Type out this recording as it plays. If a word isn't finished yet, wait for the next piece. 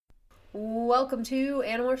Welcome to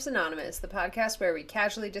Animorphs Anonymous, the podcast where we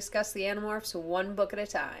casually discuss the Animorphs one book at a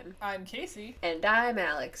time. I'm Casey. And I'm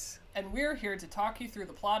Alex. And we're here to talk you through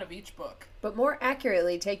the plot of each book. But more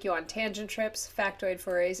accurately, take you on tangent trips, factoid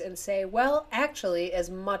forays, and say, well, actually, as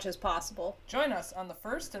much as possible. Join us on the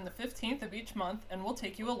 1st and the 15th of each month, and we'll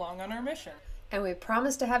take you along on our mission. And we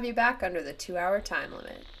promise to have you back under the 2-hour time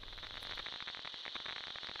limit.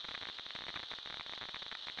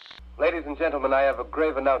 Ladies and gentlemen, I have a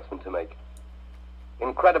grave announcement to make.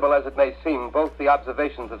 Incredible as it may seem, both the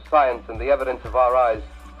observations of science and the evidence of our eyes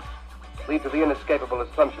lead to the inescapable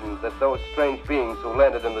assumption that those strange beings who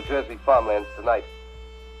landed in the Jersey farmlands tonight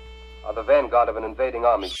are the vanguard of an invading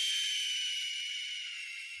army.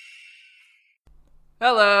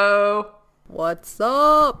 Hello! What's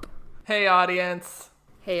up? Hey, audience.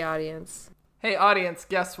 Hey, audience. Hey, audience,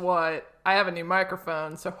 guess what? I have a new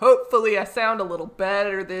microphone, so hopefully I sound a little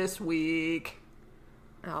better this week.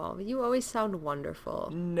 Oh, you always sound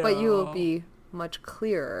wonderful. No. But you will be much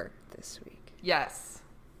clearer this week. Yes.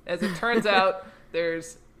 As it turns out,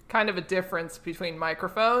 there's kind of a difference between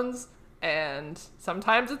microphones, and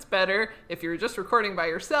sometimes it's better, if you're just recording by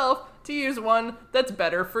yourself, to use one that's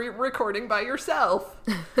better for recording by yourself.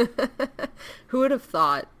 Who would have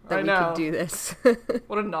thought that I we know. could do this?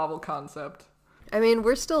 What a novel concept. I mean,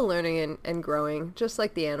 we're still learning and growing, just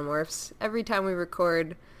like the Animorphs. Every time we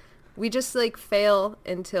record, we just, fail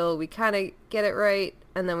until we kind of get it right,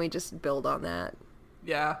 and then we just build on that.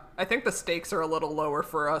 Yeah, I think the stakes are a little lower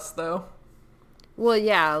for us, though. Well,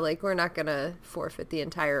 yeah, we're not gonna forfeit the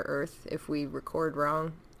entire Earth if we record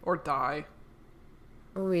wrong. Or die.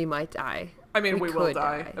 We might die. I mean, we will could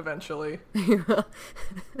die eventually.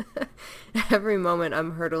 Every moment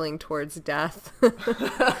I'm hurtling towards death.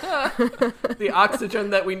 The oxygen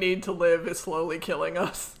that we need to live is slowly killing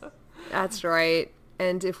us. That's right.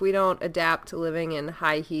 And if we don't adapt to living in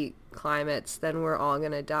high heat climates, then we're all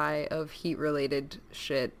gonna die of heat-related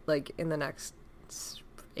shit, in the next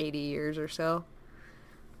 80 years or so.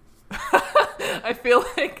 I feel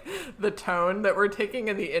like the tone that we're taking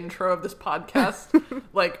in the intro of this podcast,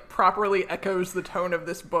 properly echoes the tone of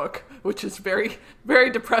this book, which is very, very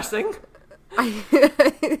depressing. I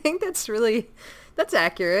think that's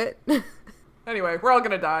accurate. Anyway, we're all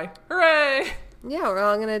gonna die. Hooray! Yeah, we're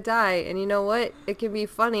all gonna die. And you know what? It can be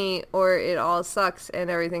funny, or it all sucks and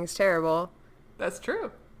everything's terrible. That's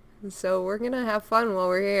true. So we're gonna have fun while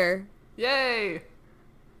we're here. Yay!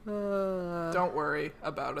 Don't worry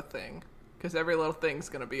about a thing, because every little thing's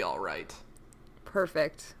gonna be alright.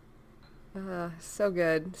 Perfect. So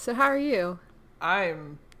good. So how are you?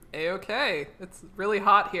 I'm A-okay. It's really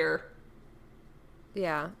hot here.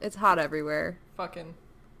 Yeah, it's hot everywhere. Fucking,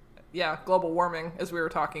 yeah, global warming, as we were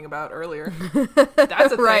talking about earlier.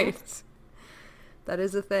 That's a thing. Right. That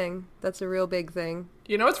is a thing. That's a real big thing.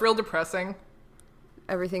 You know what's real depressing?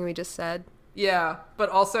 Everything we just said. Yeah, but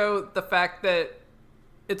also the fact that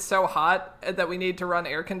it's so hot that we need to run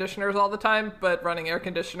air conditioners all the time, but running air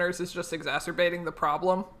conditioners is just exacerbating the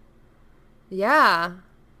problem. Yeah.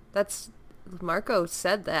 That's... Marco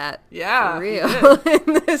said that. Yeah, for real.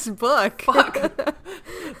 In this book. Fuck.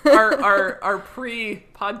 Our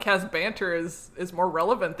pre-podcast banter is more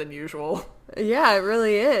relevant than usual. Yeah, it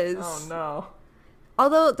really is. Oh no.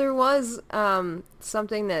 Although there was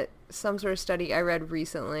something that some sort of study I read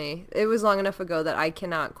recently. It was long enough ago that I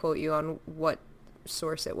cannot quote you on what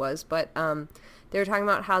source it was, but they were talking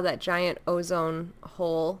about how that giant ozone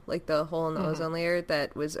hole, the hole in the ozone layer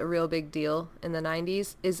that was a real big deal in the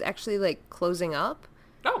 90s, is actually closing up.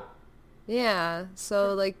 Oh. Yeah,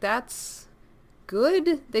 so that's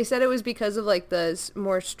good. They said it was because of the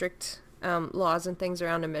more strict laws and things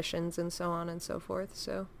around emissions and so on and so forth.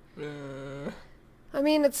 So I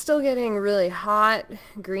mean, it's still getting really hot.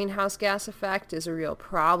 Greenhouse gas effect is a real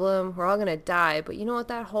problem. We're all gonna die, but you know what?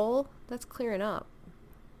 That hole, that's clearing up.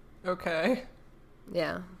 Okay.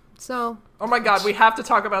 Yeah. So. Oh my god, we have to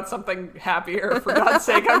talk about something happier. For God's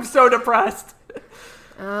sake, I'm so depressed.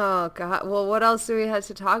 Oh god. Well, what else do we have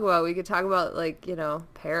to talk about? We could talk about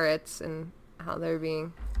parrots and how they're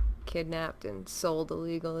being kidnapped and sold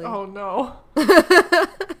illegally. Oh no.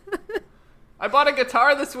 I bought a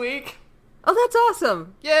guitar this week. Oh, that's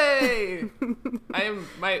awesome. Yay!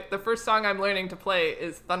 The first song I'm learning to play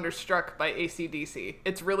is Thunderstruck by AC/DC.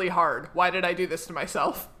 It's really hard. Why did I do this to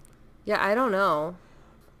myself? Yeah, I don't know.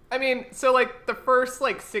 I mean, so the first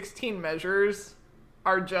 16 measures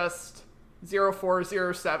are just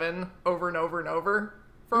 0407 over and over and over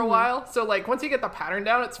for a while. So once you get the pattern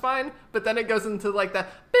down, it's fine. But then it goes into the boop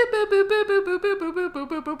boop boop boop boop boop boop boop boop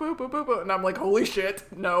boop boop boop boop boop, and I'm like, holy shit,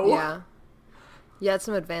 no. Yeah. Yeah, it's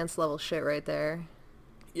some advanced level shit right there.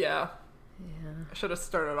 Yeah. Yeah. I should have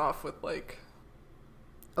started off with like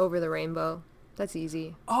Over the Rainbow. That's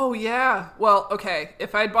easy. Oh yeah. Well, okay.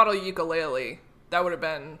 If I'd bought a ukulele, that would have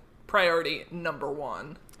been priority number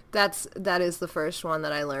 1. That is the first one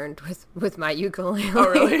that I learned with my ukulele. Oh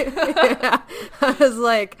really? Yeah. I was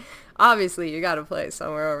like, obviously you got to play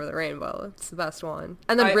Somewhere Over the Rainbow. It's the best one.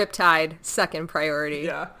 And then Riptide, second priority.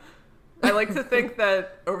 Yeah. I like to think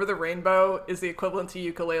that Over the Rainbow is the equivalent to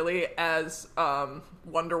ukulele as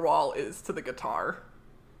Wonderwall is to the guitar.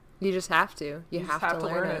 You just have to. You just have to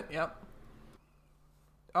learn it. Yep.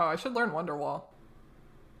 Oh, I should learn Wonderwall.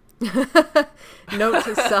 Note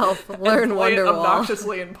to self, learn play Wonderwall. It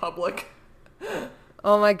obnoxiously in public.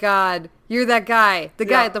 Oh my god. You're that guy. The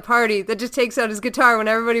guy at the party that just takes out his guitar when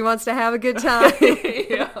everybody wants to have a good time.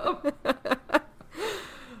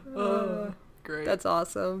 Great. That's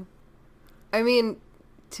awesome. I mean,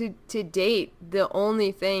 to date, the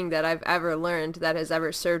only thing that I've ever learned that has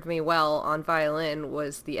ever served me well on violin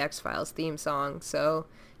was the X-Files theme song. So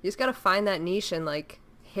you just gotta find that niche and, like,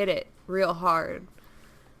 hit it real hard.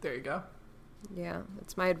 There you go. Yeah,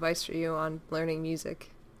 that's my advice for you on learning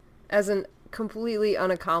music. As an completely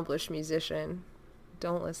unaccomplished musician,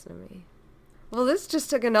 don't listen to me. Well, this just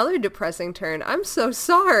took another depressing turn. I'm so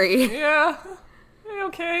sorry. Yeah.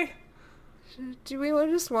 Okay. Do we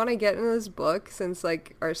just want to get into this book since,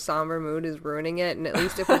 like, our somber mood is ruining it? And at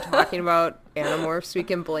least if we're talking about Animorphs, we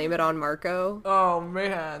can blame it on Marco. Oh,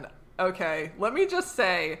 man. Okay, let me just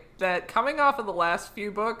say that coming off of the last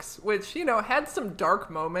few books, which, you know, had some dark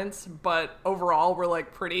moments, but overall were,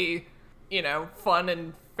 like, pretty, you know, fun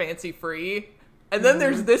and fancy-free. And then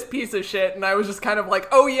there's this piece of shit, and I was just kind of like,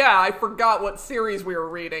 oh yeah, I forgot what series we were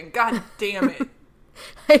reading. God damn it.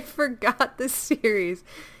 I forgot the series.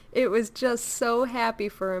 It was just so happy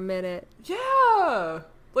for a minute. Yeah.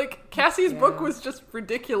 Like, Cassie's book was just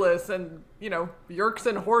ridiculous, and, you know, Yerks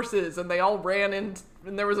and horses, and they all ran in,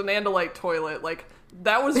 and there was an Andalite toilet. Like,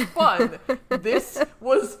 that was fun. This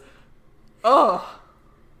was, ugh.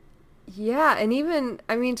 Yeah, and even,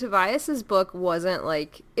 I mean, Tobias's book wasn't,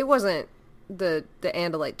 like, it wasn't the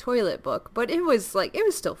Andalite toilet book, but it was, like, it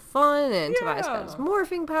was still fun, and Tobias got his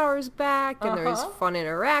morphing powers back, and there was fun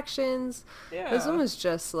interactions. Yeah. This one was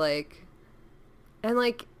just, like, and,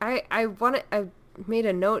 like, I made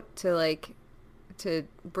a note to, like, to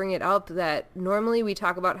bring it up that normally we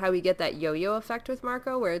talk about how we get that yo-yo effect with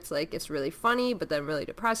Marco, where it's like it's really funny but then really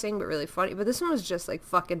depressing but really funny, but this one was just like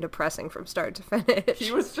fucking depressing from start to finish.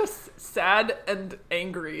 He was just sad and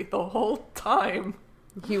angry the whole time.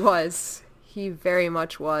 He very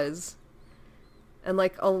much was. And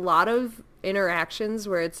like a lot of interactions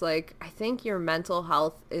where it's like, I think your mental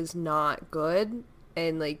health is not good,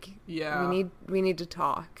 and like we need to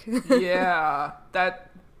talk. Yeah, that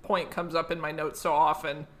point comes up in my notes so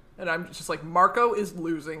often, and I'm just like, Marco is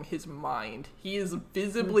losing his mind. He is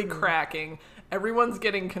visibly cracking. Everyone's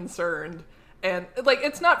getting concerned, and like,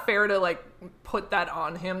 it's not fair to like put that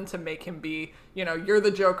on him to make him be, you know, you're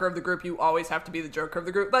the Joker of the group, you always have to be the Joker of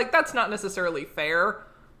the group. Like, that's not necessarily fair,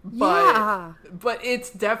 but it's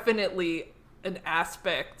definitely an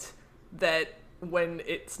aspect that when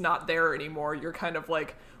it's not there anymore, you're kind of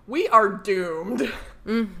like, we are doomed.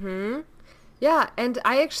 Yeah, and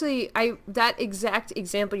that exact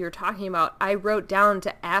example you're talking about, I wrote down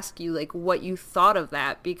to ask you, like, what you thought of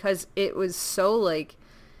that, because it was so, like,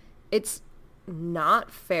 it's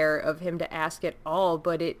not fair of him to ask at all,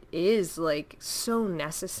 but it is, like, so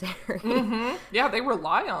necessary. Yeah, they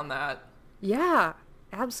rely on that. Yeah,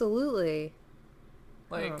 absolutely.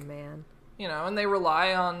 Like, oh, man. You know, and they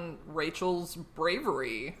rely on Rachel's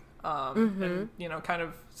bravery, and, you know, kind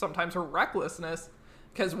of sometimes her recklessness.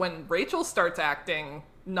 Because when Rachel starts acting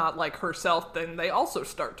not like herself, then they also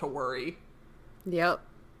start to worry. Yep.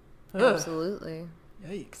 Ugh. Absolutely.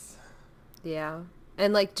 Yikes. Yeah.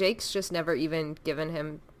 And, like, Jake's just never even given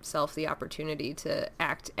himself the opportunity to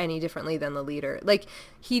act any differently than the leader. Like,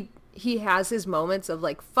 he has his moments of,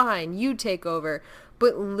 like, fine, you take over.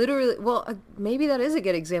 But literally, well, maybe that is a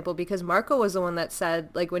good example, because Marco was the one that said,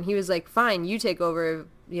 like, when he was like, fine, you take over,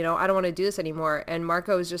 you know, I don't want to do this anymore. And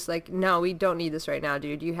Marco was just like, no, we don't need this right now,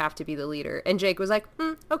 dude. You have to be the leader. And Jake was like,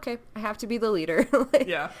 okay, I have to be the leader. Like,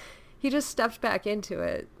 yeah. He just stepped back into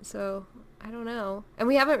it. So, I don't know. And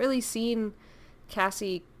we haven't really seen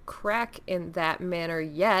Cassie crack in that manner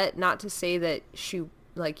yet. Not to say that she,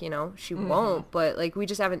 like, you know, she won't, but, like, we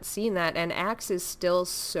just haven't seen that. And Axe is still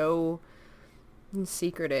so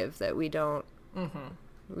secretive that we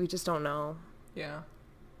just don't know. Yeah.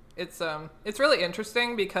 It's really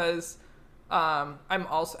interesting because I'm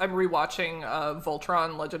rewatching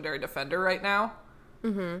Voltron Legendary Defender right now,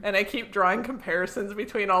 And I keep drawing comparisons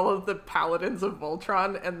between all of the paladins of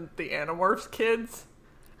Voltron and the Animorphs kids.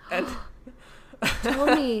 And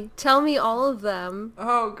Tell me all of them.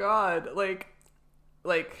 oh god, like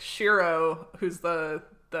Shiro, who's the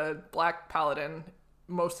black paladin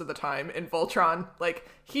most of the time in Voltron, like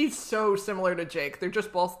he's so similar to Jake. They're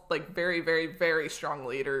just both like very, very, very strong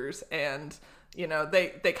leaders, and you know,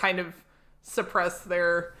 they kind of suppress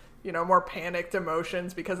their, you know, more panicked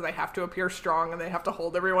emotions because they have to appear strong and they have to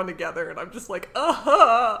hold everyone together, and I'm just like,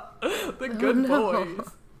 the good boys.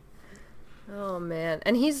 Oh man.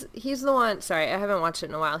 And he's the one, sorry, I haven't watched it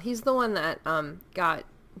in a while. He's the one that got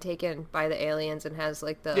taken by the aliens and has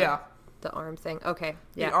like the arm thing. Okay.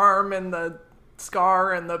 Yeah. The arm and the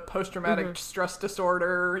scar and the post-traumatic stress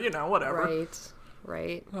disorder, you know, whatever.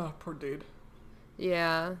 Right. Oh, poor dude.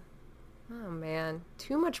 Yeah. Oh man.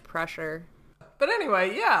 Too much pressure. But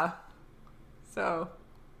anyway, yeah. So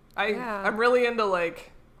I'm really into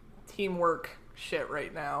like teamwork shit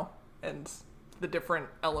right now and the different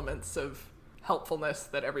elements of helpfulness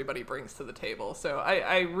that everybody brings to the table. So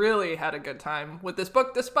I really had a good time with this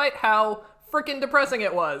book, despite how freaking depressing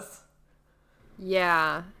it was.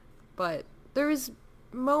 Yeah, but there was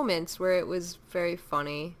moments where it was very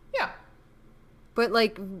funny. Yeah. But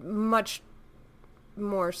like much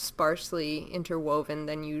more sparsely interwoven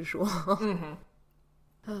than usual.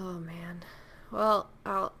 Oh man. Well,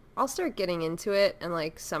 I'll start getting into it and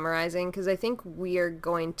like summarizing, because I think we are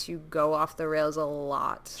going to go off the rails a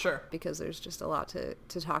lot. Sure. Because there's just a lot to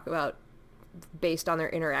talk about based on their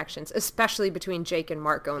interactions, especially between Jake and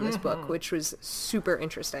Marco in this book, which was super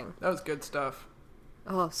interesting. That was good stuff.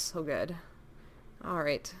 Oh, so good. All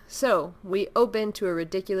right. So we open to a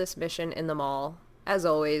ridiculous mission in the mall. As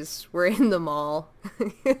always, we're in the mall.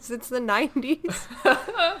 it's the 90s.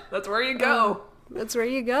 That's where you go. That's where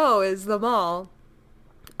you go, is the mall.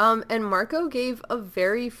 And Marco gave a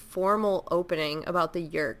very formal opening about the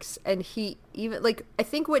Yeerks, and he even, like, I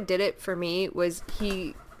think what did it for me was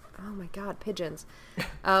oh my god, pigeons.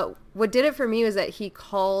 What did it for me was that he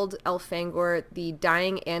called Elfangor the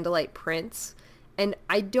dying Andalite prince, and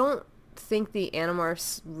I don't think the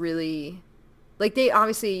Animorphs really, like, they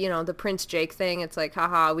obviously, you know, the Prince Jake thing, it's like,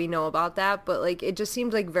 haha, we know about that, but, like, it just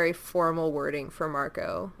seemed like very formal wording for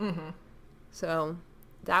Marco. So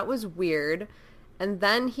that was weird. And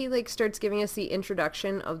then he like starts giving us the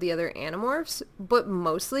introduction of the other Animorphs, but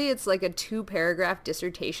mostly it's like a 2-paragraph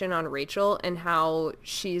dissertation on Rachel and how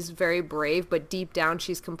she's very brave, but deep down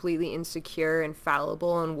she's completely insecure and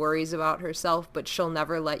fallible and worries about herself, but she'll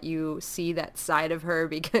never let you see that side of her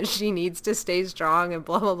because she needs to stay strong and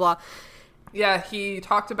blah, blah, blah. Yeah, he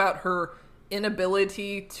talked about her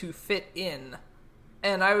inability to fit in.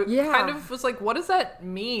 And I kind of was like, what does that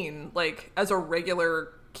mean? Like, as a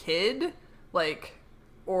regular kid? Like,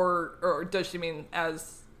 or does she mean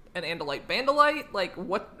as an Andalite Vandalite? Like,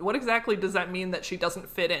 what exactly does that mean that she doesn't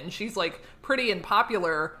fit in? She's, like, pretty and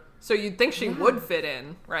popular, so you'd think she would fit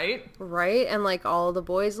in, right? Right, and, like, all the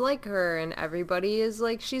boys like her, and everybody is,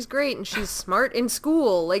 like, she's great, and she's smart in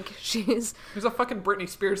school. Like, she's... There's a fucking Britney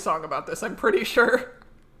Spears song about this, I'm pretty sure.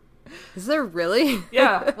 Is there really?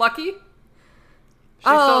 Yeah, Lucky. She's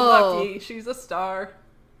so lucky. She's a star.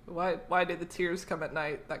 Why did the tears come at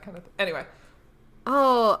night? That kind of thing. Anyway.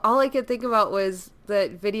 Oh, all I could think about was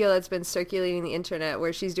that video that's been circulating the internet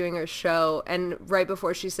where she's doing her show, and right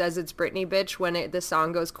before she says it's Britney bitch, when the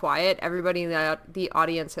song goes quiet, everybody in the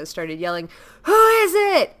audience has started yelling, "Who is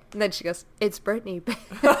it?" And then she goes, "It's Britney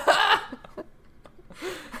bitch."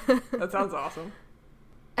 That sounds awesome.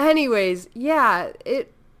 Anyways, yeah,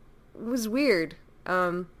 it was weird.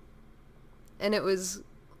 And it was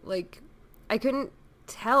like, I couldn't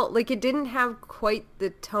tell, like, it didn't have quite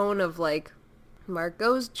the tone of like,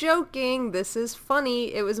 Marco's joking, this is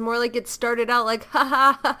funny. It was more like it started out like, ha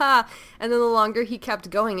ha ha ha, and then the longer he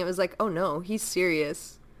kept going, it was like, oh no, he's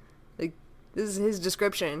serious. Like, this is his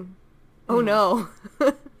description. Oh no.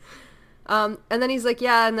 And then he's like,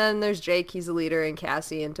 yeah, and then there's Jake, he's a leader, and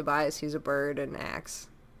Cassie, and Tobias, he's a bird, and Axe.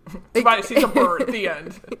 Tobias, he's a bird, the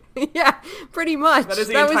end. Yeah, pretty much. That is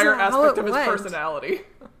the entire aspect of his personality.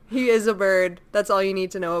 He is a bird. That's all you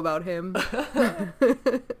need to know about him.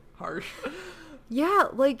 Harsh. Yeah,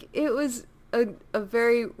 like, it was a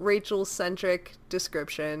very Rachel-centric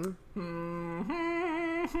description. And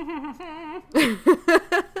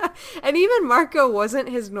even Marco wasn't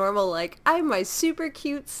his normal, like, I'm my super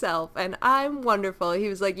cute self, and I'm wonderful. He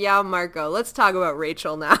was like, yeah, Marco, let's talk about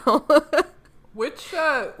Rachel now. Which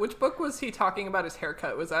book was he talking about his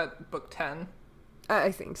haircut? Was that book 10?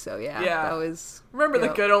 I think so, yeah. Yeah. That was... Remember the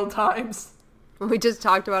good old times. We just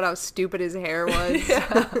talked about how stupid his hair was.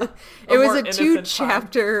 Yeah. It was more a innocent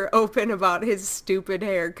 2-chapter open about his stupid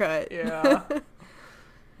haircut. Yeah.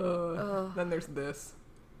 Then there's this.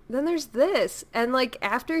 Then there's this. And, like,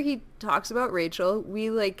 after he talks about Rachel, we,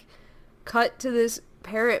 like, cut to this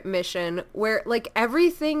parrot mission where, like,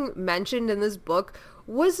 everything mentioned in this book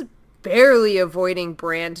was barely avoiding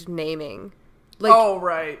brand naming. Like, oh,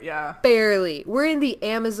 right, yeah. barely. We're in the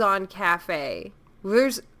Amazon Cafe.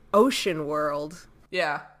 There's Ocean World.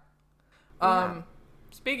 Yeah.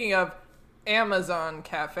 Speaking of Amazon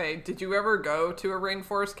Cafe, did you ever go to a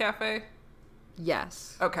Rainforest Cafe?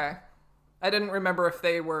 Yes. Okay. I didn't remember if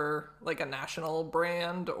they were, like, a national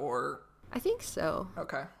brand or... I think so.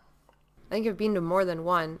 Okay. I think I've been to more than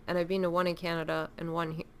one, and I've been to one in Canada and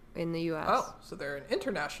one in the U.S. Oh, so they're an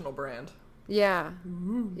international brand. Yeah.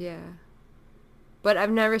 Yeah. But I've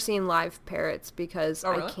never seen live parrots because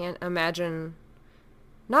really? I can't imagine...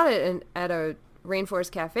 Not at a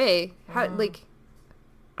Rainforest Cafe. How, like...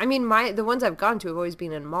 I mean, the ones I've gone to have always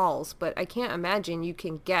been in malls, but I can't imagine you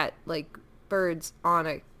can get, like, birds on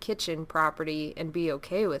a kitchen property and be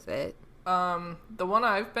okay with it. The one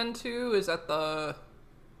I've been to is at the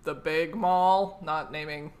big mall, not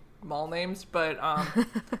naming mall names, but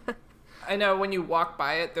I know when you walk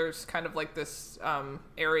by it, there's kind of like this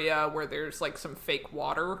area where there's like some fake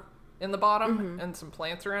water in the bottom and some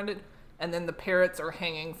plants around it, and then the parrots are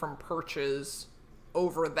hanging from perches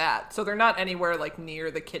over that. So they're not anywhere like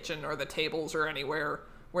near the kitchen or the tables or anywhere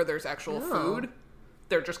where there's actual food.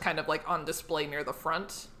 They're just kind of like on display near the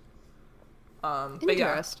front.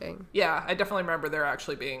 Interesting. But yeah, I definitely remember there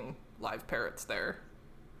actually being live parrots there.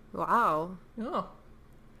 Wow. Oh.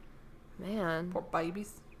 Man. Poor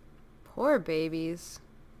babies. Poor babies.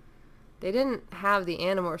 They didn't have the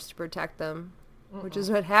Animorphs to protect them, which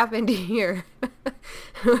is what happened here.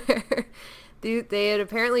 Where they had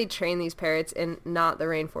apparently trained these parrots in not the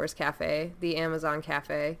Rainforest Cafe, the Amazon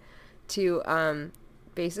Cafe, to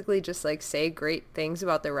basically just like say great things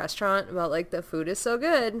about the restaurant, about like the food is so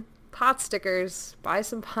good. Pot stickers. Buy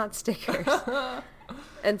some pot stickers.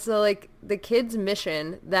 And so like the kids'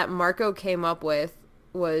 mission that Marco came up with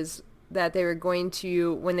was that they were going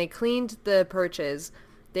to, when they cleaned the perches,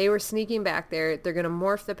 they were sneaking back there. They're going to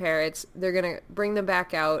morph the parrots. They're going to bring them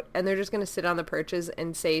back out, and they're just going to sit on the perches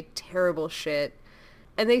and say terrible shit.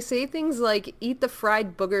 And they say things like, eat the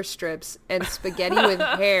fried booger strips and spaghetti with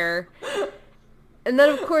hair. And then,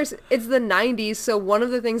 of course, it's the 90s, so one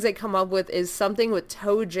of the things they come up with is something with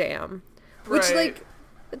toe jam. Which, Right. like,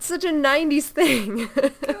 it's such a 90s thing.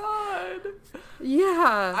 God.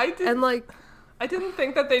 Yeah. I didn't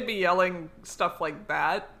think that they'd be yelling stuff like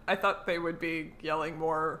that. I thought they would be yelling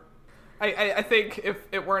more. I think if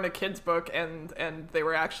it weren't a kid's book and they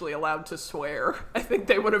were actually allowed to swear, I think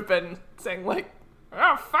they would have been saying like,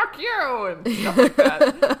 oh, fuck you, and stuff like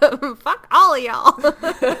that. Fuck all of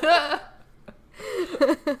y'all.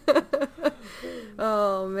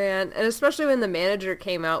 Oh, man. And especially when the manager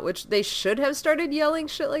came out, which they should have started yelling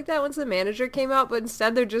shit like that once the manager came out, but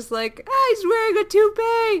instead they're just like, he's wearing a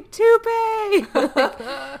toupee! Toupee! Like,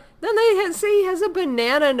 then they say he has a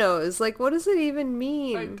banana nose. Like, what does it even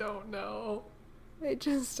mean? I don't know. I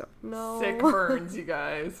just don't know. Sick burns, you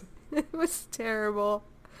guys. It was terrible.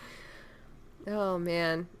 Oh,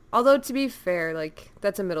 man. Although, to be fair, like,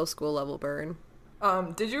 that's a middle school level burn.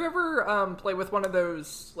 Did you ever play with one of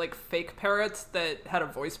those like fake parrots that had a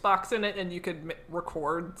voice box in it and you could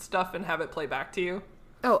record stuff and have it play back to you?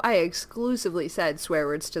 Oh, I exclusively said swear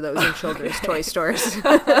words to those in children's toy stores.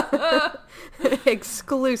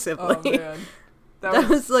 Exclusively. Oh man, That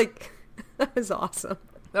was awesome.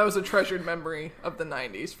 That was a treasured memory of the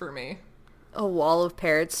 90s for me. A wall of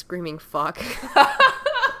parrots screaming fuck.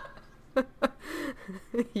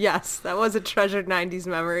 Yes, that was a treasured 90s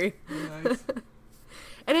memory. Nice.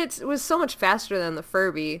 And it was so much faster than the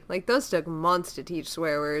Furby. Like, those took months to teach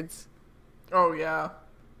swear words. Oh yeah.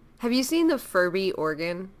 Have you seen the Furby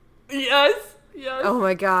organ? Yes. Yes. Oh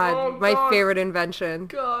my god. Oh, My God. favorite invention.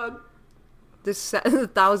 God. The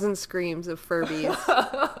 1,000 screams of Furbies.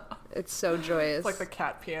 It's so joyous. It's like the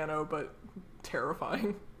cat piano, but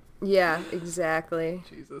terrifying. Yeah, exactly.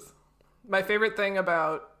 Jesus. My favorite thing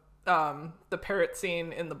about the parrot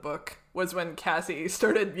scene in the book was when Cassie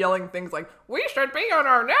started yelling things like, "We should be in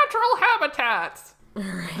our natural habitats!"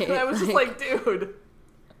 Right. And I was just like, dude.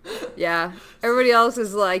 Yeah. Everybody else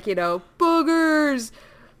is like, boogers,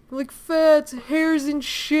 like fats, hairs and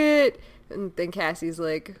shit. And then Cassie's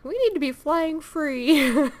like, we need to be flying free.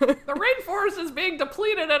 The rainforest is being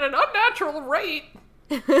depleted at an unnatural rate.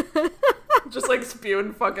 Just like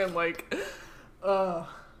spewing fucking like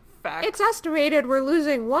facts. It's estimated we're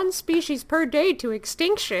losing one species per day to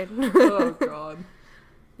extinction. Oh, God.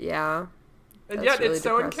 Yeah. And yet really it's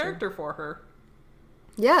so depressing. In character for her.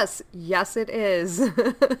 Yes. Yes, it is.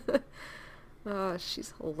 Oh,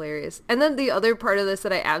 she's hilarious. And then the other part of this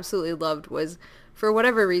that I absolutely loved was, for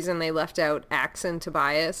whatever reason, they left out Axe and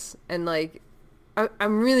Tobias. And, like,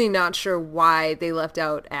 I'm really not sure why they left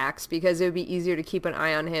out Axe, because it would be easier to keep an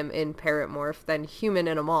eye on him in parrot morph than human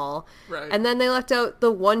in a mall. Right. And then they left out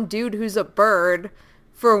the one dude who's a bird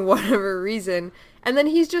for whatever reason. And then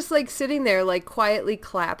he's just, like, sitting there, like, quietly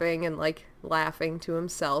clapping and, like, laughing to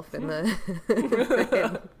himself in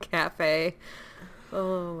the cafe.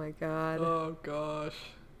 Oh my god. Oh gosh.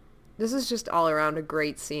 This is just all around a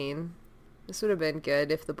great scene. This would have been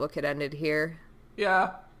good if the book had ended here.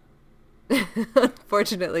 Yeah.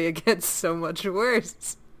 Unfortunately, it gets so much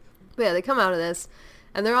worse. But yeah, they come out of this,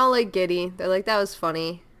 and they're all, like, giddy. They're like, that was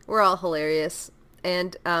funny. We're all hilarious.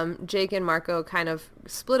 And Jake and Marco kind of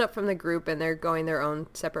split up from the group, and they're going their own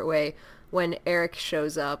separate way when Eric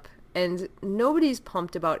shows up. And nobody's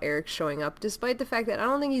pumped about Eric showing up, despite the fact that I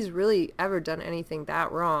don't think he's really ever done anything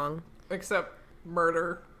that wrong. Except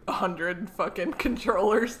murder 100 fucking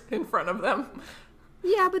controllers in front of them.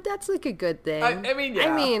 Yeah, but that's, like, a good thing. I mean,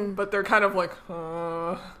 yeah. But they're kind of, like,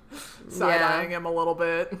 side-eyeing him a little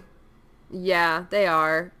bit. Yeah, they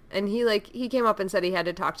are. And he came up and said he had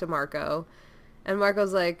to talk to Marco. And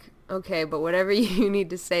Marco's like, okay, but whatever you need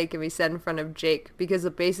to say can be said in front of Jake, because the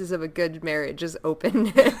basis of a good marriage is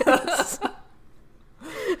openness.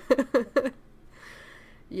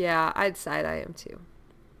 Yeah, I'd side-eye him too.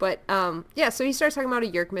 But, yeah, so he starts talking about a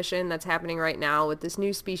Yeerk mission that's happening right now with this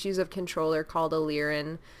new species of controller called a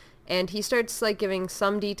Lyran. And he starts, like, giving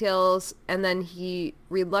some details, and then he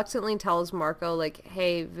reluctantly tells Marco, like,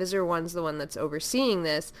 hey, Visser 1's the one that's overseeing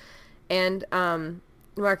this. And,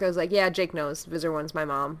 Marco's like, yeah, Jake knows. Visser 1's my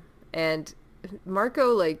mom. And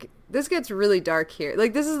Marco, like, this gets really dark here.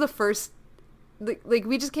 Like, this is the first, like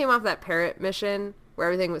we just came off that parrot mission where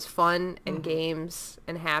everything was fun and games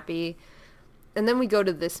and happy. And then we go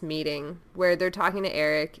to this meeting where they're talking to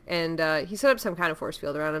Eric, and he set up some kind of force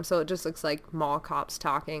field around him, so it just looks like mall cops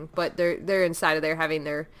talking. But they're inside of there having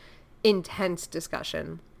their intense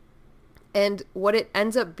discussion. And what it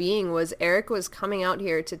ends up being was Eric was coming out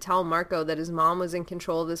here to tell Marco that his mom was in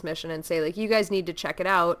control of this mission and say, like, you guys need to check it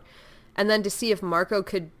out. And then to see if Marco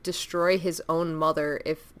could destroy his own mother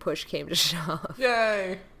if push came to shove.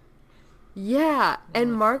 Yay. Yeah.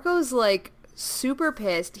 And Marco's, like, super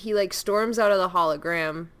pissed. He, like, storms out of the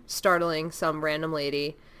hologram, startling some random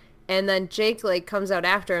lady. And then Jake, like, comes out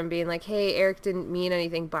after him being like, hey, Eric didn't mean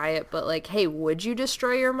anything by it, but, like, hey, would you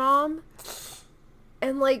destroy your mom?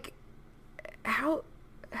 And, like, how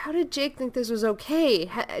did Jake think this was okay?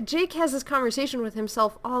 Jake has this conversation with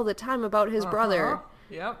himself all the time about his brother.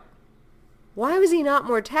 Yep. Why was he not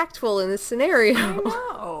more tactful in this scenario? I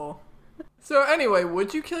know. So anyway,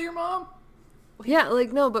 would you kill your mom? Yeah,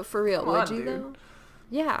 like, no, but for real, would you, dude. though?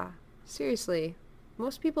 Yeah, seriously.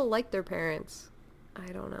 Most people like their parents.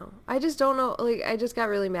 I don't know. I just don't know. Like, I just got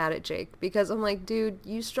really mad at Jake because I'm like, dude,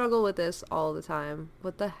 you struggle with this all the time.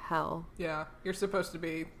 What the hell? Yeah, you're supposed to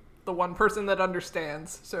be the one person that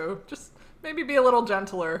understands, so just maybe be a little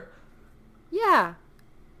gentler. Yeah,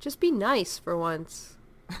 just be nice for once.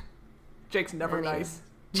 Jake's never nice.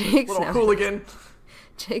 Jake's little never hooligan.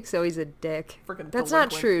 Jake's always a dick. Freaking That's delinquent.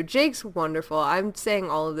 not true. Jake's wonderful. I'm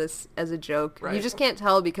saying all of this as a joke. Right. You just can't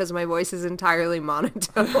tell because my voice is entirely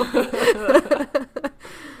monotone.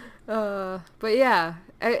 But yeah,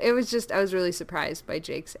 I was really surprised by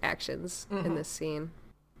Jake's actions in this scene.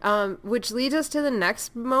 Which leads us to the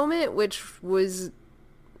next moment, which was,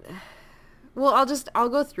 well, I'll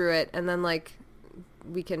go through it and then, like,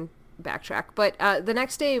 we can backtrack. But the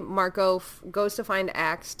next day, Marco goes to find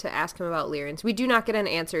Axe to ask him about Lyrans. We do not get an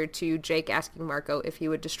answer to Jake asking Marco if he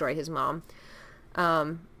would destroy his mom.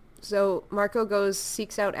 So Marco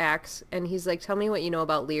seeks out Axe, and he's like, tell me what you know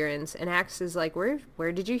about Lyrans. And Axe is like,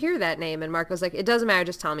 where did you hear that name? And Marco's like, it doesn't matter,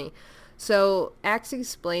 just tell me. So Axe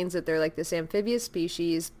explains that they're like this amphibious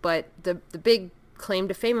species, but the big claim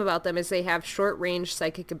to fame about them is they have short-range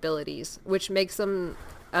psychic abilities, which makes them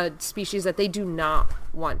a species that they do not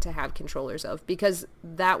want to have controllers of, because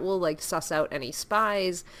that will, like, suss out any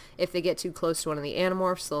spies. If they get too close to one of the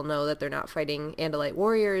Animorphs, they'll know that they're not fighting Andalite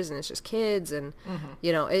warriors and it's just kids, and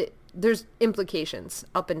you know, there's implications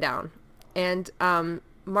up and down. And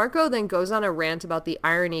Marco then goes on a rant about the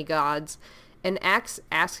irony gods, and Axe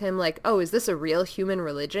asks him, like, oh, is this a real human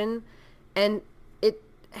religion? And it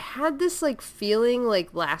had this, like, feeling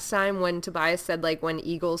like last time when Tobias said, like, when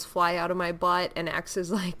eagles fly out of my butt, and Axe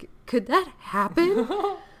is like, could that happen?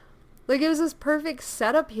 Like, it was this perfect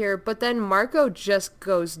setup here, but then Marco just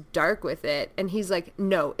goes dark with it, and he's like,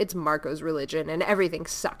 no, it's Marco's religion, and everything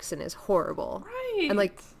sucks and is horrible. Right. And,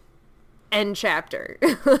 like, end chapter.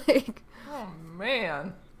 Like, oh,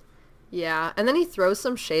 man. yeah. And then he throws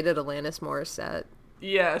some shade at Alanis Morissette.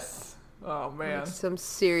 Yes. Oh, man. Like, some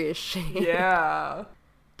serious shade. Yeah.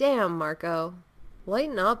 Damn, Marco.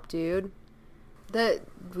 Lighten up, dude. That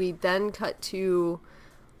we then cut to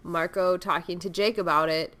Marco talking to Jake about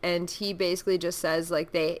it, and he basically just says,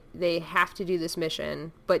 like, they have to do this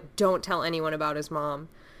mission, but don't tell anyone about his mom.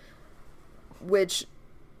 Which,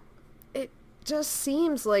 it just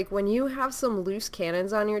seems like when you have some loose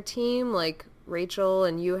cannons on your team, like Rachel,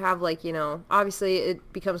 and you have, like, you know, obviously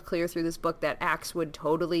it becomes clear through this book that Axe would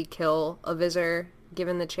totally kill a Visser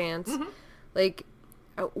given the chance. Mm-hmm. Like,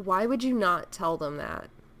 why would you not tell them that?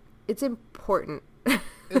 It's important.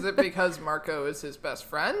 Is it because Marco is his best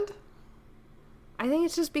friend? I think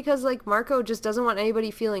it's just because, like, Marco just doesn't want anybody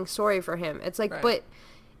feeling sorry for him. It's like, right. But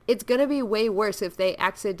it's gonna be way worse if they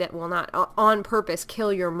not on purpose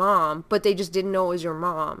kill your mom, but they just didn't know it was your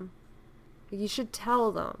mom. You should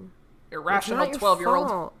tell them. Irrational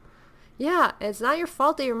 12-year-old. Yeah, it's not your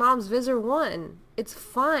fault that your mom's Visser won. It's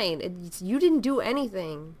fine. You didn't do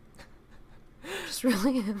anything. Just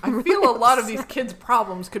really, I feel a lot of these kids'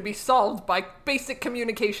 problems could be solved by basic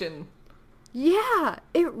communication. Yeah,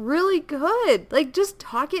 it really could. Like, just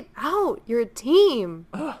talk it out. You're a team.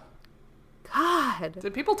 Ugh. God.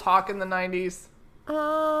 Did people talk in the 90s?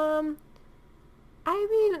 I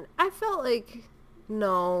mean, I felt like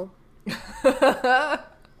no.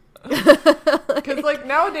 Because, like,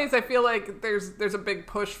 nowadays I feel like there's a big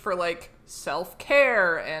push for, like,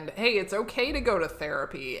 self-care and, hey, it's okay to go to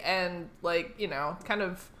therapy and, like, you know, kind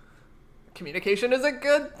of communication is a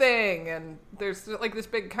good thing, and there's, like, this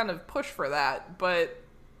big kind of push for that, but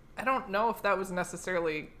I don't know if that was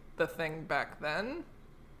necessarily the thing back then.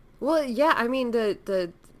 Well, yeah, I mean,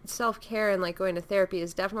 the self-care and, like, going to therapy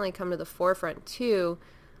has definitely come to the forefront, too.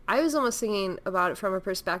 I was almost thinking about it from a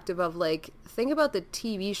perspective of, like, think about the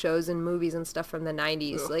TV shows and movies and stuff from the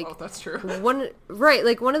 90s. Like, oh, that's true. One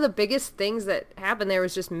of the biggest things that happened there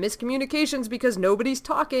was just miscommunications because nobody's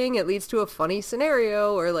talking. It leads to a funny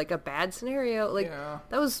scenario or, like, a bad scenario. Like, yeah.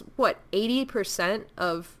 That was, 80%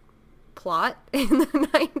 of plot in the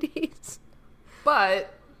 90s?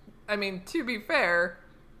 But, I mean, to be fair,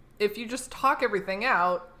 if you just talk everything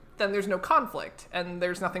out, then there's no conflict, and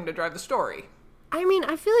there's nothing to drive the story. I mean,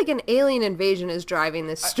 I feel like an alien invasion is driving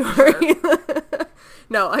this story. Sure.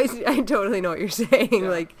 No, I totally know what you're saying. Yeah.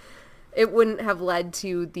 Like, it wouldn't have led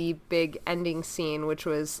to the big ending scene, which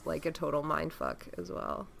was, like, a total mindfuck as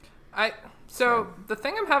well. The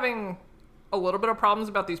thing I'm having a little bit of problems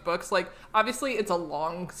about these books, like, obviously it's a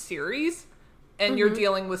long series, and you're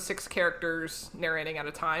dealing with 6 characters narrating at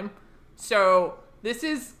a time. So this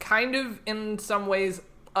is kind of, in some ways,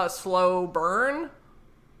 a slow burn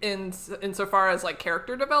insofar as, like,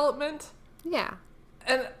 character development. Yeah.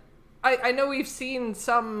 And I know we've seen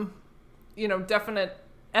some, you know, definite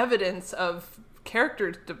evidence of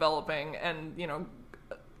characters developing and, you know,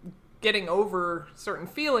 getting over certain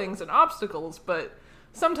feelings and obstacles, but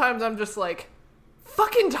sometimes I'm just like,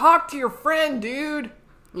 fucking talk to your friend, dude.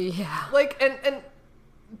 Yeah. Like, and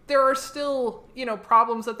there are still, you know,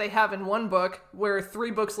 problems that they have in one book where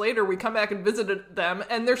 3 books later we come back and visited them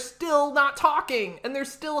and they're still not talking and they're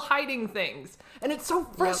still hiding things. And it's so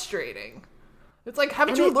frustrating. Yep. It's like,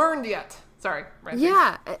 haven't you learned yet? Sorry. Right.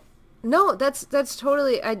 Yeah. No, that's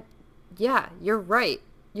totally, yeah, you're right.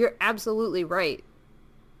 You're absolutely right.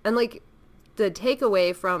 And, like, the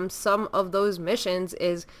takeaway from some of those missions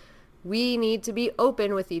is we need to be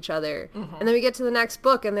open with each other. Mm-hmm. And then we get to the next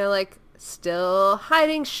book and they're like, still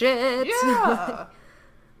hiding shit. Yeah.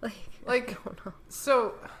 like I don't know.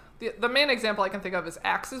 So the main example I can think of is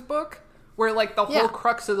Axe's book, where, like, the whole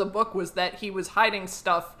crux of the book was that he was hiding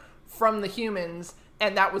stuff from the humans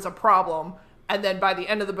and that was a problem. And then by the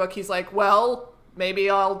end of the book, he's like, well, maybe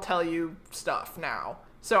I'll tell you stuff now.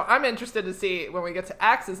 So I'm interested to see when we get to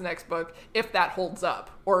Axe's next book if that holds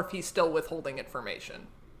up or if he's still withholding information.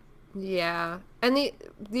 Yeah. And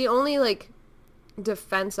the only, like,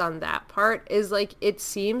 defense on that part is, like, it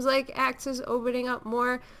seems like Axe is opening up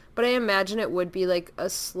more, but I imagine it would be, like, a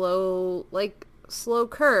slow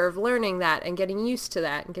curve learning that and getting used to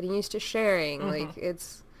that and getting used to sharing. Like,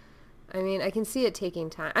 it's, I mean, I can see it taking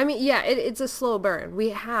time. I mean, yeah, it's a slow burn. We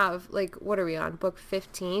have, like, what are we on, book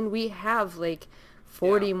 15? We have, like,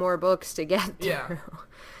 40 more books to get through. Yeah.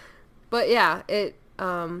 But yeah, they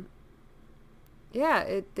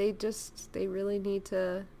really need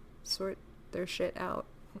to sort their shit out.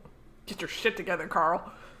 Get your shit together,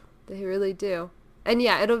 Carl. They really do. And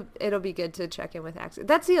yeah, it'll be good to check in with Ax.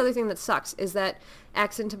 That's the other thing that sucks, is that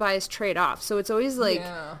Ax and Tobias trade off. So it's always like,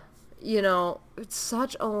 you know, it's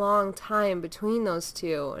such a long time between those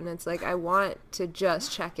two. And it's like, I want to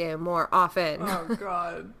just check in more often. Oh,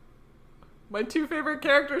 God. My two favorite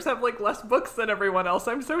characters have, like, less books than everyone else.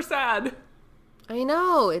 I'm so sad. I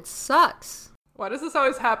know, it sucks. Why does this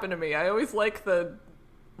always happen to me? I always like the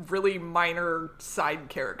really minor side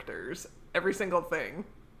characters. Every single thing.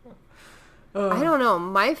 I don't know.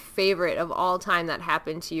 My favorite of all time that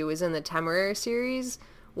happened to you was in the Temeraire series,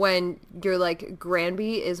 when you're like,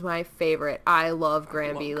 Granby is my favorite. I love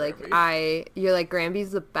Granby. You're like,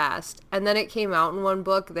 Granby's the best. And then it came out in one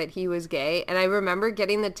book that he was gay, and I remember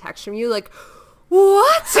getting the text from you like,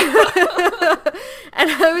 what?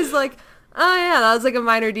 And I was like, oh yeah, that was like a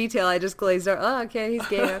minor detail. I just glazed over. Oh, okay, he's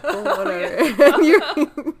gay. Cool, whatever. And you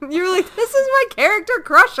were like, this is my character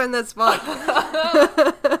crush in this book.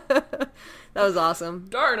 That was awesome.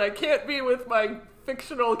 Darn, I can't be with my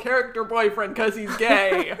fictional character boyfriend because he's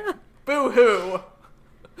gay. Boo-hoo.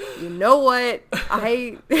 You know what?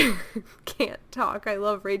 I can't talk. I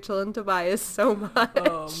love Rachel and Tobias so much.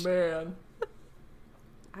 Oh, man.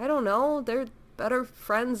 I don't know. They're better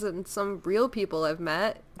friends than some real people I've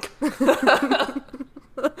met.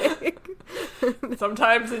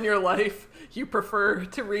 Sometimes in your life, you prefer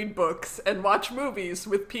to read books and watch movies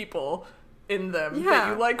with people in them that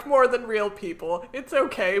you like more than real people. It's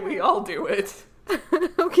okay. We all do it.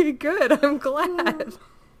 Okay, good. I'm glad.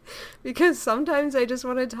 Because sometimes I just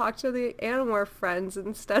want to talk to the Animorph friends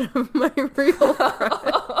instead of my real friends.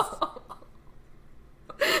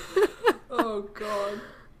 Oh, God.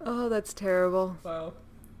 Oh, that's terrible. Wow.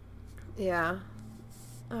 Yeah.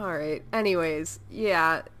 All right. Anyways,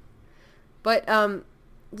 yeah. But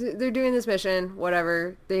they're doing this mission,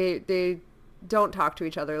 whatever. They don't talk to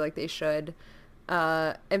each other like they should.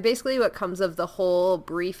 And basically what comes of the whole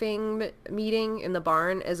briefing meeting in the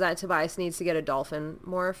barn is that Tobias needs to get a dolphin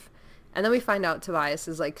morph. And then we find out Tobias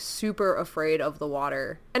is like super afraid of the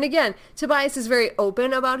water. And again, Tobias is very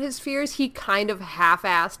open about his fears. He kind of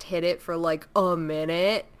half-assed hit it for like a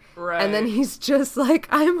minute. Right. And then he's just like,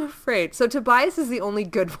 I'm afraid. So Tobias is the only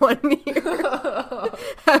good one here.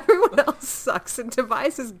 Everyone else sucks and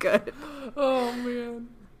Tobias is good. Oh, man.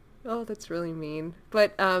 Oh, that's really mean.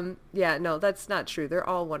 But, yeah, no, that's not true. They're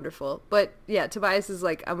all wonderful. But, yeah, Tobias is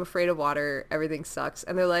like, I'm afraid of water. Everything sucks.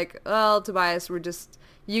 And they're like, well, Tobias,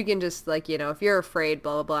 you can just, like, you know, if you're afraid,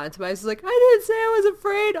 blah, blah, blah. And Tobias is like, I didn't say I was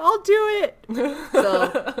afraid. I'll do it.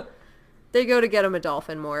 So they go to get him a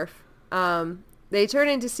dolphin morph. They turn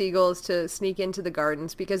into seagulls to sneak into the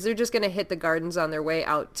gardens because they're just going to hit the gardens on their way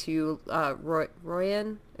out to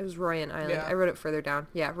Royan. It was Royan Island. Yeah. I wrote it further down.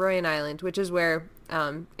 Yeah, Royan Island, which is where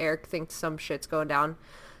Eric thinks some shit's going down.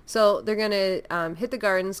 So they're going to hit the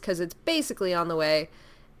gardens because it's basically on the way.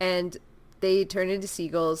 And they turn into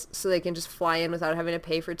seagulls so they can just fly in without having to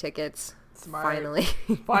pay for tickets. Smart. Finally.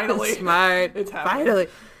 Finally. Smart. It's happening. Finally.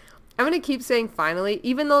 I'm going to keep saying finally,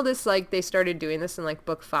 even though this, like, they started doing this in, like,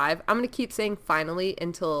 book 5. I'm going to keep saying finally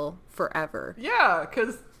until forever. Yeah,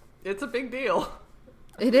 because it's a big deal.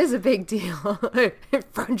 It is a big deal.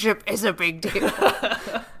 Friendship is a big deal.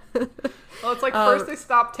 Well, it's like first they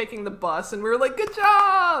stopped taking the bus, and we were like, good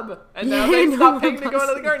job! And now they stopped paying to go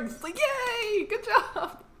into the gardens. It's like, yay! Good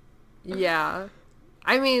job! Yeah.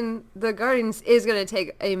 I mean, the gardens is going to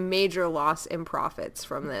take a major loss in profits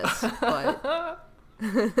from this, but...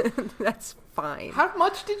 That's fine. How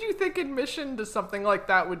much did you think admission to something like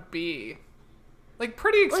that would be? Like,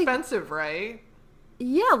 pretty expensive, right?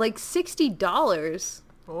 Yeah, like $60.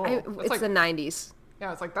 Oh, it's like, the 90s.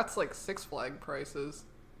 Yeah, it's like, that's like Six Flag prices.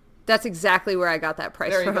 That's exactly where I got that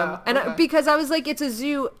price there from. You go. And okay. Because I was like, it's a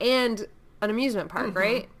zoo and an amusement park,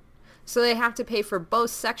 right? So they have to pay for both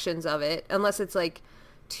sections of it, unless it's like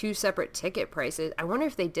 2 separate ticket prices. I wonder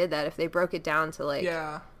if they did that, if they broke it down to like,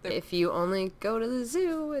 if you only go to the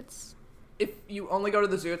zoo, it's... If you only go to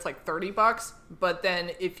the zoo, it's like $30, but then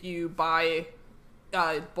if you buy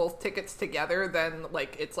both tickets together, then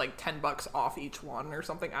like it's like $10 off each one or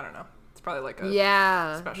something. I don't know. It's probably like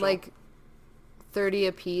a special. Like 30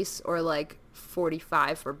 a piece or like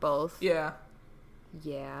 45 for both. Yeah.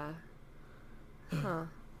 Huh.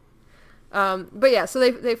 But yeah, so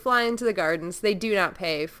they fly into the gardens. They do not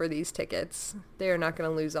pay for these tickets. They are not going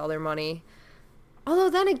to lose all their money.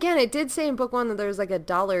 Although then again, it did say in book 1 that there was like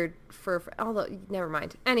 $1 for although never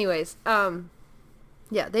mind. Anyways,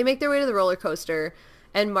 yeah, they make their way to the roller coaster,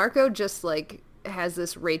 and Marco just like has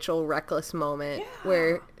this Rachel reckless moment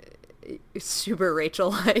where super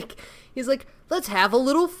Rachel-like. He's like, let's have a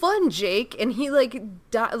little fun, Jake. And he like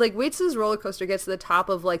waits till his roller coaster gets to the top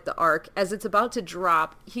of like the arc. As it's about to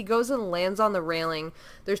drop, he goes and lands on the railing.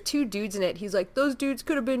 There's 2 dudes in it. He's like, those dudes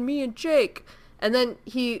could have been me and Jake. And then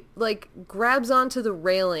he like grabs onto the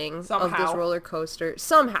railing of this roller coaster.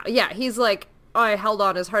 Somehow. Yeah, he's like, I held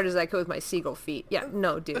on as hard as I could with my seagull feet. Yeah,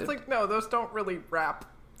 no, dude. It's like, no, those don't really wrap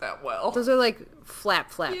that well. Those are like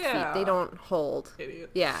flap feet. They don't hold. Idiot.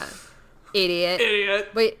 Yeah. Idiot.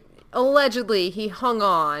 But allegedly he hung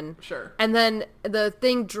on. Sure. And then the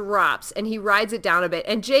thing drops and he rides it down a bit.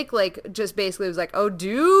 And Jake like just basically was like, oh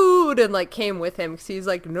dude, and like came with him because he's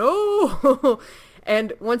like, no.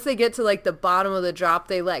 And once they get to like the bottom of the drop,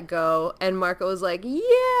 they let go. And Marco was like, yeah,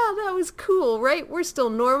 that was cool, right? We're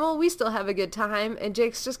still normal. We still have a good time. And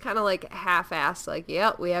Jake's just kind of like half-assed, like,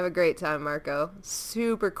 yep, we have a great time, Marco.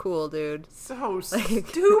 Super cool, dude. So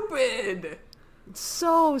stupid.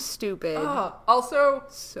 So stupid. Also,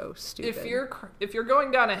 so stupid. If you're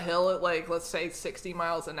going down a hill at like, let's say 60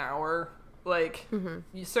 miles an hour, like,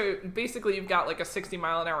 so basically you've got like a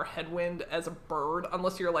 60-mile-an-hour headwind as a bird,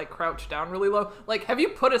 unless you're like crouched down really low. Like, have you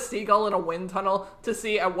put a seagull in a wind tunnel to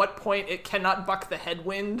see at what point it cannot buck the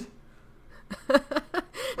headwind?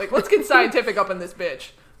 Like, let's get scientific up in this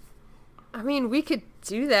bitch. I mean, we could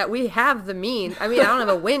do that. We have the means. I mean, I don't have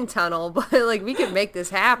a wind tunnel, but like we could make this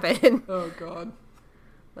happen. Oh god.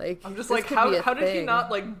 Like, I'm just like, how did he not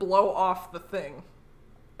like blow off the thing?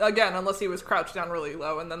 Again, unless he was crouched down really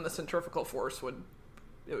low, and then the centrifugal force would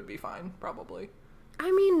be fine, probably.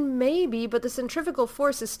 I mean, maybe, but the centrifugal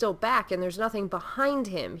force is still back, and there's nothing behind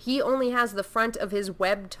him. He only has the front of his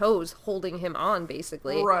webbed toes holding him on,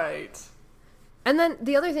 basically. Right. And then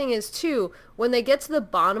the other thing is, too, when they get to the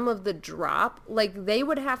bottom of the drop, like, they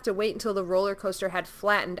would have to wait until the roller coaster had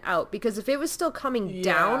flattened out, because if it was still coming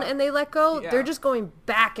down and they let go, they're just going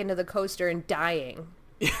back into the coaster and dying.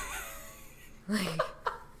 Like...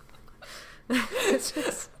 It's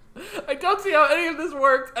just... I don't see how any of this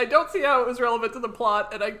worked. I don't see how it was relevant to the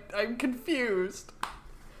plot, and I'm confused.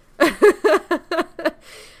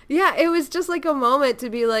 Yeah, it was just like a moment to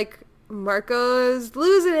be like, Marco's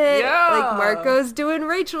losing it. Yeah. Like, Marco's doing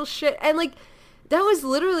Rachel shit. And like, that was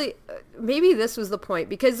literally, maybe this was the point,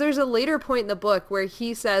 because there's a later point in the book where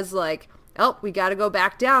he says like, oh, we gotta go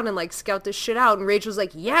back down and like scout this shit out. And Rachel's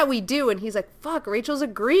like, yeah, we do. And he's like, fuck, Rachel's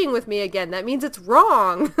agreeing with me again. That means it's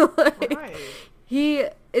wrong. Like, right.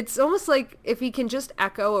 It's almost like if he can just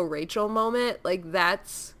echo a Rachel moment, like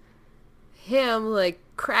that's him like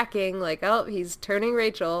cracking, like, oh, he's turning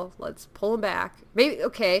Rachel. Let's pull him back. Maybe,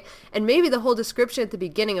 okay. And maybe the whole description at the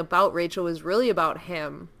beginning about Rachel was really about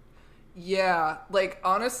him. Yeah, like,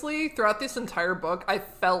 honestly, throughout this entire book, I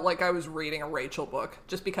felt like I was reading a Rachel book,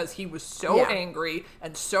 just because he was so angry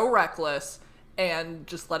and so reckless and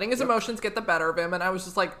just letting his emotions get the better of him, and I was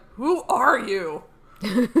just like, who are you?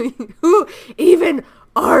 Who even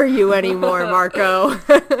are you anymore, Marco?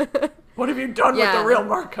 What have you done with the real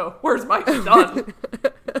Marco? Where's my son?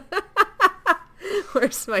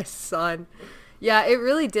 Where's my son? Yeah, it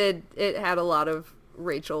really did. It had a lot of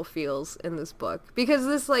Rachel feels in this book, because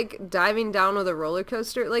this like diving down with a roller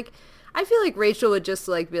coaster, like I feel like Rachel would just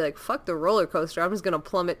like be like, fuck the roller coaster, I'm just gonna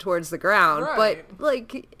plummet towards the ground. Right. But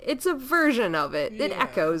like it's a version of it. It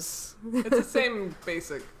echoes. It's the same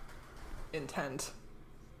basic intent.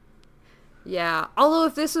 Yeah, although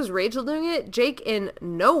if this was Rachel doing it, Jake in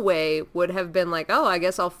no way would have been like, oh, I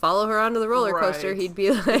guess I'll follow her onto the roller coaster. Right. He'd be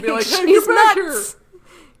like, hey, she's get back nuts.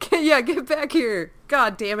 Yeah, get back here.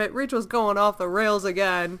 God damn it, Rachel's going off the rails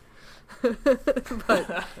again.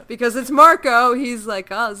 But because it's Marco, he's like,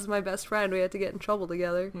 oh, this is my best friend. We have to get in trouble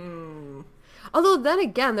together. Although then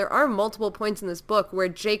again, there are multiple points in this book where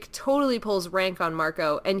Jake totally pulls rank on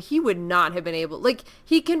Marco, and he would not have been able... Like,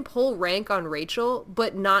 he can pull rank on Rachel,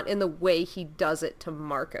 but not in the way he does it to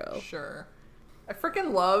Marco. Sure. I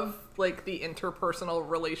freaking love, like, the interpersonal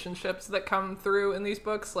relationships that come through in these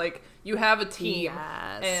books. Like, you have a team,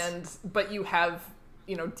 but you have,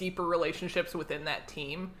 you know, deeper relationships within that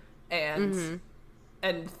team, and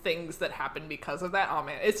things that happen because of that. Oh,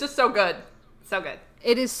 man, it's just so good. So good.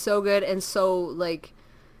 It is so good, and so, like,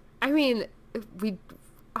 I mean, we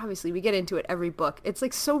get into it every book. It's,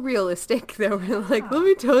 like, so realistic that we're like, let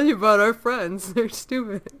me tell you about our friends. They're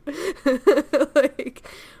stupid. Like,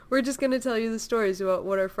 we're just going to tell you the stories about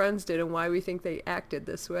what our friends did and why we think they acted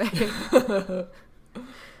this way.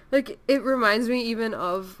 Like, it reminds me even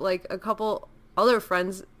of, like, a couple other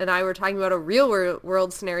friends and I were talking about a real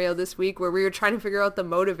world scenario this week where we were trying to figure out the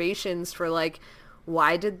motivations for, like,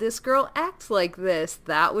 why did this girl act like this?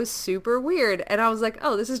 That was super weird. And I was like,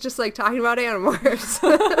 oh, this is just like talking about Animorphs.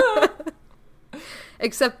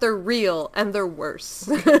 except they're real and they're worse.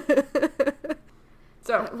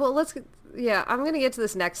 So, well, I'm going to get to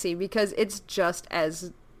this next scene because it's just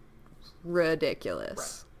as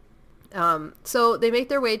ridiculous. Right. So they make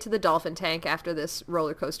their way to the dolphin tank after this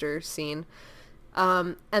roller coaster scene.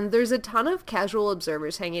 And there's a ton of casual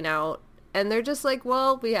observers hanging out, and they're just like,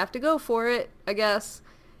 well, we have to go for it, I guess.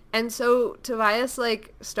 And so Tobias,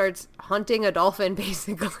 like, starts hunting a dolphin,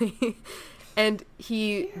 basically. And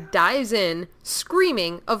he dives in,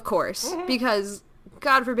 screaming, of course, because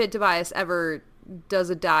God forbid Tobias ever does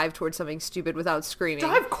a dive towards something stupid without screaming.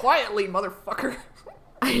 Dive quietly, motherfucker.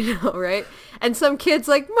 I know, right? And some kid's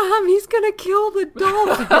like, Mom, he's gonna kill the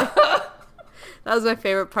dolphin. That was my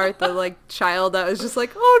favorite part, the, like, child that was just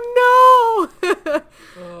like, oh, no!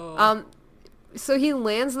 Oh. So he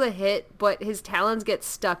lands the hit, but his talons get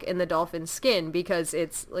stuck in the dolphin's skin because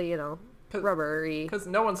it's, you know, rubbery. Because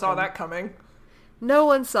no one saw that coming. No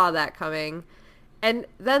one saw that coming. And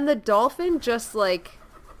then the dolphin just, like,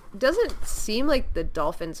 doesn't seem like the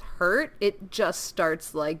dolphin's hurt. It just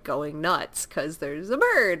starts, like, going nuts because there's a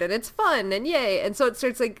bird and it's fun and yay. And so it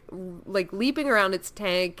starts, like leaping around its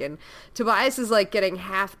tank, and Tobias is, like, getting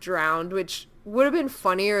half drowned, which would have been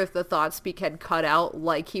funnier if the thought speak had cut out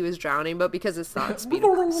like he was drowning, but because his thought speak,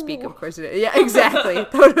 of course it did. Yeah, exactly.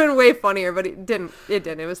 That would have been way funnier, but it didn't.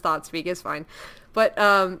 It was thought speak. It's fine. But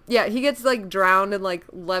yeah, he gets, like, drowned and, like,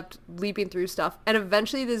 leaping through stuff, and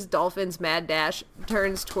eventually this dolphin's mad dash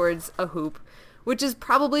turns towards a hoop, which is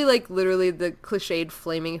probably, like, literally the cliched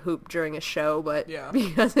flaming hoop during a show, but yeah.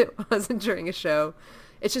 Because it wasn't during a show,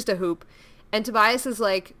 it's just a hoop. And Tobias is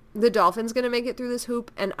like, the dolphin's gonna make it through this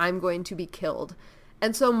hoop, and I'm going to be killed.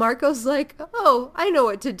 And so Marco's like, oh, I know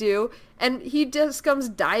what to do. And he just comes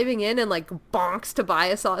diving in and, like, bonks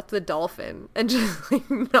Tobias off the dolphin and just, like,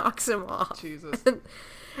 knocks him off. Jesus.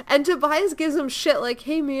 And Tobias gives him shit like,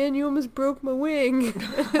 hey, man, you almost broke my wing.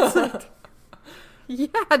 It's like,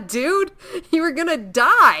 yeah, dude, you were gonna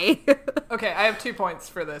die. Okay, I have 2 points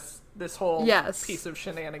for this whole piece of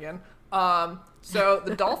shenanigan. So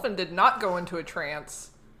the dolphin did not go into a trance.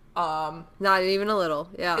 Not even a little,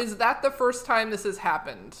 yeah. Is that the first time this has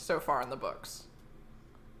happened so far in the books?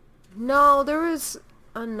 No, there was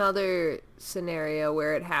another scenario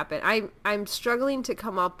where it happened. I'm struggling to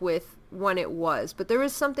come up with when it was, but there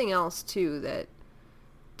was something else too that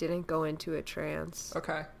didn't go into a trance.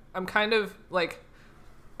 Okay. I'm kind of, like,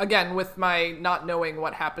 again, with my not knowing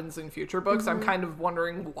what happens in future books, I'm kind of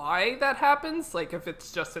wondering why that happens. Like, if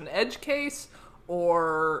it's just an edge case,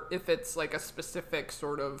 or if it's, like, a specific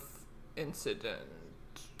sort of incident.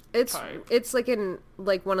 It's like in,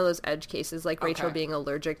 like, one of those edge cases, like Rachel being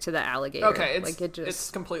allergic to the alligator. Okay,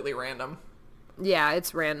 it's completely random. Yeah,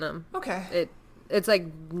 it's random. Okay. It's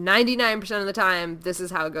like 99% of the time, this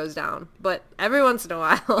is how it goes down. But every once in a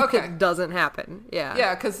while, it doesn't happen. Yeah.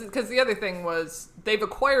 Yeah, because the other thing was, they've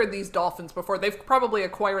acquired these dolphins before. They've probably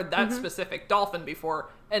acquired that specific dolphin before,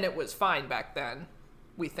 and it was fine back then.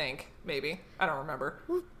 We think, maybe. I don't remember.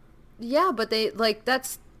 Yeah, but they, like,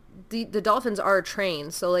 that's... The dolphins are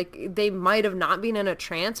trained, so, like, they might have not been in a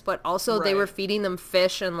trance, but also they were feeding them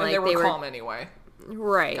fish, and, like, they were calm anyway.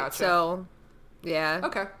 Right. Gotcha. So, yeah.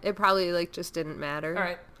 Okay. It probably, like, just didn't matter. All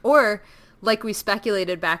right. Or, like we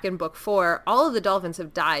speculated back in book 4, all of the dolphins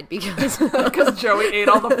have died because... Because Joey ate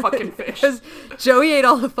all the fucking fish. Because Joey ate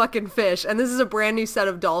all the fucking fish, and this is a brand new set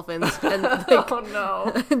of dolphins, and, like... Oh,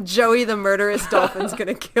 no. Joey the murderous dolphin's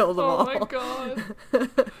gonna kill them all. Oh, my God.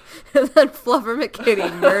 And then Fluffer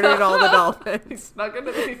McKitty murdered all the dolphins. He snuck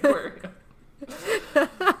into the aquarium.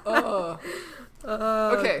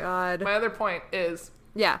 Okay, God. My other point is...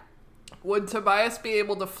 Yeah. Would Tobias be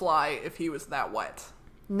able to fly if he was that wet?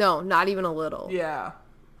 No, not even a little. Yeah.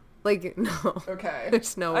 Like, no. Okay.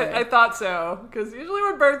 There's no way. I thought so. Because usually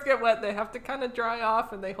when birds get wet, they have to kind of dry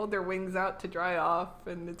off, and they hold their wings out to dry off,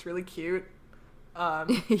 and it's really cute.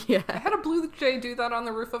 Yeah. I had a blue jay do that on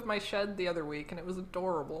the roof of my shed the other week, and it was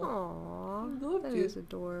adorable. Aww. That is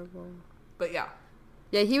adorable. But yeah.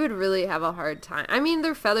 Yeah, he would really have a hard time. I mean,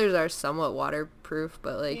 their feathers are somewhat waterproof,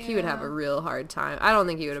 but, like, he would have a real hard time. I don't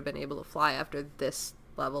think he would have been able to fly after this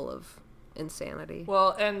level of insanity.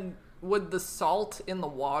 Well, and would the salt in the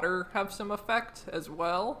water have some effect as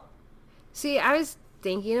well? See, I was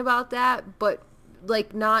thinking about that, but,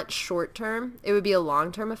 like, not short term. It would be a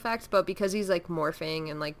long term effect, but because he's, like,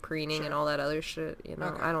 morphing and, like, preening and all that other shit, you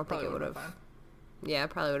know, I don't think it would have. Yeah, it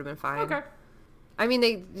probably would have been fine. Okay. I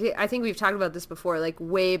mean, I think we've talked about this before, like,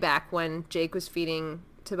 way back when Jake was feeding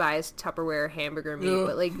Tobias Tupperware hamburger meat,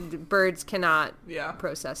 but, like, birds cannot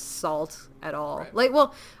process salt at all. Right. Like,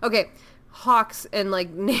 well, okay, hawks and like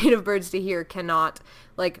native birds to here cannot.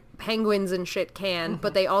 Like penguins and shit can,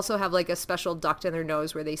 but they also have like a special duct in their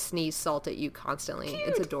nose where they sneeze salt at you constantly. Cute.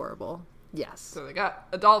 It's adorable. Yes. So they got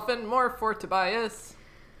a dolphin morph for Tobias.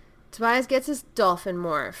 Tobias gets his dolphin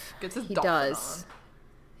morph. He does.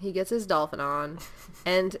 He gets his dolphin on.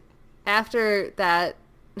 And after that,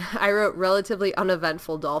 I wrote relatively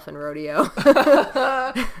uneventful dolphin rodeo.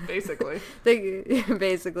 Basically.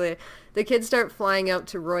 Basically. The kids start flying out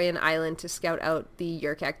to Royan Island to scout out the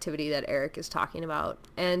Yeerk activity that Eric is talking about.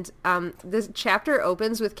 And this chapter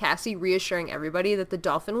opens with Cassie reassuring everybody that the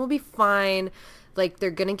dolphin will be fine. Like,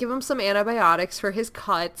 they're going to give him some antibiotics for his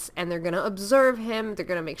cuts, and they're going to observe him. They're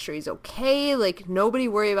going to make sure he's okay. Like, nobody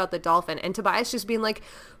worry about the dolphin. And Tobias just being like,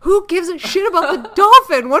 who gives a shit about the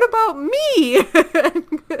dolphin? What about me?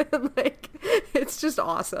 And, like, it's just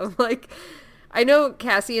awesome. Like, I know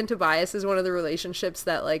Cassie and Tobias is one of the relationships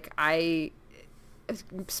that, like, I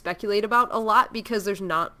speculate about a lot because there's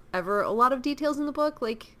not ever a lot of details in the book.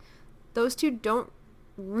 Like, those two don't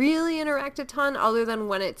really interact a ton other than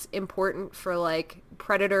when it's important for like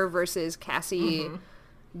Predator versus Cassie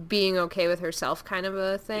being okay with herself kind of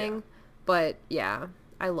a thing. Yeah. But yeah,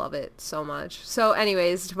 I love it so much. So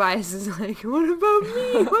anyways, Tobias is like, what about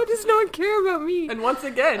me? Why does no one care about me? And once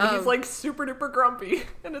again, he's like super duper grumpy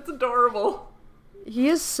and it's adorable. He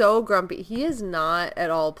is so grumpy. He is not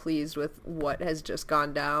at all pleased with what has just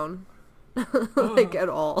gone down. Like at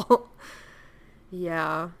all.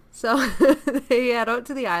 Yeah. So they head out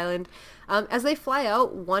to the island. As they fly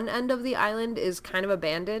out, one end of the island is kind of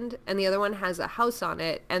abandoned, and the other one has a house on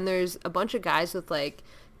it, and there's a bunch of guys with, like,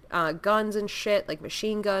 guns and shit, like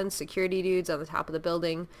machine guns, security dudes on the top of the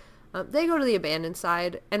building. They go to the abandoned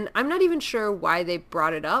side, and I'm not even sure why they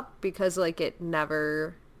brought it up, because, like, it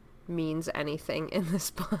never means anything in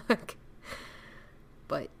this book.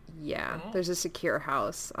 But, yeah, there's a secure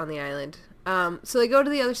house on the island. So they go to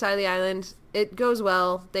the other side of the island. It goes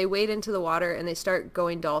well. They wade into the water and they start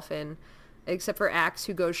going dolphin, except for Axe,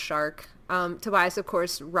 who goes shark. Tobias, of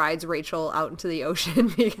course, rides Rachel out into the ocean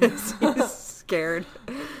because he's scared.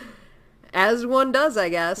 As one does, I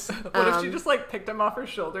guess. What if she just, like, picked him off her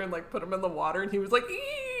shoulder and, like, put him in the water and he was like,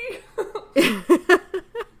 ee!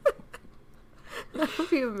 That would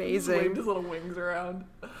be amazing. He waved his little wings around.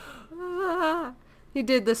 He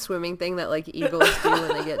did the swimming thing that, like, eagles do when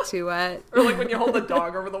they get too wet. Or, like, when you hold a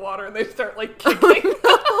dog over the water and they start, like, kicking.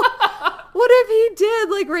 What if he did?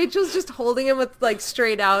 Like, Rachel's just holding him with, like,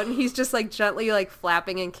 straight out, and he's just, like, gently, like,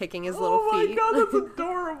 flapping and kicking his little feet. Oh, my God, that's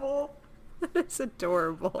adorable. That's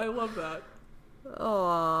adorable. I love that.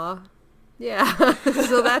 Aww. Yeah.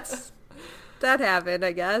 So that happened,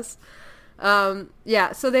 I guess.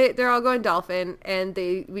 Yeah, so they're all going dolphin, and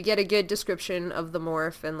we get a good description of the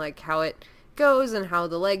morph and, like, how it goes and how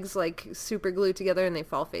the legs like super glue together and they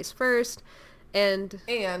fall face first. And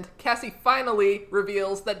Cassie finally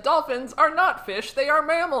reveals that dolphins are not fish, they are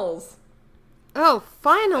mammals. Oh,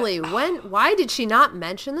 finally. Why did she not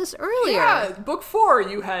mention this earlier? Yeah, book 4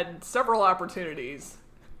 you had several opportunities.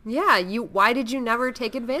 Yeah, why did you never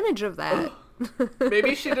take advantage of that?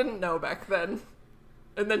 Maybe she didn't know back then.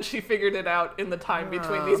 And then she figured it out in the time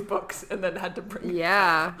between these books and then had to bring it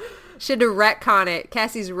back. She had to retcon it.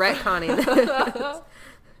 Cassie's retconning this.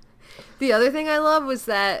 The other thing I love was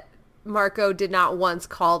that Marco did not once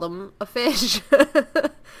call them a fish.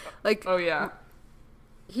 Like, oh, yeah.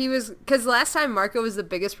 He was, because last time Marco was the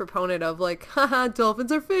biggest proponent of, like, haha,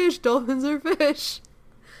 dolphins are fish, dolphins are fish.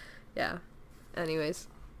 Yeah. Anyways,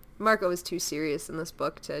 Marco was too serious in this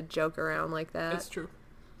book to joke around like that. It's true.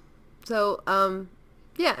 So,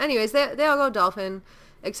 yeah, anyways, they all go dolphin,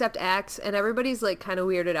 except Axe, and everybody's, like, kind of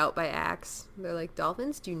weirded out by Axe. They're like,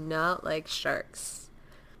 dolphins do not like sharks.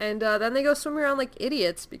 And then they go swim around like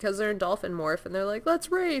idiots because they're in dolphin morph, and they're like,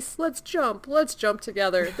 let's race, let's jump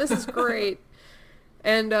together, this is great.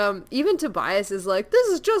 And even Tobias is like, this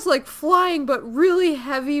is just like flying but really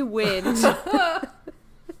heavy wind.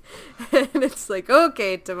 And it's like,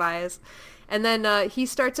 okay, Tobias. And then he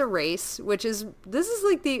starts a race, this is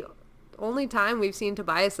like the only time we've seen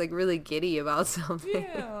Tobias like really giddy about something.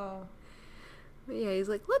 Yeah. Yeah, he's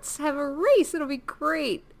like, let's have a race, it'll be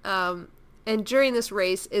great. And during this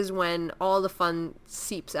race is when all the fun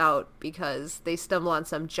seeps out because they stumble on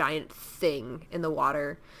some giant thing in the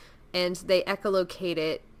water and they echolocate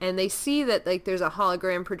it and they see that like there's a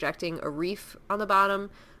hologram projecting a reef on the bottom,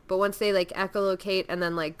 but once they like echolocate and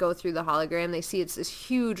then like go through the hologram, they see it's this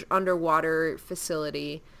huge underwater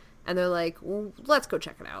facility and they're like, well, let's go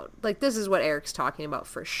check it out. Like, this is what Eric's talking about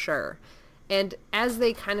for sure. And as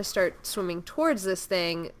they kind of start swimming towards this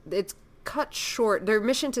thing, it's cut short. Their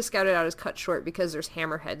mission to scout it out is cut short because there's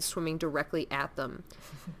hammerheads swimming directly at them.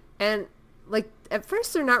 And like, at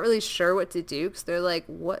first they're not really sure what to do, because they're like,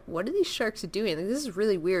 what are these sharks doing? Like, this is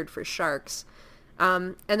really weird for sharks.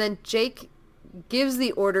 And then Jake gives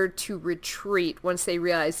the order to retreat once they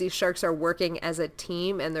realize these sharks are working as a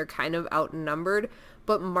team and they're kind of outnumbered.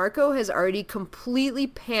 But Marco has already completely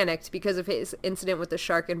panicked because of his incident with the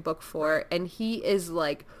shark in book 4, and he is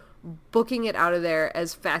like booking it out of there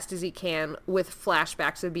as fast as he can with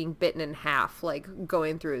flashbacks of being bitten in half, like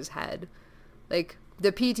going through his head. Like,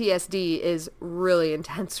 the PTSD is really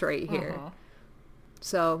intense right here.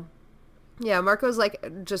 So, yeah, Marco's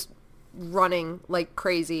like just running like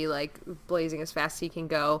crazy, like blazing as fast as he can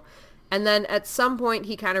go. And then at some point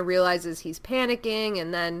he kind of realizes he's panicking,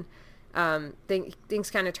 and then things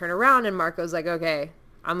kind of turn around, and Marco's like, okay,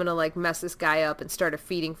 I'm gonna like mess this guy up and start a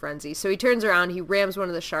feeding frenzy. So he turns around, he rams one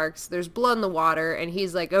of the sharks, there's blood in the water, and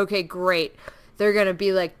he's like, okay, great, they're gonna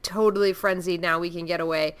be like totally frenzied now, we can get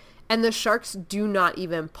away. And the sharks do not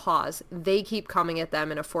even pause. They keep coming at them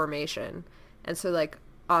in a formation. And so like,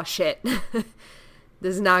 oh shit,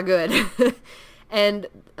 this is not good. And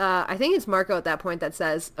I think it's Marco at that point that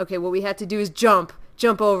says, okay, what we have to do is jump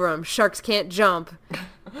over them. Sharks can't jump.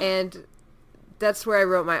 And that's where I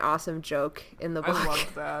wrote my awesome joke in the book. I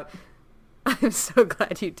love that. I'm so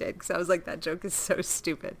glad you did, because I was like, that joke is so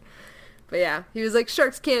stupid. But yeah, he was like,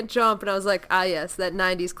 sharks can't jump. And I was like, ah yes, that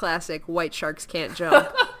 90s classic, white sharks can't jump.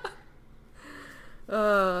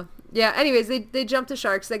 Yeah, anyways, they jump to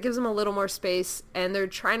sharks. That gives them a little more space, and they're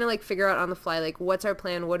trying to like figure out on the fly, like, what's our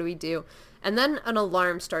plan? What do we do? And then an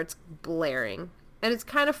alarm starts blaring, and it's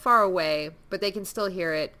kind of far away, but they can still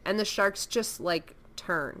hear it. And the sharks just like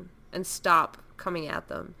turn and stop coming at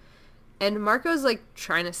them. And Marco's like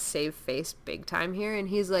trying to save face big time here, and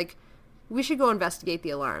he's like, we should go investigate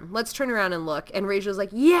the alarm. Let's turn around and look. And Rachel's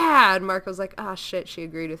like, yeah. And Marco's like, ah, shit, she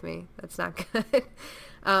agreed with me. That's not good.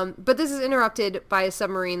 But this is interrupted by a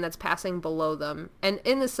submarine that's passing below them. And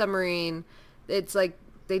in the submarine, it's like,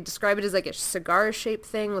 they describe it as like a cigar-shaped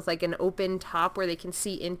thing with like an open top where they can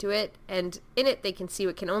see into it. And in it, they can see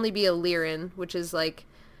what can only be a Lyran, which is like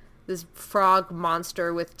this frog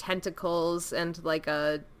monster with tentacles and like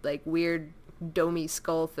a like weird domey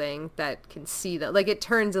skull thing that can see that. Like, it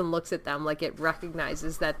turns and looks at them like it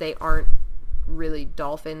recognizes that they aren't really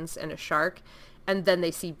dolphins and a shark. And then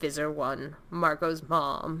they see Visor 1, Marco's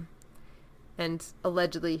mom. And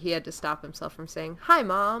allegedly he had to stop himself from saying, hi,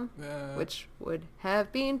 Mom, which would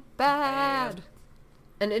have been bad.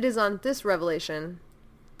 And it is on this revelation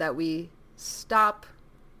that we stop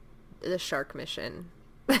the shark mission.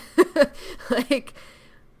 Like,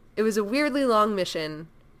 it was a weirdly long mission,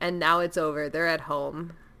 and now it's over. They're at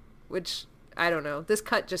home, which, I don't know. This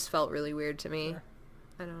cut just felt really weird to me.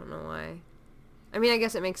 I don't know why. I mean, I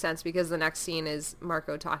guess it makes sense because the next scene is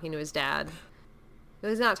Marco talking to his dad.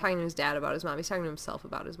 He's not talking to his dad about his mom. He's talking to himself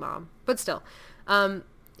about his mom. But still,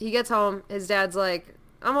 he gets home. His dad's like,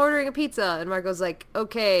 I'm ordering a pizza. And Marco's like,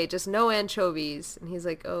 okay, just no anchovies. And he's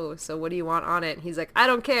like, oh, so what do you want on it? And he's like, I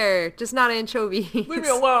don't care. Just not anchovies. Leave me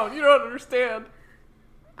alone. You don't understand.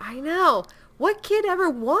 I know. What kid ever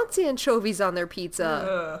wants anchovies on their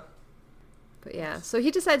pizza? But yeah, so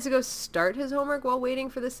he decides to go start his homework while waiting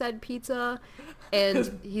for the said pizza.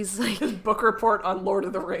 And he's like... His book report on Lord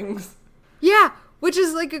of the Rings. Yeah, which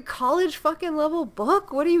is like a college fucking level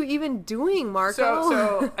book. What are you even doing, Marco?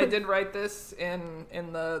 So I did write this in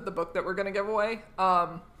the book that we're going to give away.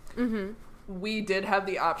 We did have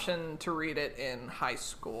the option to read it in high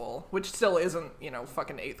school, which still isn't,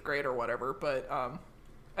 fucking 8th grade or whatever. But,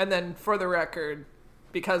 and then for the record,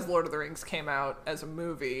 because Lord of the Rings came out as a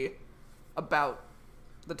movie about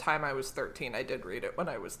the time I was 13, I did read it when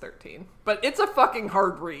I was 13. But it's a fucking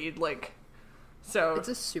hard read, like... So it's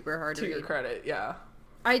a super hard read. To your credit, yeah.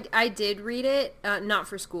 I did read it, not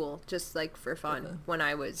for school, just like for fun when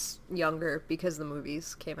I was younger because the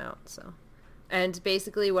movies came out, so. And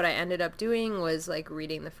basically what I ended up doing was like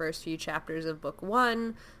reading the first few chapters of book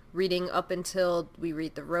 1, reading up until we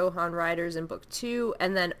read the Rohan Riders in book 2,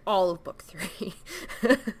 and then all of book 3.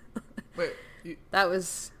 Wait, that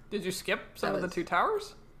was... Did you skip some of the Two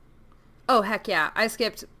Towers? Oh, heck yeah. I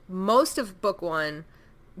skipped most of book 1,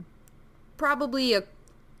 probably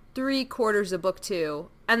 3/4 of book 2,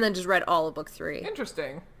 and then just read all of book 3.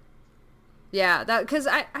 Interesting. Yeah, that, because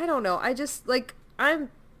I don't know, I just, like, I'm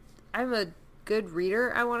a good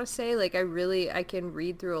reader, I want to say, like, I can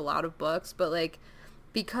read through a lot of books, but, like,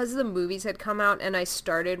 because the movies had come out and I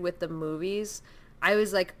started with the movies, I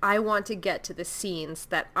was like, I want to get to the scenes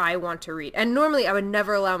that I want to read, and normally I would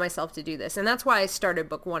never allow myself to do this, and that's why I started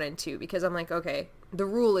book 1 and 2, because I'm like, okay, the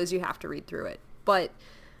rule is you have to read through it, but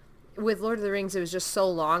with Lord of the Rings, it was just so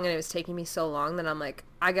long, and it was taking me so long that I'm like,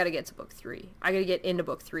 I gotta get to book 3. I gotta get into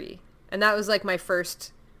book 3. And that was like my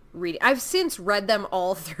first reading. I've since read them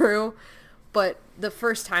all through, but the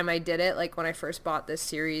first time I did it, like when I first bought this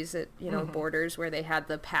series at, Borders, where they had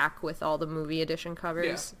the pack with all the movie edition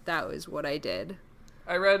covers, that was what I did.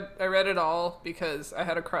 I read it all because I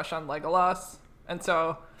had a crush on Legolas, and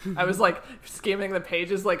so I was like skimming the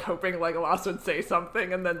pages, like hoping Legolas would say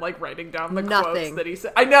something, and then like writing down the quotes that he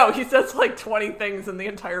said. I know he says like 20 things in the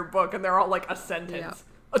entire book, and they're all like a sentence,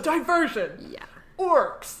 a diversion,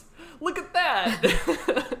 orcs. Look at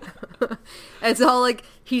that. It's all like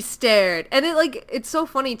he stared, and it's so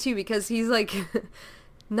funny too because he's like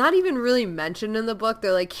not even really mentioned in the book.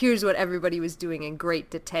 They're like, here's what everybody was doing in great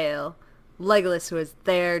detail. Legolas was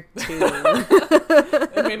there too.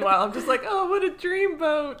 And meanwhile, I'm just like, oh, what a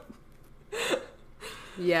dreamboat.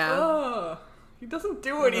 Yeah. Oh, he doesn't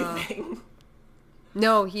do anything.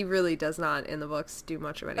 No, he really does not in the books do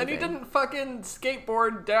much of anything. And he didn't fucking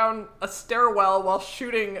skateboard down a stairwell while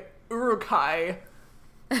shooting Uruk-hai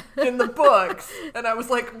in the books. And I was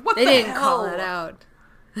like, what the hell? They didn't call it out.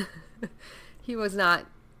 He was not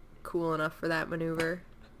cool enough for that maneuver.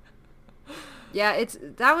 Yeah,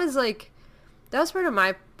 that was part of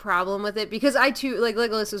my problem with it, because I too, like,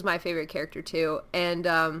 Legolas was my favorite character too, and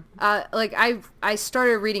I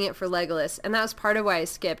started reading it for Legolas, and that was part of why I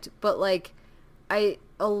skipped, but like a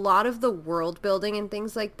lot of the world building and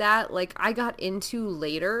things like that, like, I got into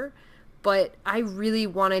later, but I really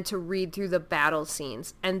wanted to read through the battle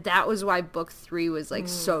scenes, and that was why book 3 was like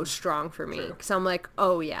so strong for me, because I'm like,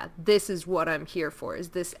 oh yeah, this is what I'm here for, is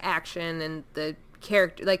this action and the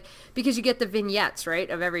character, like, because you get the vignettes,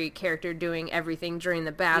 right, of every character doing everything during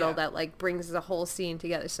the battle that like brings the whole scene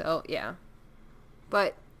together. So yeah,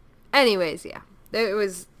 but anyways, yeah, it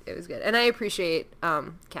was good, and I appreciate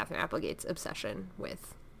Catherine Applegate's obsession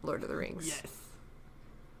with Lord of the Rings. Yes,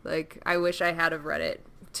 like, I wish I had have read it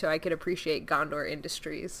so I could appreciate Gondor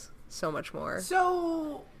Industries so much more.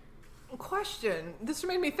 So, question, this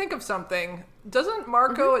made me think of something. Doesn't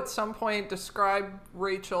Marco at some point describe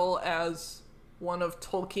Rachel as one of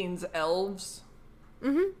Tolkien's elves?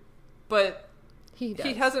 Mm-hmm. But he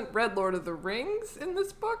hasn't read Lord of the Rings in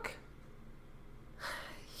this book?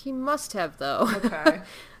 He must have, though. Okay.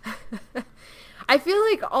 I feel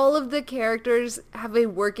like all of the characters have a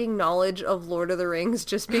working knowledge of Lord of the Rings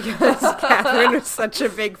just because Catherine is such a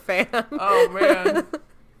big fan. Oh, man.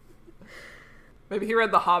 Maybe he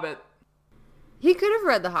read The Hobbit. He could have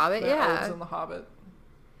read The Hobbit, Elves in The Hobbit.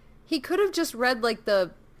 He could have just read, like,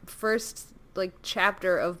 the first, like,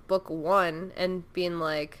 chapter of book 1 and been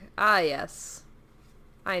like, ah, yes,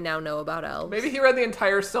 I now know about elves. Maybe he read the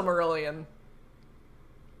entire Silmarillion.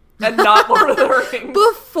 And not Lord of the Rings.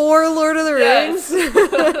 Before Lord of the Rings?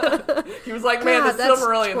 He was like, man, the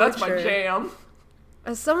Silmarillion, that's my jam.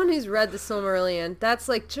 As someone who's read the Silmarillion, that's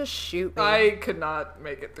like, just shoot me. I could not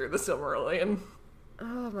make it through the Silmarillion.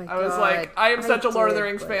 Oh my god. I was like, I am such a Lord of the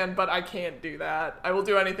Rings fan, but I can't do that. I will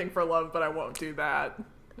do anything for love, but I won't do that.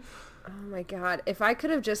 Oh my god. If I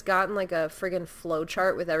could have just gotten like a friggin'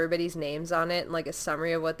 flowchart with everybody's names on it and like a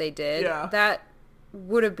summary of what they did, that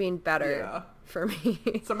would have been better for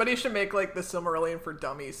me. Somebody should make like the Silmarillion for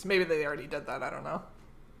dummies. Maybe they already did that. I don't know.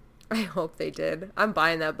 I hope they did. I'm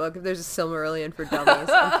buying that book. If there's a Silmarillion for dummies,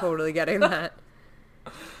 I'm totally getting that.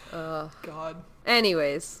 God.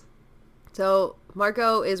 Anyways, so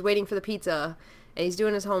Marco is waiting for the pizza, and he's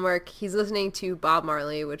doing his homework. He's listening to Bob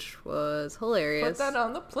Marley, which was hilarious. Put that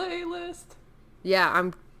on the playlist. Yeah,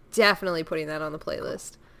 I'm definitely putting that on the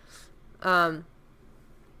playlist.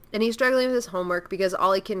 And he's struggling with his homework because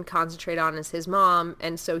all he can concentrate on is his mom,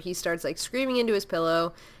 and so he starts like screaming into his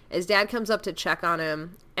pillow. His dad comes up to check on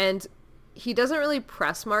him, and he doesn't really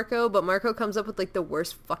press Marco, but Marco comes up with like the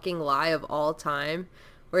worst fucking lie of all time,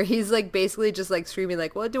 where he's like basically just like screaming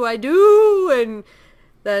like, what do I do? And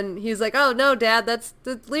then he's like, oh no, Dad, that's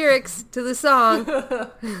the lyrics to the song.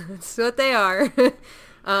 That's what they are.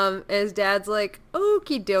 His dad's like,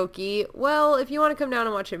 okie dokie, well, if you want to come down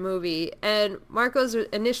and watch a movie. And Marco's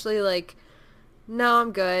initially like, no,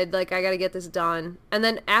 I'm good, like, I gotta get this done. And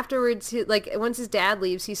then afterwards, once his dad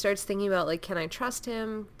leaves, he starts thinking about, like, can I trust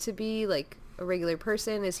him to be, like, a regular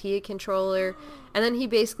person? Is he a controller? And then he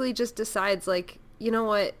basically just decides, like, you know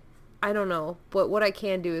what, I don't know, but what I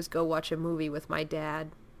can do is go watch a movie with my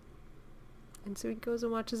dad. And so he goes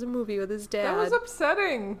and watches a movie with his dad. That was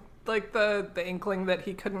upsetting. Like, the inkling that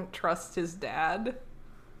he couldn't trust his dad.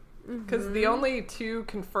 Because the only two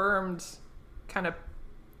confirmed kind of,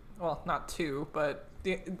 well, not two, but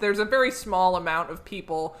there's a very small amount of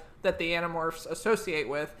people that the Animorphs associate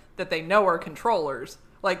with that they know are controllers.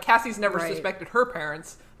 Like, Cassie's never suspected her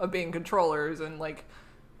parents of being controllers, and, like,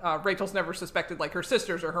 Rachel's never suspected, like, her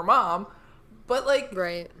sisters or her mom. But, like,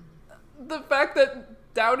 The fact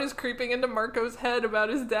that doubt is creeping into Marco's head about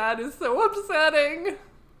his dad is so upsetting.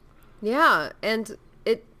 Yeah, and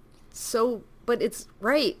but it's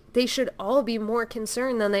right. They should all be more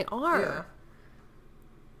concerned than they are. Yeah.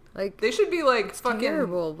 Like, they should be like fucking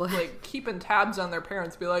terrible, but... like keeping tabs on their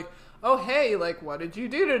parents. Be like, oh hey, like what did you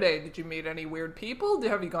do today? Did you meet any weird people?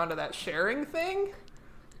 Have you gone to that sharing thing?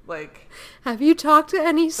 Like, have you talked to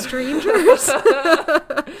any strangers?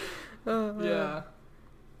 Yeah.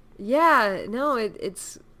 Yeah, no,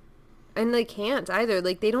 it's, and they can't either.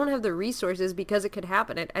 Like, they don't have the resources because it could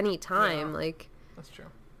happen at any time. Yeah, like, that's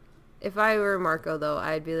true. If I were Marco, though,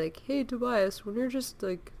 I'd be like, hey, Tobias, when you're just,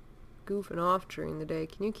 like, goofing off during the day,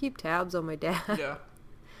 can you keep tabs on my dad? Yeah.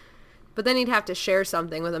 But then he'd have to share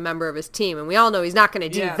something with a member of his team, and we all know he's not going to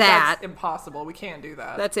do that. That's impossible. We can't do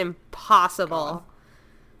that. That's impossible.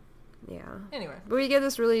 Yeah. Anyway. But we get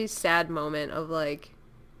this really sad moment of, like,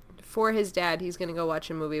 for his dad, he's going to go watch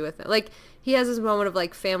a movie with him. Like, he has this moment of,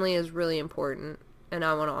 like, family is really important, and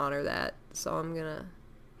I want to honor that, so I'm going to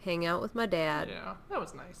hang out with my dad. Yeah, that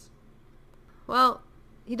was nice. Well,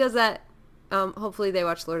 he does that. Hopefully they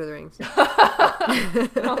watch Lord of the Rings. I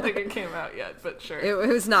don't think it came out yet, but sure. It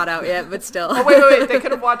was not out yet, but still. Oh, wait. They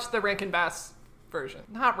could have watched the Rankin Bass version.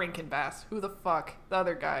 Not Rankin Bass. Who the fuck? The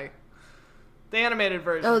other guy. The animated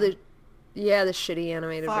version. Oh, the shitty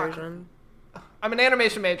animated version. I'm an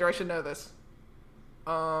animation major. I should know this.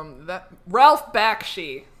 That Ralph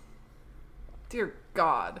Bakshi. Dear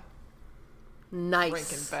God. Nice.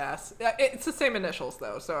 Rankin Bass. It's the same initials,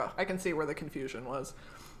 though, so I can see where the confusion was.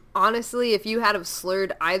 Honestly, if you had have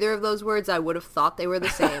slurred either of those words, I would have thought they were the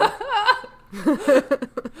same.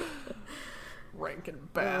 Rankin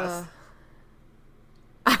Bass.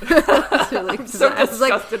 Really, I'm so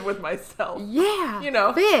disgusted with myself. Yeah, you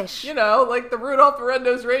know, fish. You know, like the Rudolph the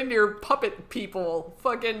Red-Nosed Reindeer puppet people.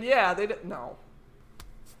 Fucking yeah, they didn't. No.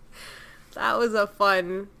 That was a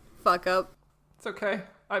fun fuck up. It's okay.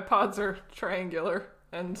 iPods are triangular,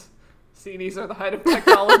 and CDs are the height of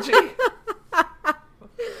technology.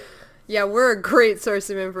 Yeah, we're a great source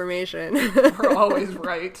of information. We're always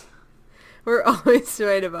right. We're always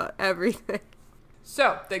right about everything.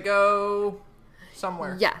 So, they go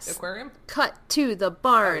somewhere. Yes. The aquarium? Cut to the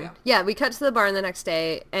barn. Oh, yeah. We cut to the barn the next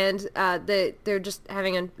day, and they're just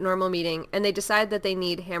having a normal meeting, and they decide that they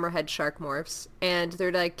need hammerhead shark morphs. And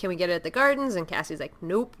they're like, can we get it at the gardens? And Cassie's like,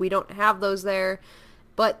 nope, we don't have those there.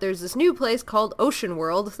 But there's this new place called Ocean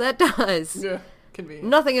World that does. Yeah, convenient.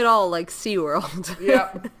 Nothing at all like SeaWorld.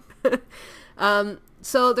 Yeah.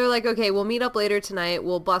 So they're like, okay, we'll meet up later tonight.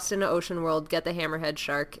 We'll bust into Ocean World, get the hammerhead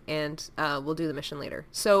shark, and we'll do the mission later.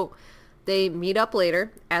 So they meet up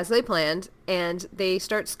later, as they planned, and they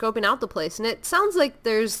start scoping out the place. And it sounds like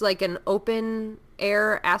there's like an open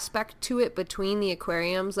air aspect to it between the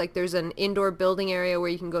aquariums. Like there's an indoor building area where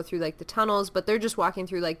you can go through like the tunnels, but they're just walking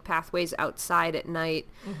through like pathways outside at night.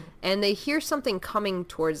 Mm-hmm. And they hear something coming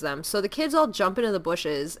towards them. So the kids all jump into the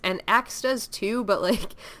bushes, and Axe does too, but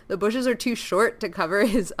like the bushes are too short to cover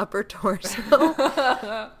his upper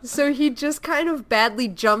torso. So he just kind of badly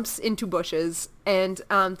jumps into bushes, and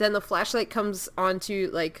then the flashlight comes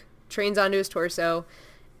onto like trains onto his torso.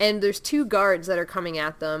 And there's two guards that are coming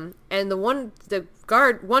at them, and one of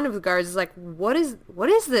the guards is like, what is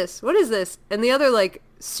this? What is this? And the other, like,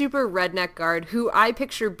 super redneck guard, who I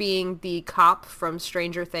picture being the cop from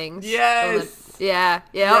Stranger Things. Yes. Yeah.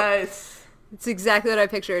 Yes. It's exactly what I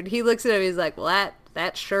pictured. He looks at him, he's like, well,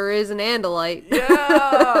 that sure is an Andalite. Yeah.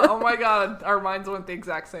 Oh my God. Our minds went the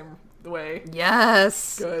exact same way.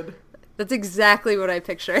 Yes. Good. That's exactly what I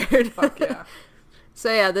pictured. Fuck yeah.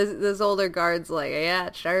 So yeah, this older guard's like, yeah,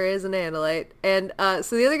 it sure is an Andalite. And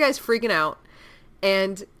so the other guy's freaking out,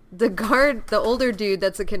 and the older dude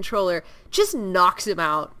that's the controller, just knocks him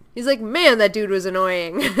out. He's like, man, that dude was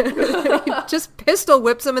annoying. He just pistol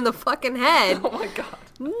whips him in the fucking head. Oh my God.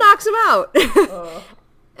 Knocks him out.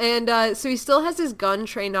 And so he still has his gun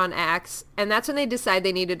trained on Axe, and that's when they decide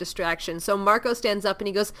they need a distraction. So Marco stands up and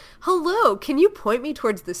he goes, hello, can you point me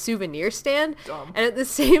towards the souvenir stand? Dumb. And at the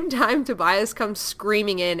same time, Tobias comes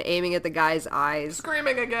screaming in, aiming at the guy's eyes.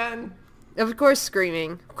 Screaming again. Of course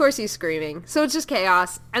screaming. Of course he's screaming. So it's just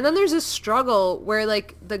chaos. And then there's a struggle where,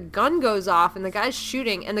 like, the gun goes off and the guy's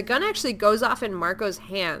shooting, and the gun actually goes off in Marco's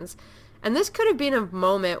hands. And this could have been a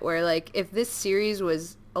moment where, like, if this series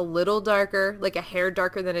was a little darker, like a hair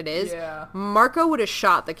darker than it is, yeah, Marco would have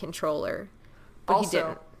shot the controller. But he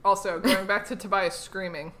didn't. Also, going back to Tobias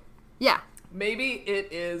screaming. Yeah. Maybe it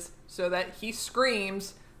is so that he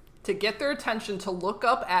screams to get their attention to look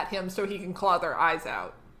up at him so he can claw their eyes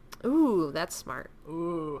out. Ooh, that's smart.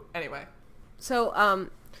 Ooh. Anyway. So,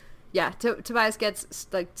 yeah, Tobias gets,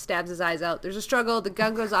 like, stabs his eyes out. There's a struggle. The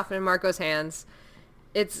gun goes off in Marco's hands.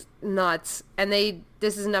 It's nuts. And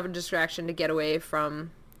this is another distraction to get away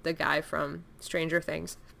from the guy from Stranger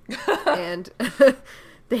Things. And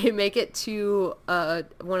they make it to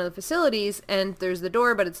one of the facilities, and there's the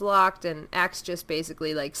door, but it's locked, and Axe just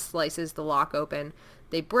basically, like, slices the lock open.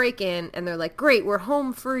 They break in, and they're like, great, we're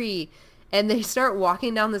home free. And they start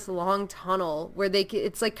walking down this long tunnel where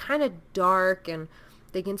it's, like, kind of dark, and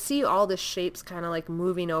they can see all the shapes kind of, like,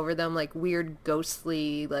 moving over them, like weird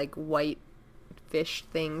ghostly, like, white fish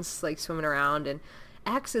things, like, swimming around. And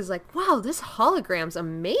Axe is like, wow, this hologram's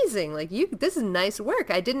amazing. Like, this is nice work.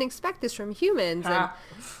 I didn't expect this from humans. And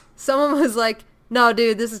someone was like, no,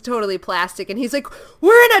 dude, this is totally plastic. And he's like,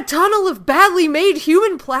 we're in a tunnel of badly made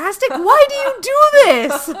human plastic? Why do you do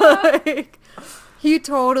this? Like, he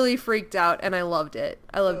totally freaked out, and I loved it.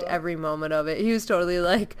 I loved every moment of it. He was totally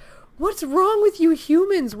like, what's wrong with you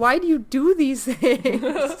humans? Why do you do these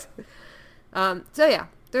things? So yeah,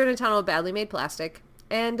 they're in a tunnel of badly made plastic.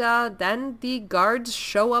 And then the guards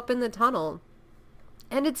show up in the tunnel.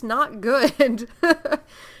 And it's not good.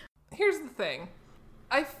 Here's the thing.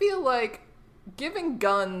 I feel like giving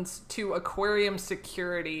guns to aquarium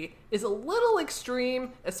security is a little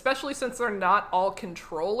extreme, especially since they're not all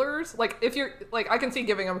controllers. Like, if you're, like, I can see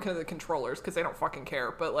giving them to the controllers because they don't fucking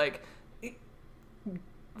care, but, like,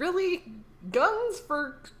 really? Guns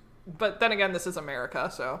for... But then again, this is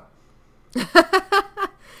America, so...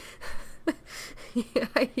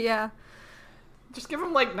 yeah. Just give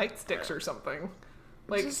them, like, nightsticks or something.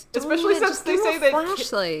 Like, especially since they say that...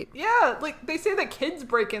 flashlight. Yeah, like, they say that kids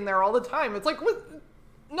break in there all the time. It's like, what?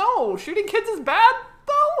 No, shooting kids is bad,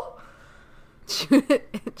 though?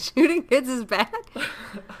 Shooting kids is bad?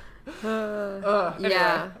 Anyway,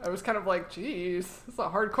 yeah. I was kind of like, geez, it's a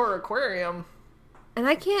hardcore aquarium. And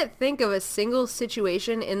I can't think of a single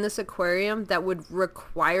situation in this aquarium that would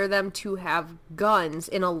require them to have guns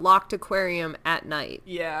in a locked aquarium at night.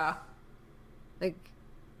 Yeah. Like,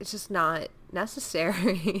 it's just not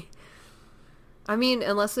necessary. I mean,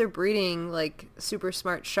 unless they're breeding, like, super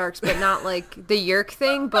smart sharks, but not, like, the Yerk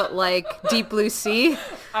thing, but, like, Deep Blue Sea.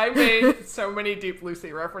 I made so many Deep Blue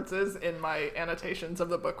Sea references in my annotations of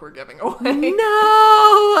the book we're giving away. No!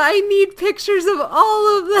 I need pictures of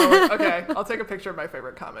all of them! Oh, okay, I'll take a picture of my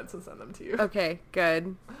favorite comments and send them to you. Okay,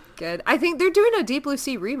 good. Good. I think they're doing a Deep Blue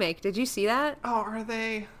Sea remake. Did you see that? Oh, are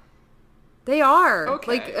they? They are.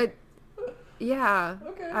 Okay. Like, yeah.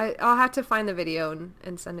 Okay. I'll have to find the video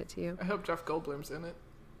and send it to you. I hope Jeff Goldblum's in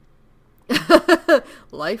it.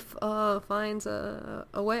 Life finds a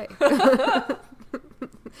way.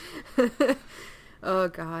 Oh,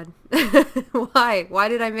 God. Why? Why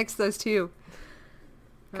did I mix those two?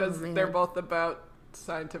 Because they're both about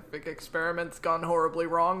scientific experiments gone horribly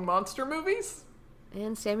wrong monster movies.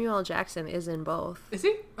 And Samuel L. Jackson is in both. Is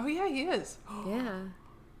he? Oh, yeah, he is. Yeah.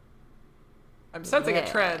 I'm sensing a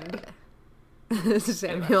trend.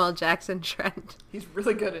 Samuel L. Jackson trend. He's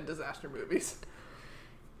really good in disaster movies.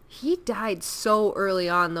 He died so early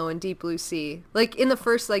on, though, in Deep Blue Sea. Like, in the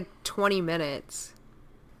first, like, 20 minutes.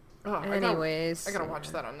 Oh, Anyways. I gotta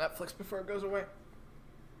watch that on Netflix before it goes away.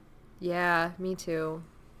 Yeah, me too.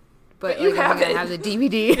 But you like, I think I haven't. have the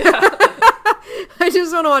DVD. Yeah. I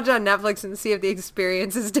just want to watch it on Netflix and see if the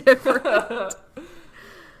experience is different.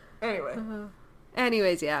 Anyway.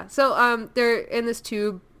 Anyways, yeah. So, they're in this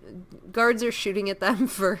tube. Guards are shooting at them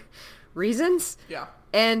for reasons. Yeah.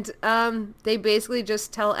 And, they basically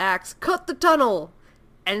just tell Axe, cut the tunnel!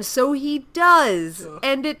 And so he does! Ugh.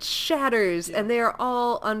 And it shatters, Yeah. and they are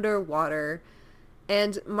all underwater.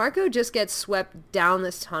 And Marco just gets swept down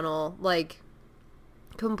this tunnel, like,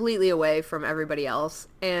 completely away from everybody else.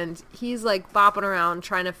 And he's, like, bopping around,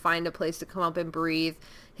 trying to find a place to come up and breathe.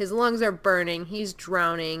 His lungs are burning. He's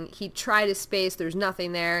drowning. He tried his space. There's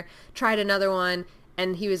nothing there. Tried another one,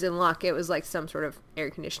 and he was in luck. It was, like, some sort of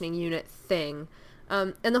air conditioning unit thing.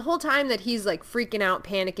 And the whole time that he's, like, freaking out,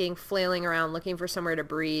 panicking, flailing around, looking for somewhere to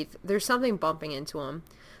breathe, there's something bumping into him.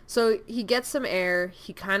 So he gets some air,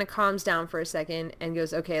 he kind of calms down for a second, and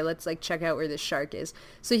goes, okay, let's, like, check out where this shark is.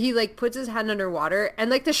 So he, like, puts his head underwater, and,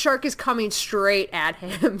 like, the shark is coming straight at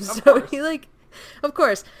him. So he, like, of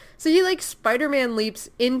course. So he, like, Spider-Man leaps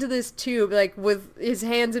into this tube, like, with his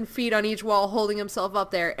hands and feet on each wall, holding himself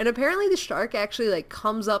up there. And apparently the shark actually, like,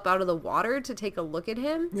 comes up out of the water to take a look at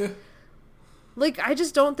him. Yeah. Like, I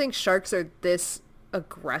just don't think sharks are this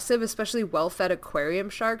aggressive, especially well-fed aquarium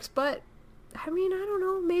sharks, but, I mean, I don't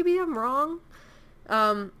know, maybe I'm wrong.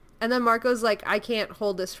 And then Marco's like, I can't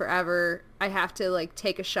hold this forever. I have to, like,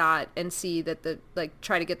 take a shot and see that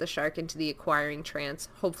try to get the shark into the acquiring trance.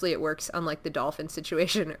 Hopefully it works, unlike the dolphin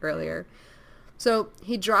situation earlier. So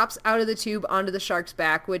he drops out of the tube onto the shark's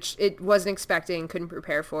back, which it wasn't expecting, couldn't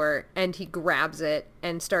prepare for, and he grabs it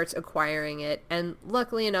and starts acquiring it. And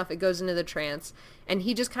luckily enough, it goes into the trance, and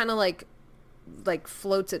he just kind of like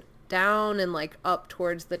floats it down and like up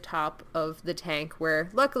towards the top of the tank where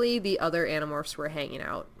luckily the other Animorphs were hanging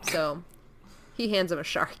out. So he hands him a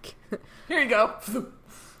shark. Here you go.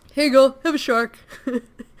 Here you go, have a shark.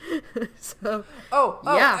 So,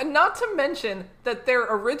 yeah. And not to mention that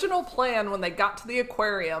their original plan when they got to the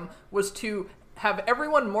aquarium was to have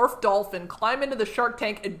everyone morph dolphin, climb into the shark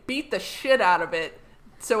tank, and beat the shit out of it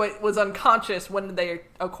so it was unconscious when they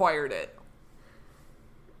acquired it.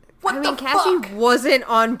 Cassie wasn't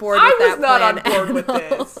on board with that plan. I was not on board with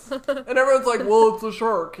this. And everyone's like, well, it's a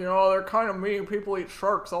shark. You know, they're kind of mean. People eat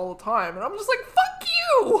sharks all the time. And I'm just like, fuck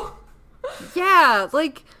you! Yeah,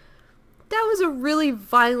 like... That was a really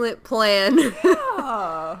violent plan.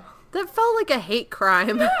 Yeah. That felt like a hate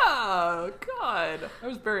crime. Yeah, God. I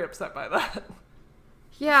was very upset by that.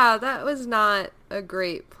 Yeah, that was not a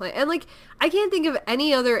great plan. And, like, I can't think of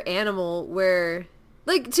any other animal where...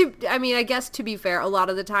 Like, I guess to be fair, a lot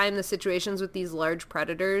of the time the situations with these large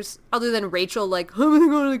predators, other than Rachel, like, I'm gonna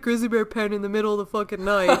go to the grizzly bear pen in the middle of the fucking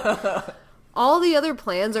night... All the other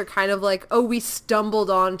plans are kind of like, oh, we stumbled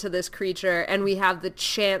onto this creature and we have the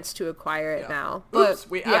chance to acquire it now. But, oops,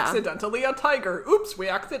 we accidentally a tiger. Oops, we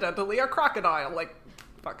accidentally a crocodile. Like,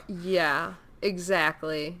 fuck. Yeah,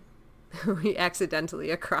 exactly. We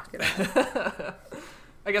accidentally a crocodile.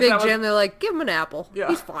 I guess Big Jim, they're like, give him an apple. Yeah.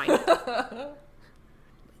 He's fine.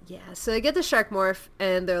 Yeah, so they get the shark morph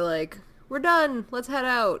and they're like, we're done. Let's head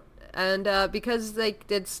out. And because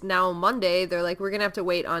it's now Monday, they're like, we're going to have to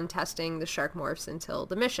wait on testing the shark morphs until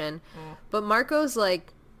the mission. But Marco's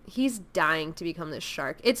like, he's dying to become this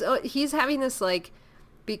shark. He's having this like,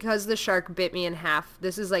 because the shark bit me in half,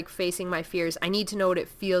 this is like facing my fears. I need to know what it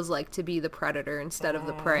feels like to be the predator instead of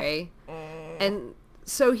the prey. And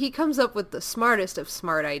so he comes up with the smartest of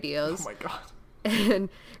smart ideas. Oh my God. And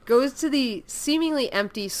goes to the seemingly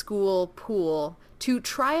empty school pool to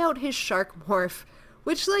try out his shark morph.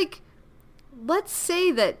 Which, like, let's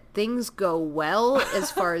say that things go well as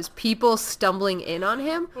far as people stumbling in on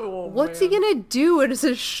him. What's he gonna do as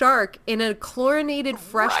a shark in a chlorinated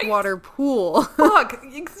freshwater pool? Fuck,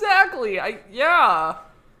 exactly. Yeah.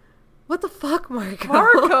 What the fuck, Marco?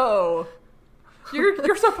 Marco!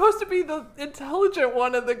 You're supposed to be the intelligent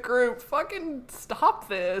one of the group. Fucking stop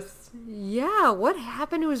this. Yeah, what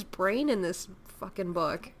happened to his brain in this fucking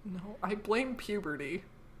book? No, I blame puberty.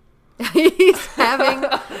 He's having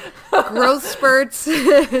growth spurts.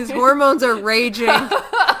 His hormones are raging.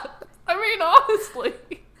 I mean, honestly.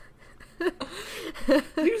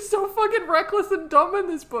 He's so fucking reckless and dumb in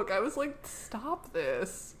this book. I was like, stop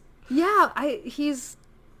this. Yeah,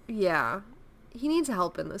 he needs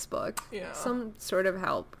help in this book. Yeah. Some sort of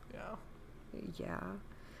help. Yeah. Yeah.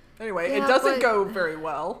 Anyway, it doesn't go very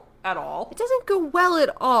well at all. It doesn't go well at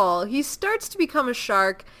all. He starts to become a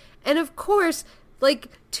shark, and of course... Like,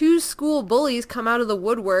 2 school bullies come out of the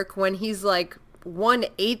woodwork when he's, like,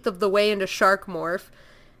 1/8 of the way into shark morph,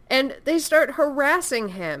 and they start harassing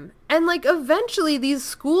him. And, like, eventually these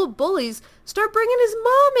school bullies start bringing his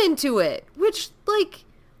mom into it, which, like,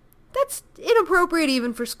 that's inappropriate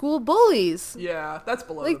even for school bullies. Yeah, that's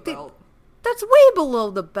below the belt. That's way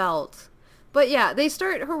below the belt. But yeah, they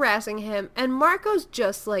start harassing him, and Marco's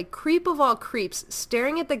just, like, creep of all creeps,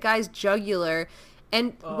 staring at the guy's jugular.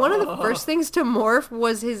 And one of the first things to morph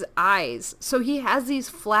was his eyes. So he has these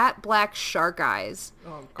flat black shark eyes.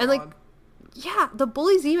 Oh, God. And like, yeah, the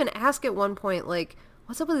bullies even ask at one point, like,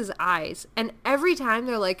 what's up with his eyes? And every time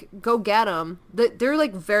they're like, go get him, they're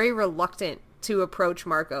like very reluctant to approach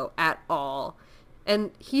Marco at all.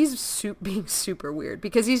 And he's being super weird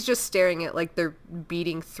because he's just staring at like their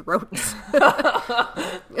beating throats.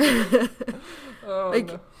 Like,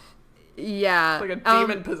 no. Yeah. It's like a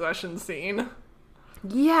demon possession scene.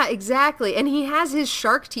 Yeah, exactly. And he has his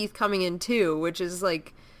shark teeth coming in too, which is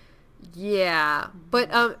like, yeah.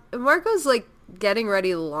 But Marco's like getting ready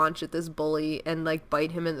to launch at this bully and like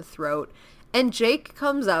bite him in the throat. And Jake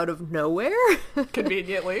comes out of nowhere.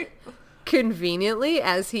 Conveniently,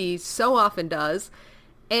 as he so often does.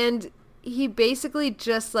 And he basically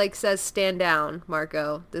just like says, stand down,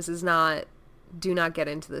 Marco. Do not get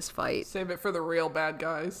into this fight. Save it for the real bad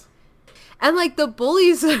guys. And, like, the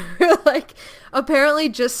bullies are, like, apparently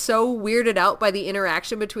just so weirded out by the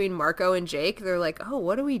interaction between Marco and Jake. They're like, oh,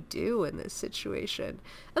 what do we do in this situation?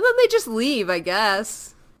 And then they just leave, I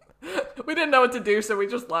guess. We didn't know what to do, so we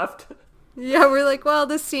just left. Yeah, we're like, well,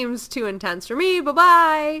 this seems too intense for me.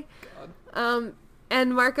 Bye-bye. God.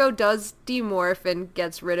 And Marco does demorph and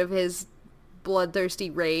gets rid of his bloodthirsty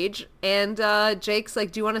rage. And Jake's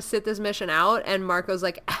like, do you want to sit this mission out? And Marco's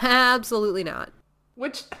like, absolutely not.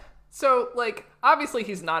 Which, so, like, obviously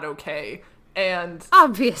he's not okay. And...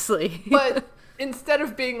 Obviously. But instead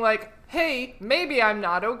of being like, hey, maybe I'm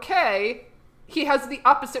not okay, he has the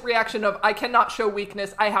opposite reaction of, I cannot show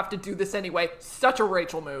weakness, I have to do this anyway. Such a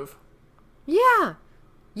Rachel move. Yeah.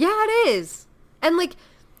 Yeah, it is. And, like,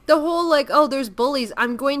 the whole, like, oh, there's bullies,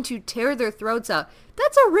 I'm going to tear their throats out.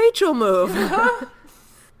 That's a Rachel move.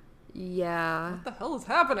 Yeah. What the hell is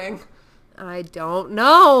happening? I don't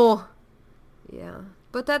know. Yeah.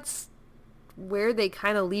 But that's where they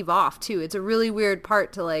kind of leave off, too. It's a really weird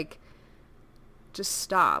part to, like, just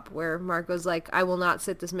stop, where Marco's like, I will not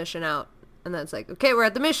sit this mission out. And that's like, okay, we're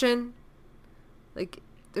at the mission. Like,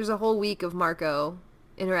 there's a whole week of Marco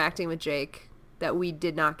interacting with Jake that we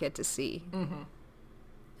did not get to see. Mm-hmm.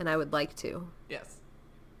 And I would like to. Yes.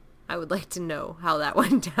 I would like to know how that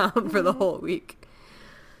went down for the whole week.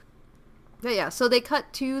 But yeah, so they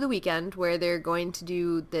cut to the weekend where they're going to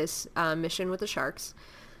do this mission with the sharks.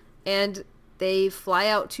 And they fly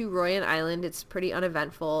out to Royan Island. It's pretty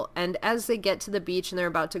uneventful. And as they get to the beach and they're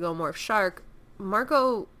about to go morph shark,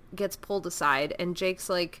 Marco gets pulled aside. And Jake's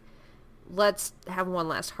like, let's have one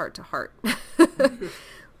last heart-to-heart.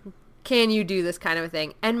 Can you do this kind of a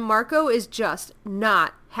thing? And Marco is just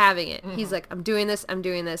not having it. Mm-hmm. He's like, I'm doing this.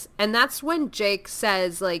 And that's when Jake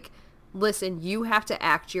says, like, listen, you have to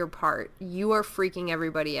act your part. You are freaking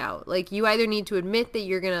everybody out. Like, you either need to admit that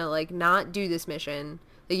you're gonna, like, not do this mission.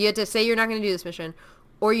 Like, you have to say you're not gonna do this mission,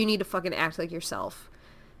 or you need to fucking act like yourself.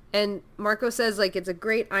 And Marco says, like, it's a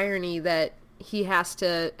great irony that he has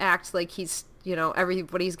to act like he's, you know,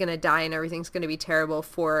 everybody's gonna die and everything's gonna be terrible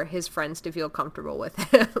for his friends to feel comfortable with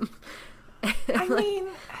him. I mean,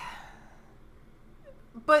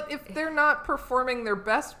 but if they're not performing their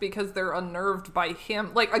best because they're unnerved by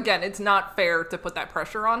him, like, again, it's not fair to put that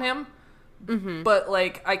pressure on him. Mm-hmm. But,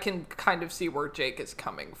 like, I can kind of see where Jake is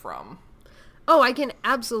coming from. Oh, I can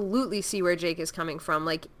absolutely see where Jake is coming from.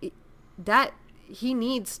 Like, that, he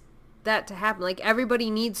needs that to happen. Like,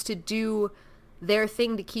 everybody needs to do their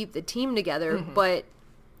thing to keep the team together, mm-hmm. but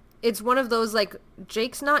it's one of those, like,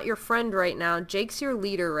 Jake's not your friend right now. Jake's your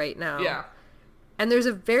leader right now. Yeah. And there's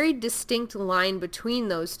a very distinct line between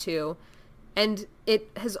those two. And it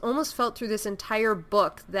has almost felt through this entire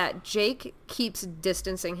book that Jake keeps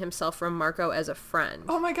distancing himself from Marco as a friend.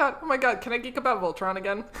 Oh my god. Can I geek about Voltron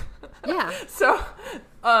again? Yeah. So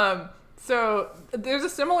there's a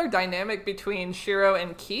similar dynamic between Shiro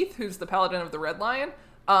and Keith, who's the paladin of the Red Lion.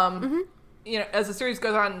 Mm-hmm. You know, as the series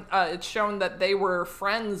goes on, it's shown that they were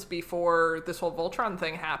friends before this whole Voltron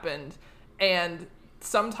thing happened. And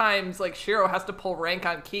sometimes, like, Shiro has to pull rank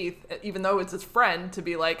on Keith, even though it's his friend, to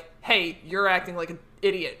be like, hey, you're acting like an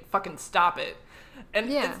idiot. Fucking stop it. And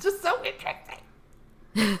yeah. It's just so interesting.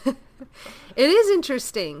 It is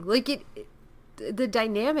interesting. Like, the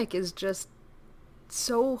dynamic is just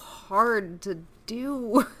so hard to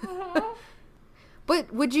do. Mm-hmm.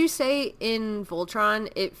 But would you say in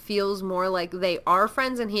Voltron it feels more like they are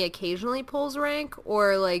friends and he occasionally pulls rank?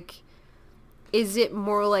 Or, like, is it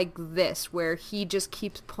more like this, where he just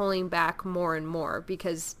keeps pulling back more and more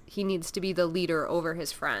because he needs to be the leader over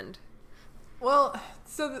his friend? Well,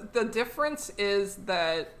 so the difference is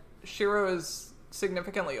that Shiro is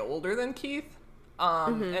significantly older than Keith.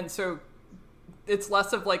 Mm-hmm. And so it's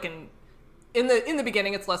less of like in the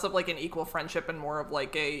beginning, it's less of like an equal friendship and more of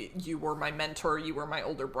like a, you were my mentor, you were my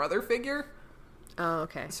older brother figure. Oh,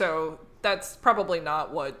 okay. So that's probably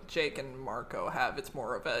not what Jake and Marco have. It's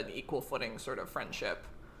more of an equal footing sort of friendship.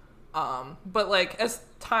 But like as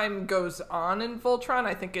time goes on in Voltron,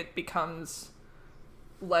 I think it becomes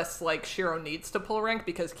less like Shiro needs to pull rank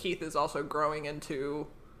because Keith is also growing into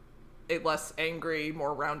a less angry,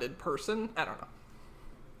 more rounded person. I don't know.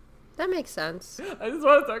 That makes sense. I just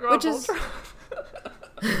want to talk about Voltron.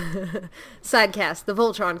 Sidecast, the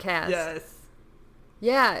Voltron cast. Yes.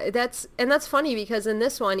 Yeah, that's funny because in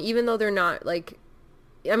this one, even though they're not, like,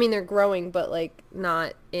 I mean, they're growing, but, like,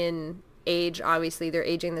 not in age, obviously, they're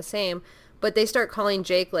aging the same, but they start calling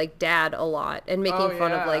Jake, like, dad a lot and making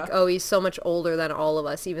fun of, like, oh, he's so much older than all of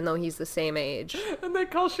us, even though he's the same age. And they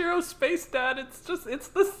call Shiro Space Dad. It's the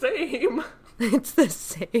same. It's the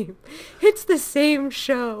same. It's the same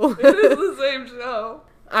show. It is the same show.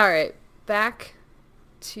 All right, back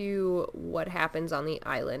to what happens on the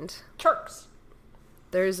island. Sharks.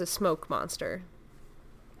 There's a smoke monster.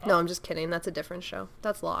 Oh. No, I'm just kidding. That's a different show.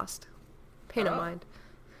 That's Lost. Pay no mind.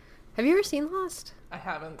 Have you ever seen Lost? I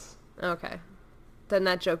haven't. Okay. Then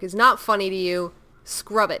that joke is not funny to you.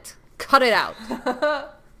 Scrub it. Cut it out.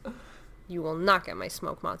 You will not get my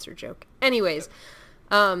smoke monster joke. Anyways,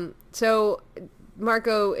 So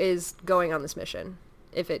Marco is going on this mission.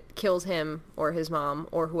 If it kills him or his mom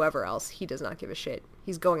or whoever else, he does not give a shit.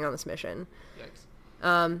 He's going on this mission.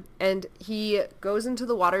 Yikes. And he goes into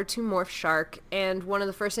the water to morph Shark, and one of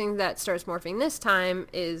the first things that starts morphing this time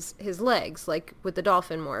is his legs, like with the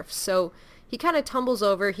dolphin morph. So he kind of tumbles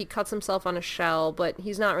over, he cuts himself on a shell, but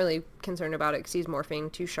he's not really concerned about it because he's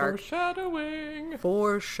morphing to Shark.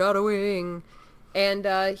 Foreshadowing!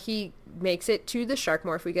 And he makes it to the shark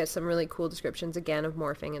morph. We get some really cool descriptions again of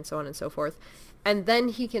morphing and so on and so forth. And then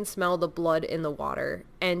he can smell the blood in the water.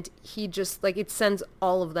 And he just, like, it sends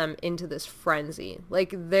all of them into this frenzy.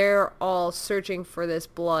 Like, they're all searching for this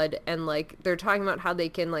blood. And, like, they're talking about how they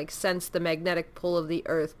can, like, sense the magnetic pull of the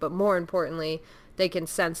earth. But more importantly, they can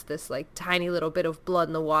sense this, like, tiny little bit of blood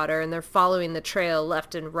in the water. And they're following the trail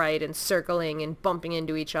left and right and circling and bumping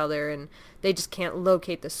into each other. And they just can't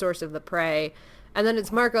locate the source of the prey. And then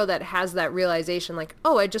it's Marco that has that realization, like,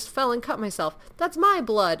 oh, I just fell and cut myself. That's my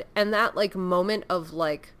blood. And that, like, moment of,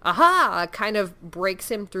 like, aha, kind of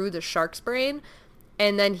breaks him through the shark's brain.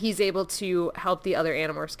 And then he's able to help the other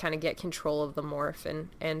Animorphs kind of get control of the morph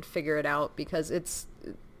and figure it out. Because it's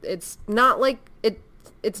not like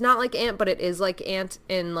it's not like Ant, but it is like Ant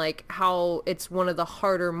in, like, how it's one of the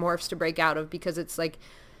harder morphs to break out of. Because it's, like,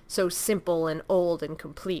 so simple and old and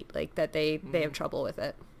complete, like, that they have trouble with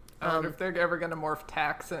it. I wonder if they're ever going to morph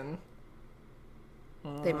Taxon.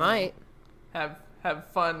 They might. Have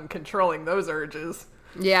fun controlling those urges.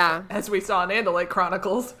 Yeah. As we saw in Andalite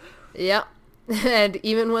Chronicles. Yep. And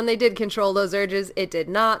even when they did control those urges, it did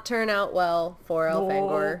not turn out well for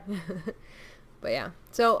Elfangor. But yeah.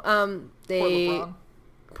 So,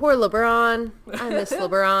 Poor LeBron. I miss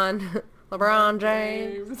LeBron. LeBron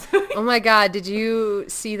James. Oh my God, did you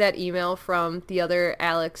see that email from the other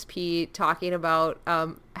Alex P talking about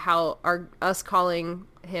how us calling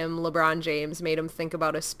him LeBron James made him think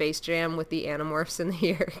about a Space Jam with the Animorphs and the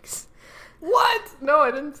Yeerks? What? No,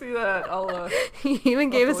 I didn't see that. He even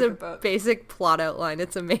gave us a basic plot outline.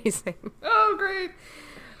 It's amazing. Oh, great.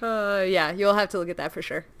 Yeah, you'll have to look at that for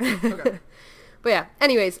sure. Okay. But yeah,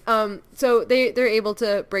 anyways, so they're able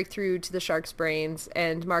to break through to the shark's brains,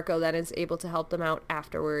 and Marco then is able to help them out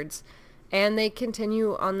afterwards. And they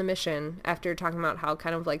continue on the mission after talking about how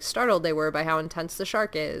kind of, like, startled they were by how intense the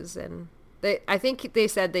shark is. And I think they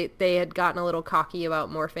said they had gotten a little cocky about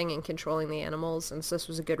morphing and controlling the animals, and so this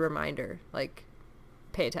was a good reminder, like,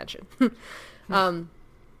 pay attention. So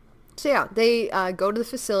yeah, they go to the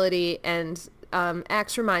facility, and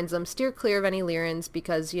Axe reminds them, steer clear of any Lyrans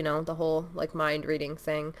because, you know, the whole, like, mind reading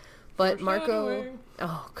thing. But Marco...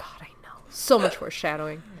 Oh, God, I know. So much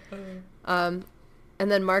foreshadowing. And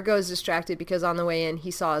then Marco is distracted because on the way in, he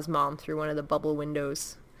saw his mom through one of the bubble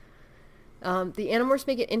windows. The Animorphs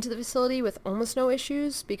make it into the facility with almost no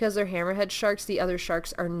issues because they're hammerhead sharks. The other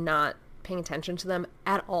sharks are not paying attention to them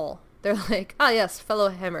at all. They're like, ah, yes, fellow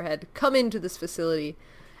hammerhead, come into this facility.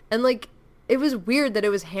 And, like... It was weird that it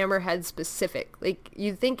was hammerhead specific. Like,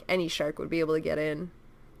 you'd think any shark would be able to get in.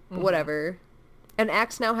 Mm-hmm. Whatever. And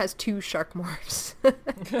Axe now has 2 shark morphs.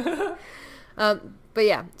 But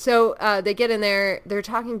yeah, so they get in there. They're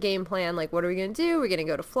talking game plan, like, what are we going to do? We're going to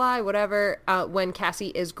go to fly, whatever. When Cassie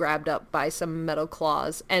is grabbed up by some metal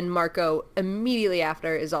claws. And Marco, immediately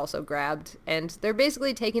after, is also grabbed. And they're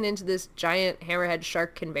basically taken into this giant hammerhead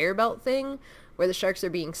shark conveyor belt thing where the sharks are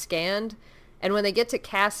being scanned. And when they get to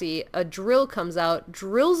Cassie, a drill comes out,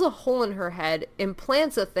 drills a hole in her head,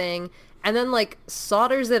 implants a thing, and then, like,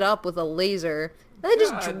 solders it up with a laser. And then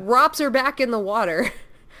just drops her back in the water.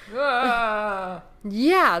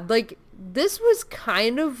 Yeah, like, this was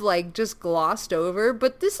kind of, like, just glossed over,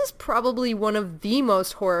 but this is probably one of the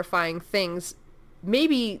most horrifying things,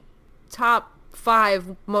 maybe top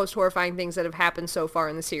 5 most horrifying things that have happened so far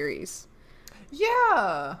in the series.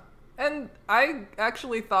 Yeah. And I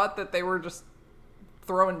actually thought that they were just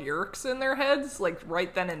throwing Yeerks in their heads, like,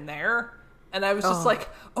 right then and there. And I was just like,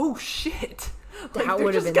 oh, shit. Like, that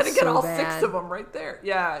they're just going to get all bad. 6 of them right there.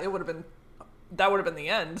 Yeah, that would have been the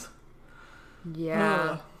end.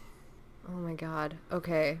 Yeah. Oh, my God.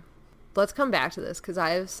 Okay. Let's come back to this, because I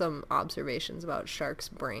have some observations about sharks'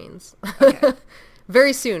 brains. Okay.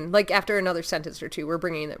 Very soon, like, after another sentence or two, we're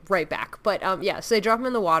bringing it right back. But, yeah, so they drop them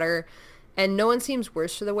in the water. And no one seems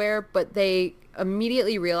worse for the wear, but they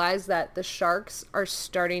immediately realize that the sharks are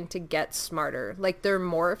starting to get smarter. Like, their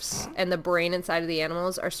morphs and the brain inside of the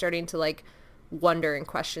animals are starting to, like, wonder and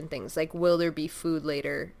question things. Like, will there be food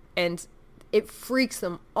later? And it freaks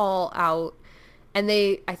them all out. And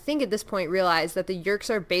they, I think at this point, realize that the Yeerks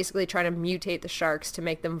are basically trying to mutate the sharks to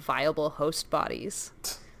make them viable host bodies.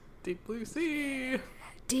 Deep Blue Sea!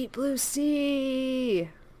 Deep Blue Sea!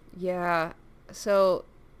 Yeah. So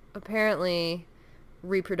apparently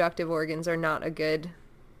reproductive organs are not a good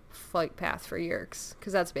flight path for Yeerks,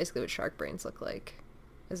 because that's basically what shark brains look like,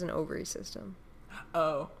 is an ovary system.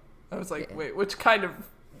 Oh. I was like, wait, which kind of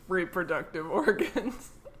reproductive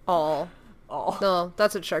organs? All. No,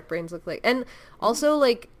 that's what shark brains look like. And also,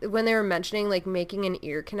 like, when they were mentioning, like, making an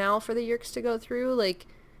ear canal for the Yeerks to go through, like,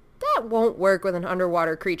 that won't work with an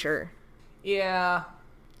underwater creature. Yeah.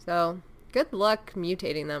 So, good luck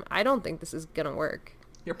mutating them. I don't think this is gonna work.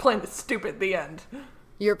 Your plan is stupid, the end.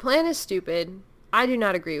 Your plan is stupid. I do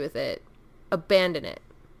not agree with it. Abandon it.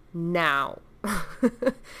 Now.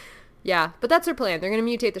 Yeah, but that's their plan. They're gonna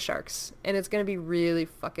mutate the sharks, and it's gonna be really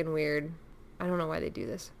fucking weird. I don't know why they do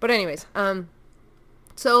this. But anyways,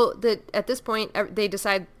 so at this point, they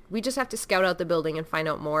decide we just have to scout out the building and find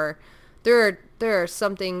out more. There are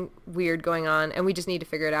something weird going on, and we just need to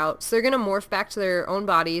figure it out. So they're going to morph back to their own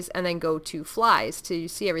bodies and then go to flies to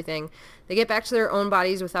see everything. They get back to their own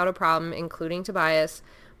bodies without a problem, including Tobias.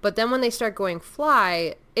 But then when they start going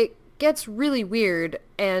fly, it gets really weird,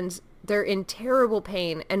 and they're in terrible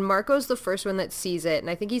pain. And Marco's the first one that sees it,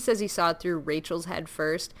 and I think he says he saw it through Rachel's head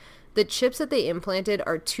first. The chips that they implanted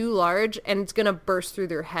are too large, and it's going to burst through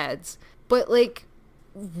their heads. But, like,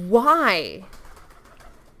 why?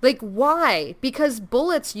 Like, why? Because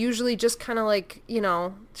bullets usually just kind of, like, you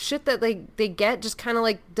know, shit that they get just kind of,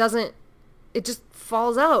 like, doesn't, it just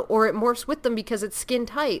falls out, or it morphs with them because it's skin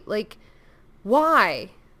tight. Like,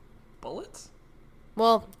 why? Bullets?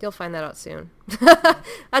 Well, you'll find that out soon.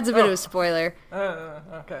 That's a bit of a spoiler.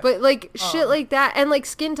 Okay. But, like, shit like that, and, like,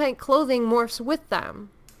 skin tight clothing morphs with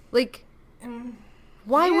them. Like,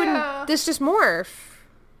 why wouldn't this just morph?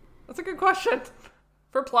 That's a good question.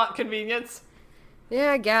 For plot convenience.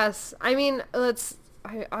 Yeah, I guess. I mean,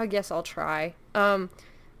 I guess I'll try. I'm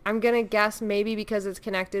gonna guess maybe because it's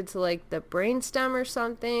connected to, like, the brainstem or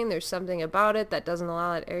something. There's something about it that doesn't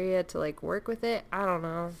allow that area to, like, work with it. I don't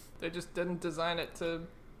know. They just didn't design it to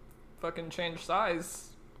fucking change size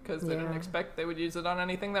because they didn't expect they would use it on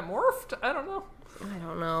anything that morphed. I don't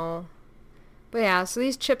know. But yeah, so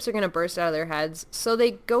these chips are going to burst out of their heads. So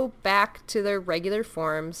they go back to their regular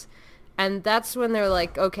forms. And that's when they're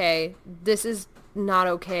like, okay, this is not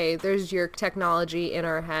okay. There's your technology in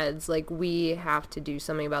our heads. Like, we have to do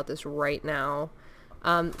something about this right now.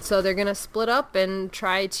 So they're going to split up and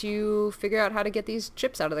try to figure out how to get these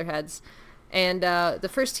chips out of their heads. And the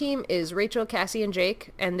first team is Rachel, Cassie, and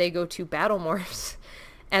Jake. And they go to battle morphs.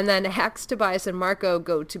 And then Hax, Tobias, and Marco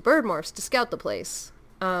go to bird morphs to scout the place.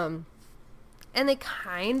 And they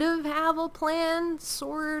kind of have a plan,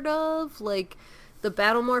 sort of. Like, the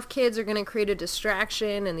battle morph kids are going to create a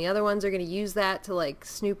distraction, and the other ones are going to use that to, like,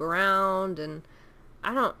 snoop around. And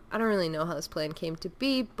I don't really know how this plan came to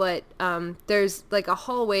be, but there's, like, a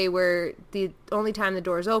hallway where the only time the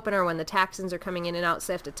doors open are when the Taxons are coming in and out, so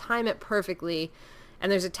they have to time it perfectly.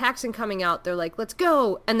 And there's a Taxon coming out. They're like, let's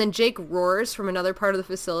go. And then Jake roars from another part of the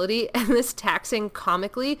facility. And this Taxon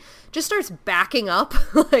comically just starts backing up.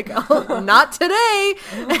 Like, oh, not today.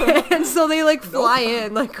 And so they, like, fly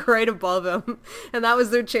in, like, right above him. And that was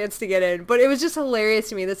their chance to get in. But it was just hilarious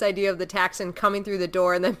to me, this idea of the Taxon coming through the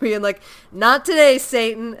door and then being like, not today,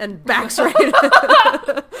 Satan. And backs right in.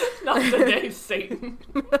 Not today, Satan.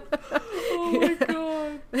 Oh, my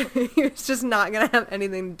God. He was just not going to have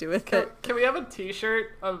anything to do with it. Can we have a t-shirt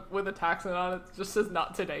with a Taxon on it that just says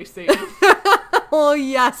not today, Satan? Well,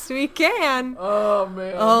 yes, we can. Oh,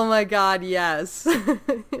 man. Oh, my God, yes.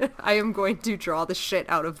 I am going to draw the shit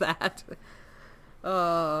out of that.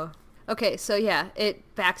 Okay, so yeah,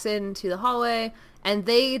 it backs into the hallway, and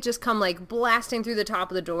they just come, like, blasting through the top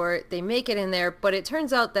of the door. They make it in there, but it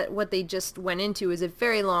turns out that what they just went into is a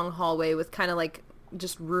very long hallway with kind of, like,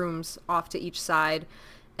 just rooms off to each side.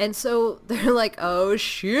 And so they're like, oh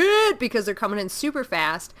shit, because they're coming in super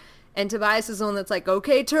fast. And Tobias is the one that's like,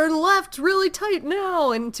 okay, turn left really tight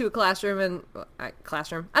now, into a classroom. And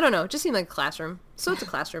classroom, I don't know, it just seemed like a classroom. So it's a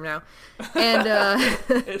classroom now. And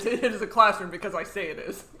it is a classroom because I say it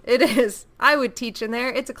is. It is. I would teach in there.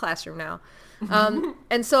 It's a classroom now.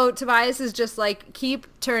 And so Tobias is just like, keep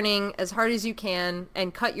turning as hard as you can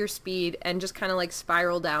and cut your speed and just kind of like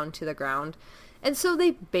spiral down to the ground. And so they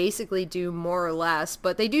basically do more or less,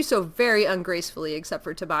 but they do so very ungracefully, except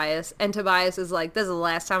for Tobias. And Tobias is like, this is the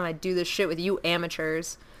last time I do this shit with you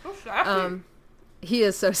amateurs. So sassy. He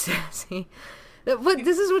is so sassy. But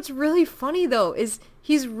this is what's really funny, though, is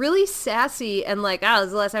he's really sassy and like, this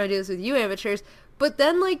is the last time I do this with you amateurs. But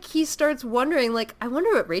then, like, he starts wondering, like, I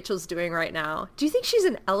wonder what Rachel's doing right now. Do you think she's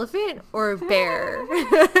an elephant or a bear?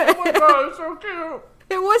 Oh my God, it's so cute.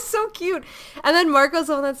 It was so cute. And then Marco's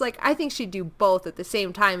the one that's like, I think she'd do both at the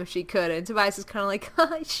same time if she could. And Tobias is kind of like,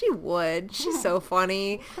 she would. She's so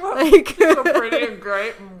funny. Like, she's so pretty and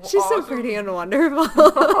great. And she's awesome. so pretty and wonderful.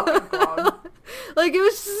 Oh my God. Like, it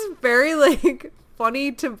was just a very, like,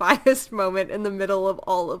 funny Tobias moment in the middle of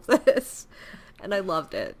all of this. And I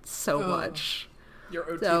loved it so much. Your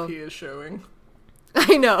OTP is showing.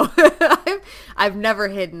 I know. I've never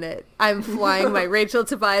hidden it. I'm flying my Rachel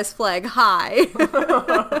Tobias flag high.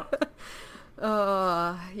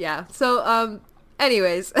 Yeah. So,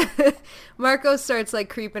 anyways, Marco starts like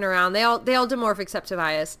creeping around. They all demorph except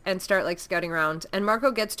Tobias and start like scouting around. And Marco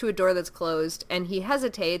gets to a door that's closed and he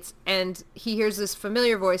hesitates and he hears this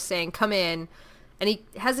familiar voice saying, "Come in." And he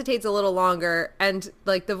hesitates a little longer and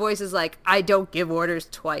like the voice is like, "I don't give orders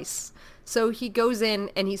twice." So he goes in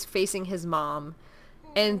and he's facing his mom.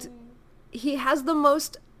 And he has the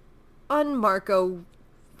most un-Marco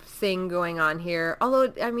thing going on here.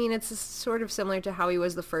 Although, I mean, it's sort of similar to how he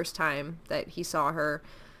was the first time that he saw her.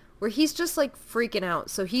 Where he's just, like, freaking out.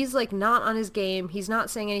 So he's, like, not on his game. He's not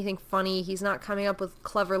saying anything funny. He's not coming up with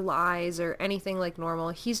clever lies or anything, like, normal.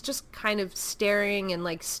 He's just kind of staring and,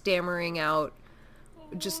 like, stammering out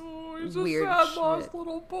just he's weird a sad, shit. lost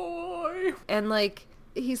little boy. And, like,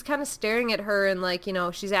 he's kind of staring at her and like, you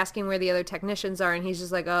know, she's asking where the other technicians are and he's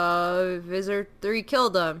just like, "Oh, Visser 3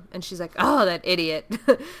 killed him." And she's like, "Oh, that idiot."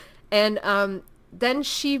 And then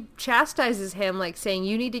she chastises him like saying,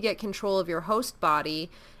 "You need to get control of your host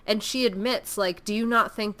body." And she admits like, "Do you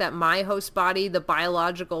not think that my host body, the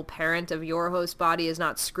biological parent of your host body, is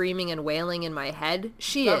not screaming and wailing in my head?"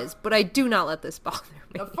 She is, but I do not let this bother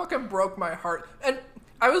me. That fucking broke my heart. And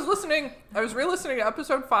I was re-listening to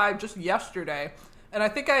episode 5 just yesterday. And I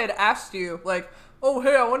think I had asked you, like, "Oh,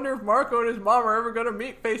 hey, I wonder if Marco and his mom are ever going to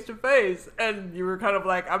meet face to face." And you were kind of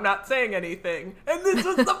like, "I'm not saying anything." And this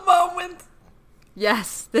was the moment.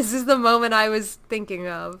 Yes, this is the moment I was thinking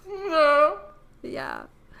of. No. Yeah.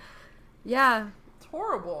 Yeah. It's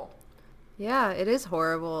horrible. Yeah, it is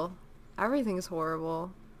horrible. Everything's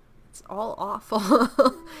horrible. It's all awful.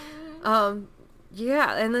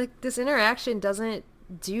 Yeah, and like this interaction doesn't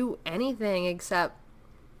do anything except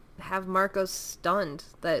have Marco stunned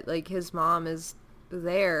that like his mom is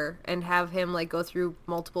there and have him like go through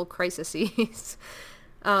multiple crises.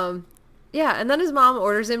 Yeah, and then his mom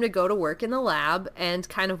orders him to go to work in the lab and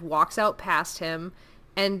kind of walks out past him,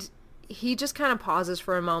 and he just kind of pauses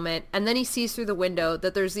for a moment, and then he sees through the window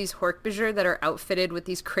that there's these Hork-Bajir that are outfitted with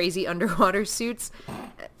these crazy underwater suits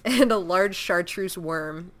and a large chartreuse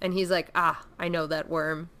worm, and he's like, "Ah, I know that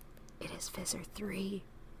worm. It is Visser 3.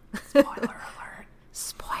 Spoiler alert.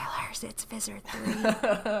 Spoilers, it's Visser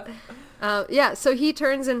 3. Yeah, so he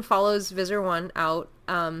turns and follows Visser 1 out,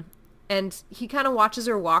 and he kind of watches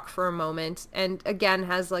her walk for a moment, and again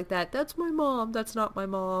has like that's my mom, that's not my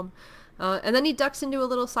mom. And then he ducks into a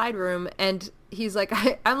little side room, and he's like,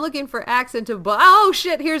 I'm looking for Axe oh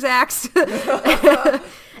shit, here's Axe.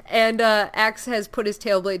 And Axe has put his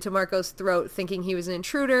tail blade to Marco's throat, thinking he was an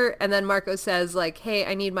intruder, and then Marco says like, "Hey,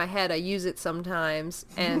 I need my head, I use it sometimes."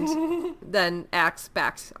 And then Axe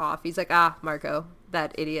backs off. He's like, "Ah, Marco,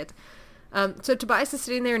 that idiot." So Tobias is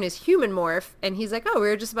sitting there in his human morph, and he's like, "Oh, we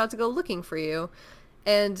were just about to go looking for you."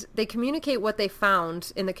 And they communicate what they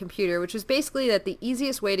found in the computer, which is basically that the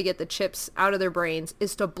easiest way to get the chips out of their brains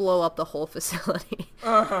is to blow up the whole facility.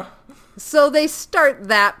 Uh-huh. So they start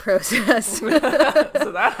that process. So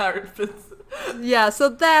that happens. Yeah, so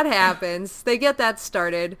that happens. They get that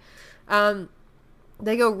started.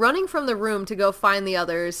 They go running from the room to go find the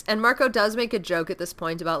others, and Marco does make a joke at this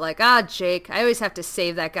point about like, Jake, I always have to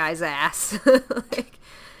save that guy's ass. Like,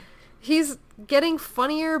 he's getting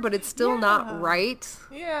funnier, but it's still not right.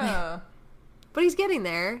 Yeah. But he's getting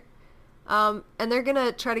there. And they're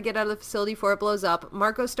gonna try to get out of the facility before it blows up.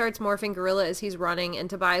 Marco starts morphing gorilla as he's running, and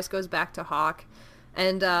Tobias goes back to Hawk.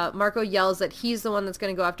 And Marco yells that he's the one that's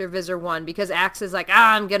gonna go after Visser 1 because Axe is like,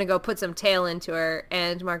 I'm gonna go put some tail into her.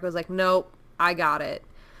 And Marco's like, nope, I got it.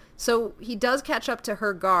 So he does catch up to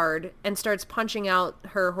her guard and starts punching out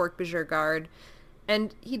her Hork-Bajir guard.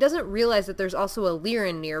 And he doesn't realize that there's also a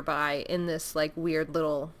Lyran nearby in this, like, weird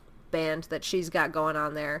little band that she's got going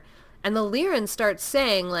on there. And the Lyran starts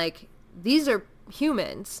saying, like, these are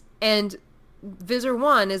humans. And Visser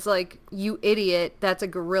 1 is like, you idiot, that's a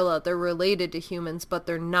gorilla. They're related to humans, but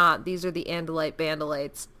they're not. These are the Andalite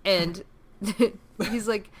Bandalites. And he's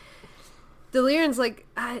like, the Lyran's like,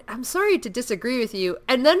 I'm sorry to disagree with you.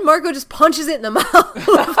 And then Marco just punches it in the mouth.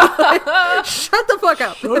 Like, shut the fuck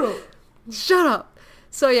up. Shut up.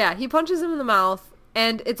 So yeah, he punches him in the mouth,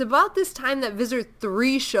 and it's about this time that Visser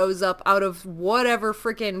 3 shows up out of whatever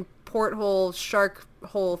freaking porthole shark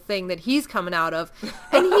hole thing that he's coming out of.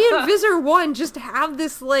 And he and Visser 1 just have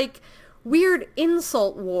this, like, weird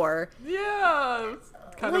insult war. Yeah, it's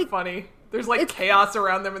kind of funny. There's, like, chaos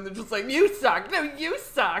around them, and they're just like, you suck. No, you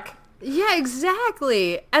suck. Yeah,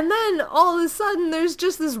 exactly. And then all of a sudden there's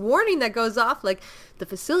just this warning that goes off like, the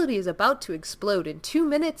facility is about to explode in 2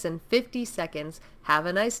 minutes and 50 seconds. Have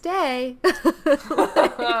a nice day. And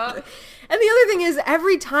the other thing is,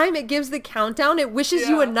 every time it gives the countdown, it wishes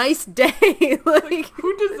you a nice day. like,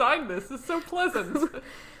 who designed this? It's so pleasant.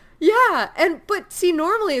 Yeah, but see,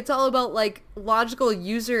 normally it's all about, like, logical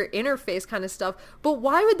user interface kind of stuff, but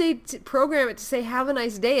why would they program it to say have a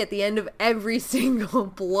nice day at the end of every single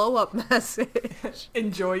blow-up message?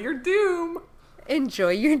 Enjoy your doom.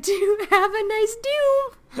 Enjoy your doom. Have a nice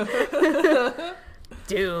doom.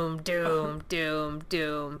 Doom, doom, doom,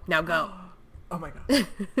 doom. Now go. Oh my god.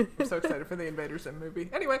 I'm so excited for the Invader Zim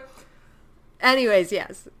movie. Anyways,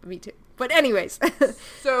 yes, me too. But anyways.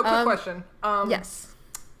 So, quick question. Yes.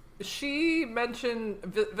 She mentioned,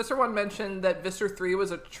 Visser 1 mentioned that Visser 3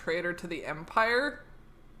 was a traitor to the Empire.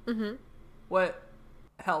 Mm-hmm. What?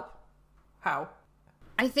 Help. How?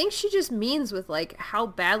 I think she just means with, like, how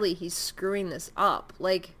badly he's screwing this up.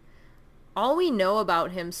 Like, all we know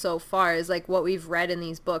about him so far is, like, what we've read in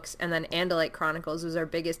these books, and then Andalite Chronicles was our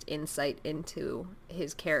biggest insight into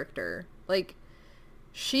his character. Like,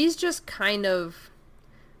 she's just kind of...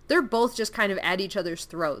 They're both just kind of at each other's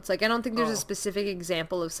throats. Like, I don't think there's a specific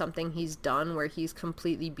example of something he's done where he's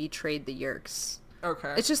completely betrayed the Yeerks.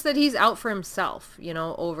 Okay. It's just that he's out for himself, you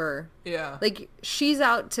know, over... Yeah. Like, she's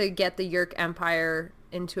out to get the Yeerk Empire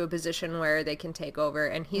into a position where they can take over,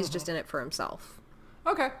 and he's just in it for himself.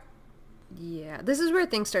 Okay. Yeah. This is where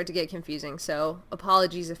things start to get confusing, so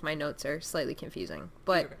apologies if my notes are slightly confusing.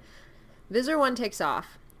 But Okay. Visser 1 takes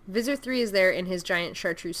off. Visser 3 is there in his giant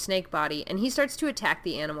chartreuse snake body, and he starts to attack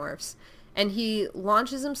the Animorphs. And he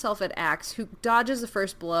launches himself at Axe, who dodges the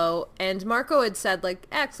first blow, and Marco had said, like,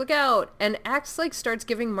 Axe, look out! And Axe, like, starts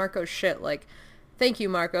giving Marco shit, like, thank you,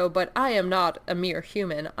 Marco, but I am not a mere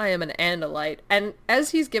human. I am an Andalite. And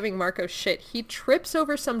as he's giving Marco shit, he trips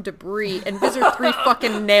over some debris, and Visser 3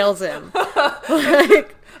 fucking nails him.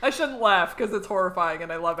 Like... I shouldn't laugh because it's horrifying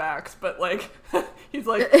and I love Axe, but like, he's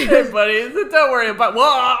like, hey buddy, don't worry about,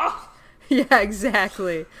 whoa! Yeah,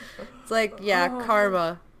 exactly. It's like, yeah,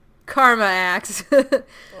 karma Axe. But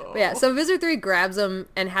yeah, so Visser 3 grabs him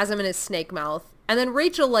and has him in his snake mouth, and then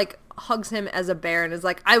Rachel, like, hugs him as a bear and is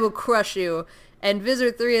like, I will crush you. And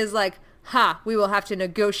Visser 3 is like, ha, we will have to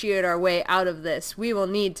negotiate our way out of this. We will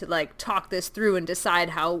need to, like, talk this through and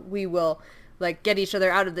decide how we will, like, get each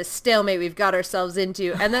other out of this stalemate we've got ourselves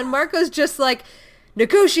into. And then Marco's just like,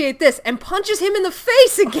 negotiate this, and punches him in the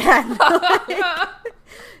face again. Like,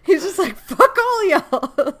 he's just like, fuck all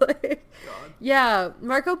y'all. Like, yeah,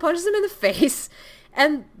 Marco punches him in the face,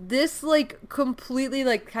 and this, like, completely,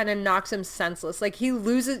 like, kind of knocks him senseless. Like, he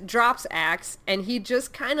drops Axe, and he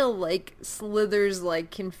just kind of, like, slithers,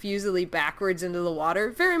 like, confusedly backwards into the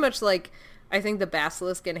water. Very much like, I think the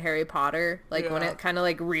basilisk in Harry Potter, like, when it kind of,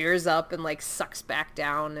 like, rears up and, like, sucks back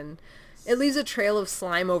down, and it leaves a trail of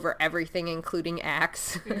slime over everything, including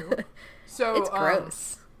Axe. So it's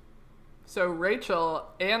gross. So Rachel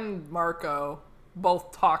and Marco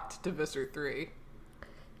both talked to Visser 3.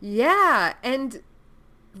 Yeah, and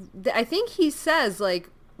I think he says, like,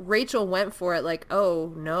 Rachel went for it, like,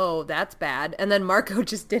 oh, no, that's bad. And then Marco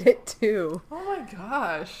just did it, too. Oh, my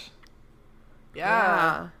gosh.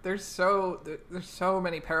 Yeah. There's so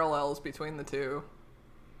many parallels between the two.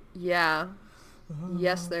 Yeah.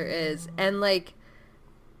 Yes, there is. And, like,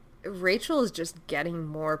 Rachel is just getting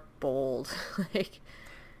more bold. Like,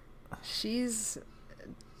 she's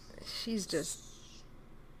just...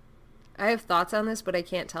 I have thoughts on this, but I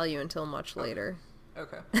can't tell you until much later.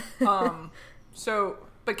 Okay.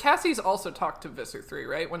 But Cassie's also talked to Visser 3,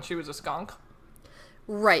 right? When she was a skunk?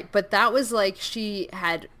 Right, but that was, like, she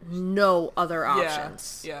had no other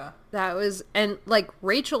options. Yeah. That was... And, like,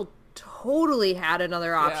 Rachel totally had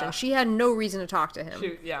another option. Yeah. She had no reason to talk to him.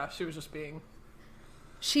 She was just being...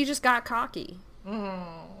 She just got cocky.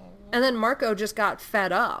 And then Marco just got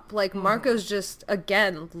fed up. Like, Marco's just,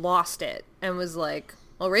 again, lost it. And was like,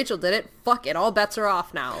 well, Rachel did it. Fuck it. All bets are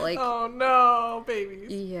off now. Like, oh, no,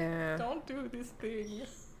 babies. Yeah. Don't do this thing.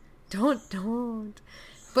 Don't.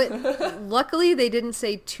 But luckily, they didn't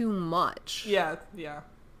say too much. Yeah.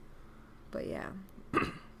 But yeah.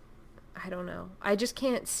 I don't know. I just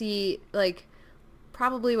can't see, like,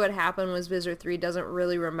 probably what happened was Visser 3 doesn't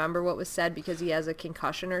really remember what was said because he has a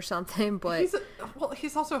concussion or something, but...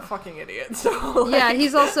 He's also a fucking idiot, so... Like... Yeah,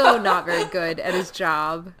 he's also not very good at his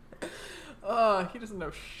job. He doesn't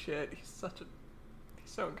know shit. He's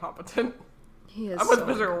So incompetent. He is I'm with so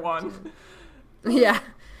Visitor incompetent. 1. Yeah.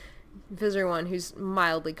 Visitor 1, who's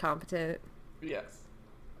mildly competent. Yes.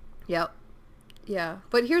 Yep. Yeah.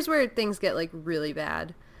 But here's where things get, like, really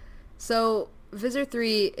bad. So, Visitor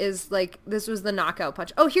 3 is, like, this was the knockout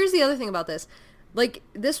punch. Oh, here's the other thing about this. Like,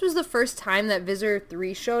 this was the first time that Visitor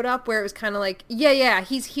 3 showed up where it was kind of like, yeah,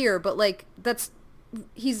 he's here, but, like,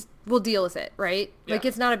 we'll deal with it, right? Yeah. Like,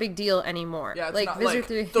 it's not a big deal anymore. Yeah, it's like, not Visitor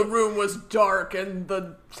like 3... the room was dark and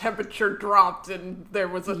the temperature dropped and there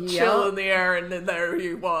was a chill in the air and then there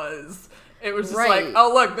he was. It was just like,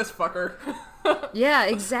 oh, look, this fucker. Yeah,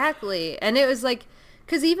 exactly. And it was like,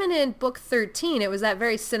 because even in book 13, it was that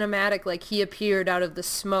very cinematic, like, he appeared out of the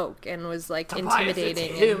smoke and was, like, Tobias,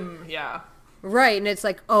 intimidating. It's him, yeah. Right, and it's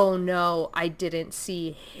like, oh no, I didn't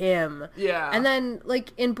see him. Yeah. And then,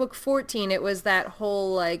 like, in book 14, it was that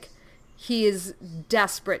whole, like, he is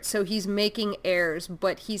desperate, so he's making heirs,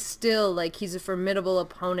 but he's still, like, he's a formidable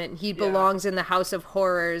opponent, and he belongs in the House of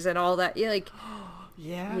Horrors and all that. Yeah, like...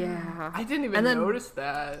 Yeah. I didn't even notice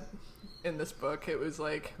that in this book. It was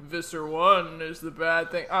like, Visser 1 is the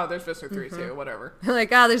bad thing. Oh, there's Visser 3 too, whatever.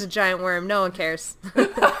 Like, there's a giant worm, no one cares.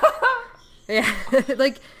 Yeah,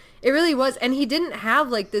 like... It really was. And he didn't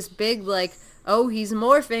have, like, this big, like, oh, he's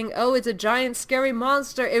morphing. Oh, it's a giant, scary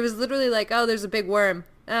monster. It was literally like, oh, there's a big worm.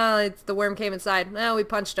 Oh, the worm came inside. Oh, we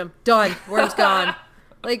punched him. Done. Worm's gone.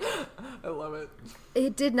 Like... I love it.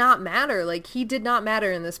 It did not matter. Like, he did not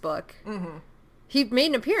matter in this book. Mm-hmm. He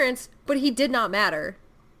made an appearance, but he did not matter.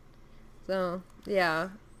 So, yeah.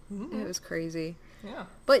 Mm-hmm. It was crazy. Yeah.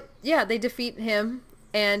 But, yeah, they defeat him,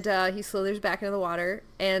 and he slithers back into the water,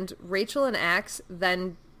 and Rachel and Axe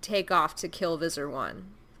then... take off to kill Visitor 1.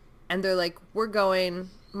 And they're like, we're going,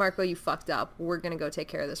 Marco, you fucked up. We're going to go take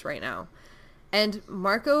care of this right now. And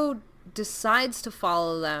Marco decides to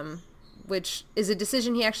follow them, which is a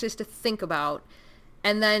decision he actually has to think about.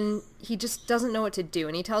 And then he just doesn't know what to do.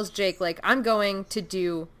 And he tells Jake, like, I'm going to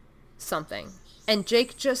do something. And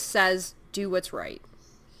Jake just says, do what's right.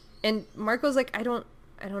 And Marco's like, I don't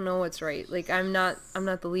know what's right. Like, I'm not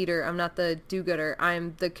the leader. I'm not the do-gooder.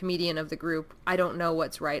 I'm the comedian of the group. I don't know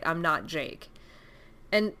what's right. I'm not Jake.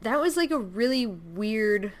 And that was, like, a really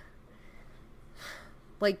weird,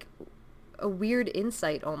 like, a weird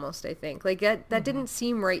insight almost, I think. Like, that didn't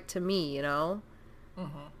seem right to me, you know?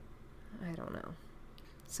 Mm-hmm. I don't know.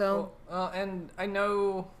 So... Well, and I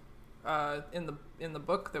know in the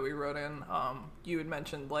book that we wrote in, you had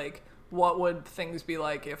mentioned, like, what would things be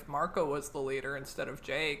like if Marco was the leader instead of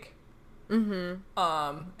Jake? Mm-hmm.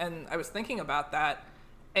 And I was thinking about that,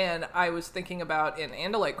 and I was thinking about in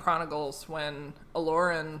Andalite Chronicles when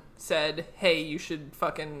Aloran said, hey, you should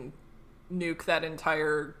fucking nuke that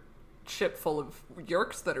entire ship full of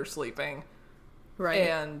Yeerks that are sleeping. Right.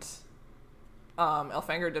 And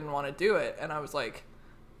Elfangor didn't want to do it, and I was like,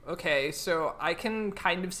 okay, so I can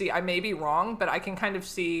kind of see, I may be wrong, but I can kind of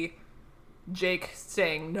see Jake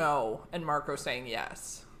saying no and Marco saying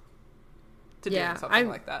yes to doing something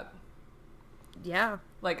like that. Yeah.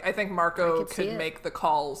 Like, I think Marco could make the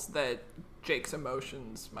calls that Jake's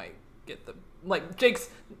emotions might get the... Like, Jake's...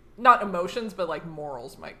 Not emotions, but, like,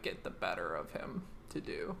 morals might get the better of him to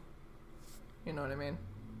do. You know what I mean?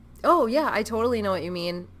 Oh, yeah, I totally know what you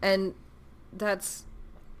mean. And that's...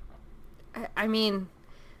 I mean...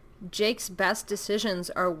 Jake's best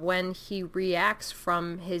decisions are when he reacts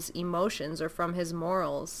from his emotions or from his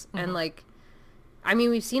morals. Mm-hmm. And, like, I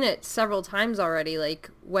mean, we've seen it several times already.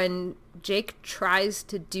 Like, when Jake tries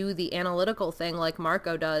to do the analytical thing like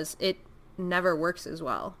Marco does, it never works as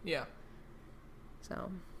well. Yeah.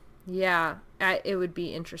 So, yeah, it would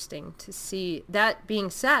be interesting to see. That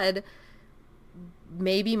being said,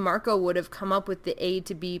 maybe Marco would have come up with the A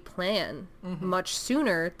to B plan much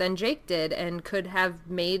sooner than Jake did and could have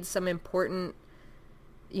made some important,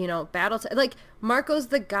 you know, like, Marco's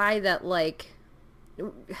the guy that, like...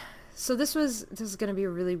 So this is going to be a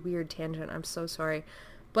really weird tangent. I'm so sorry.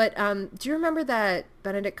 But do you remember that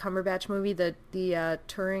Benedict Cumberbatch movie, the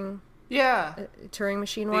Turing... Yeah. Turing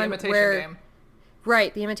Machine the one? Imitation Game.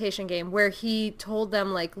 Right, the Imitation Game, where he told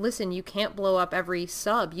them, like, listen, you can't blow up every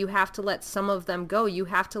sub. You have to let some of them go. You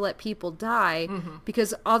have to let people die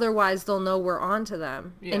because otherwise they'll know we're onto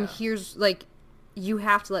them. Yeah. And here's, like, you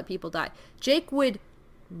have to let people die. Jake would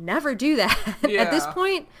never do that. Yeah. At this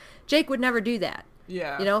point, Jake would never do that.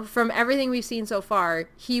 Yeah. You know, from everything we've seen so far,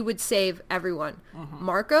 he would save everyone.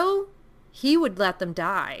 Marco, he would let them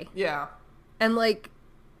die. Yeah. And, like,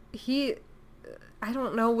 I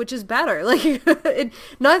don't know which is better. Like,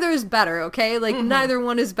 neither is better, okay? Like, neither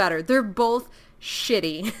one is better. They're both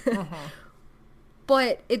shitty.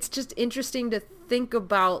 But it's just interesting to think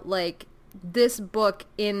about, like, this book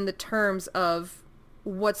in the terms of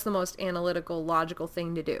what's the most analytical, logical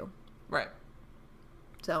thing to do. Right.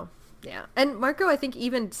 So, yeah. And Marco, I think,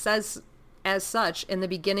 even says as such in the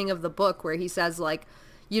beginning of the book, where he says, like,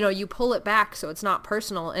 you know, you pull it back so it's not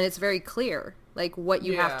personal, and it's very clear, like, what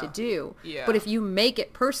you have to do. Yeah. But if you make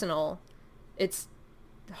it personal, it's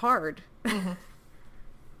hard. Mm-hmm.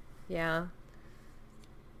 Yeah.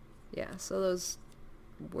 Yeah, so those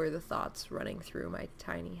were the thoughts running through my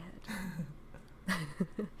tiny head.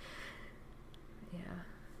 Yeah.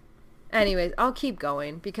 Anyways, I'll keep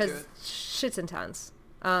going because shit's intense.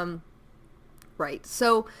 Right.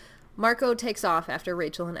 So Marco takes off after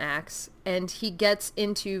Rachel and Axe, and he gets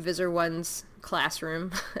into Visor 1's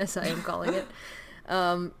classroom, as I am calling it,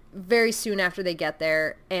 very soon after they get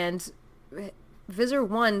there. And Visor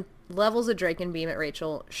 1 levels a Draken beam at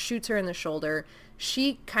Rachel, shoots her in the shoulder.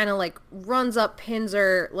 She kind of, like, runs up, pins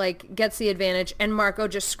her, like, gets the advantage, and Marco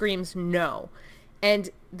just screams no. And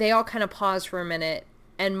they all kind of pause for a minute,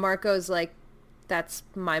 and Marco's like, that's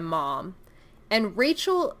my mom. And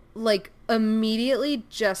Rachel, like, immediately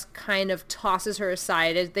just kind of tosses her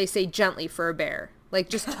aside, as they say gently for a bear. Like,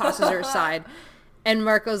 just tosses her aside. And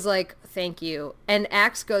Marco's like, thank you. And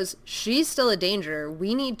Axe goes, she's still a danger.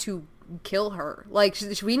 We need to kill her. Like,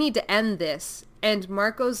 we need to end this. And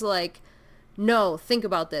Marco's like, no, think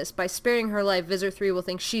about this. By sparing her life, Visor 3 will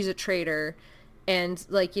think she's a traitor. And,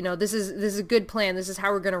 like, you know, this is a good plan. This is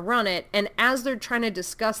how we're going to run it. And as they're trying to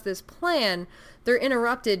discuss this plan, they're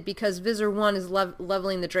interrupted because Visor 1 is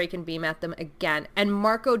leveling the Draken beam at them again. And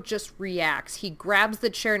Marco just reacts. He grabs the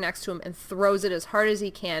chair next to him and throws it as hard as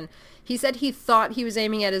he can. He said he thought he was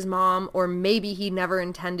aiming at his mom, or maybe he never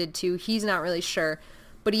intended to. He's not really sure.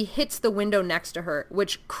 But he hits the window next to her,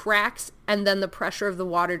 which cracks, and then the pressure of the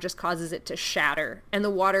water just causes it to shatter. And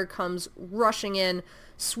the water comes rushing in,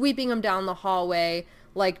 sweeping him down the hallway,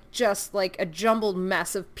 like, just like a jumbled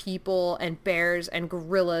mess of people and bears and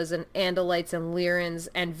gorillas and Andalites and Lyrans.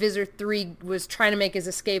 And Visor 3 was trying to make his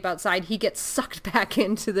escape outside. He gets sucked back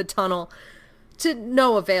into the tunnel to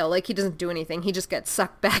no avail. Like, he doesn't do anything. He just gets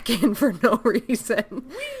sucked back in for no reason.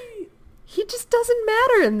 Whee! He just doesn't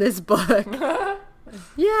matter in this book.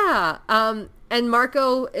 Yeah. And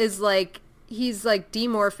Marco is like, he's like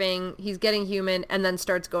demorphing, he's getting human, and then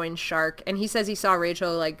starts going shark. And he says he saw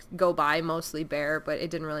Rachel, like, go by, mostly bear, but it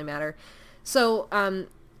didn't really matter. So,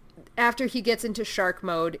 after he gets into shark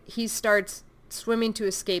mode, he starts swimming to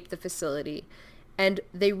escape the facility. And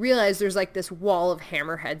they realize there's, like, this wall of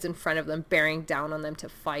hammerheads in front of them, bearing down on them to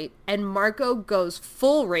fight. And Marco goes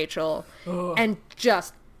full Rachel and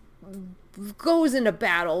just goes into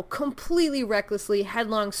battle completely recklessly,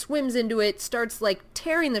 headlong, swims into it, starts, like,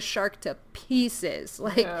 tearing the shark to pieces.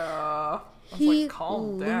 Like, he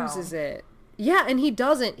loses it. Yeah, and he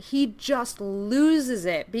doesn't. He just loses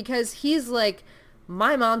it because he's like,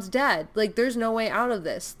 my mom's dead. Like, there's no way out of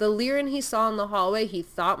this. The Lyran he saw in the hallway, he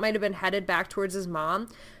thought might have been headed back towards his mom,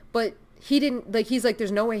 but he didn't, like, he's like,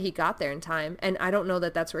 there's no way he got there in time, and I don't know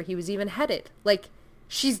that that's where he was even headed. Like,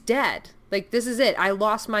 she's dead. Like, this is it. I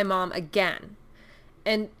lost my mom again.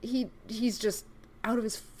 And he's just out of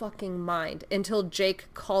his fucking mind until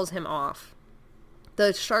Jake calls him off.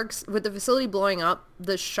 The sharks, with the facility blowing up,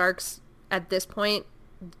 the sharks at this point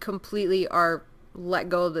completely are let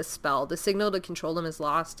go of the spell. The signal to control them is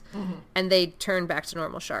lost, and they turn back to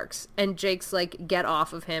normal sharks. And Jake's like, get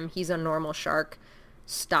off of him. He's a normal shark.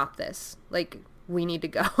 Stop this. Like, we need to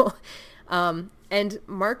go. And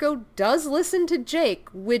Marco does listen to Jake,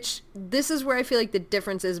 which this is where I feel like the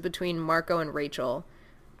difference is between Marco and Rachel.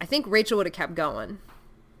 I think Rachel would have kept going.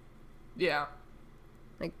 Yeah.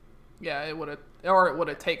 Like, yeah, it would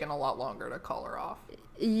have taken a lot longer to call her off.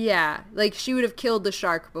 Yeah, like, she would have killed the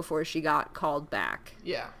shark before she got called back.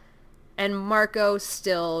 Yeah. And Marco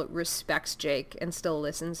still respects Jake and still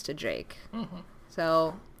listens to Jake.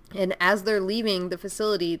 So, and as they're leaving the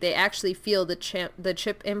facility, they actually feel the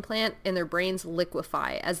chip implant in their brains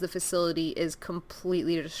liquefy as the facility is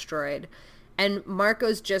completely destroyed. And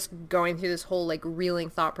Marco's just going through this whole, like,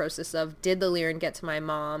 reeling thought process of, did the Lyran get to my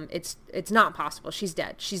mom? It's not possible. She's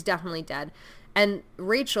dead. She's definitely dead. And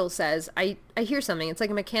Rachel says, I hear something. It's like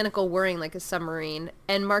a mechanical whirring, like a submarine.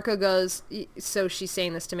 And Marco goes, so she's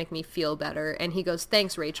saying this to make me feel better. And he goes,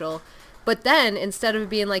 thanks, Rachel. But then, instead of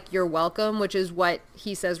being like, you're welcome, which is what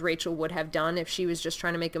he says Rachel would have done if she was just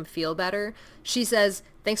trying to make him feel better, she says,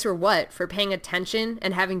 thanks for what? For paying attention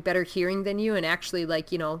and having better hearing than you and actually,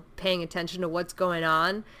 like, you know, paying attention to what's going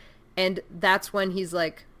on. And that's when he's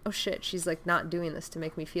like, oh shit, she's, like, not doing this to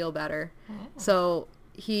make me feel better. So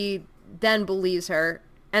he then believes her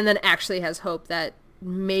and then actually has hope that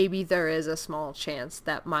maybe there is a small chance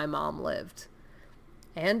that my mom lived.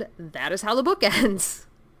 And that is how the book ends.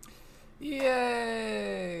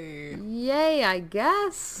 Yay! Yay, I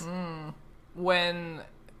guess. When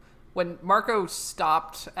Marco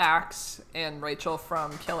stopped Axe and Rachel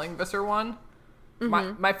from killing Visser One,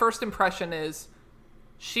 my first impression is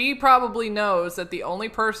she probably knows that the only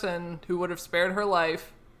person who would have spared her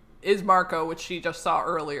life is Marco, which she just saw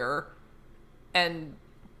earlier, and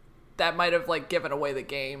that might have like given away the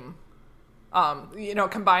game.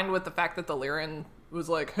 Combined with the fact that the Lyran was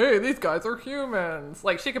like, hey, these guys are humans.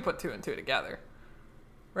 Like, she could put 2 and 2 together.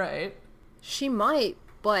 Right? She might,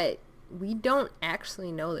 but we don't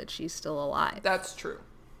actually know that she's still alive. That's true.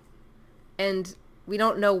 And we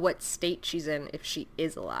don't know what state she's in if she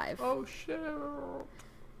is alive. Oh, shit.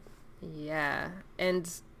 Yeah. And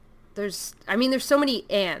there's so many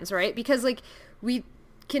ands, right? Because, like, we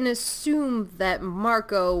can assume that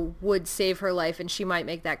Marco would save her life and she might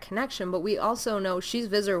make that connection, but we also know she's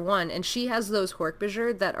Visser 1 and she has those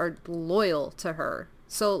Hork-Bajir that are loyal to her.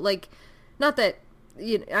 So, like, not that,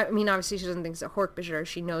 obviously she doesn't think it's a Hork-Bajir,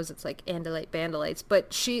 she knows it's like Andalite Bandalites,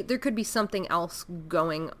 but there could be something else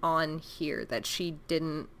going on here that she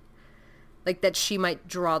didn't, like, that she might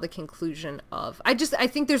draw the conclusion of. I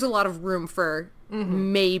think there's a lot of room for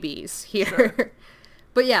maybes here. Sure.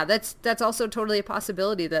 But yeah, that's also totally a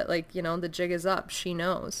possibility that, like, the jig is up. She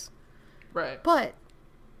knows. Right. But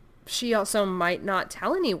she also might not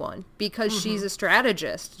tell anyone because she's a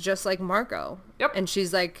strategist, just like Marco. Yep. And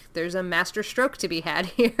she's like, there's a master stroke to be had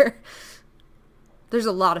here. There's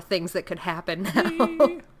a lot of things that could happen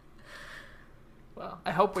now. Well,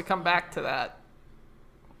 I hope we come back to that.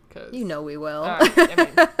 You know we will.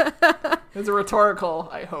 It's a rhetorical,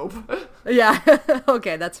 I hope. Yeah.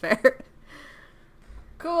 Okay, that's fair.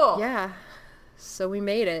 Cool. Yeah. So we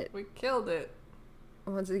made it. We killed it.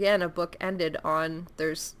 Once again, a book ended on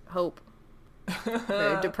there's hope.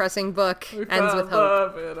 Very depressing book. We ends with hope.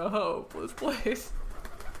 love in a hopeless place.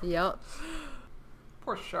 Yep.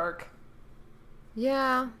 Poor shark.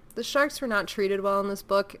 Yeah. The sharks were not treated well in this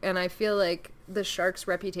book, and I feel like the shark's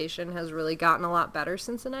reputation has really gotten a lot better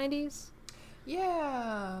since the 90s.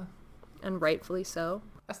 Yeah. And rightfully so.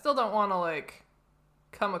 I still don't want to, like,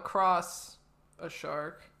 come across a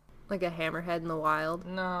shark. Like a hammerhead in the wild.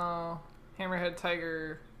 No. Hammerhead,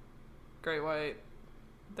 tiger, great white.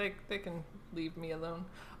 They can leave me alone.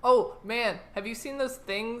 Oh, man. Have you seen those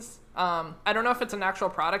things? I don't know if it's an actual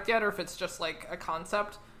product yet or if it's just, like, a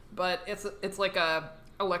concept, but it's like a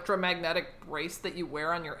electromagnetic brace that you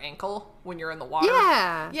wear on your ankle when you're in the water.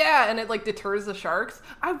 Yeah. Yeah, and it, like, deters the sharks.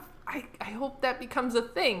 I hope that becomes a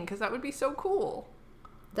thing, because that would be so cool.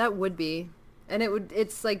 That would be. And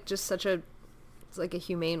it's, like, just such a... It's like a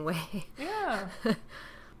humane way. Yeah.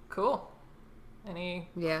 Cool. Any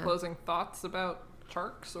closing thoughts about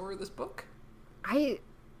sharks or this book? I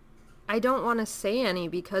don't want to say any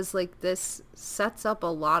because, like, this sets up a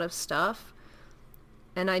lot of stuff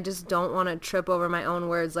and I just don't want to trip over my own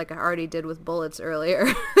words like I already did with bullets earlier.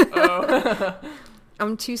 Oh.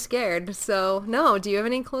 I'm too scared. So, no. Do you have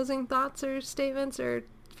any closing thoughts or statements or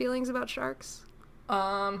feelings about sharks?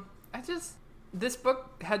 This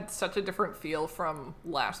book had such a different feel from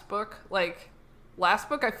last book. Like, last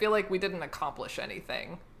book, I feel like we didn't accomplish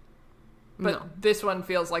anything. But This one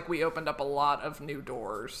feels like we opened up a lot of new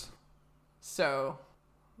doors. So,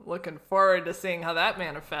 looking forward to seeing how that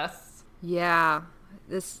manifests. Yeah.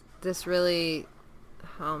 This really...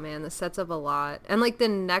 Oh, man, this sets up a lot. And, like, the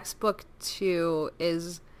next book, too,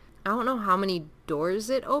 is... I don't know how many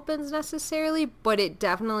doors it opens necessarily, but it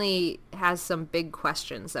definitely has some big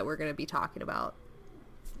questions that we're going to be talking about.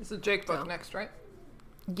 It's a Jake book next, right?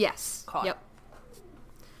 Yes. Caught. Yep.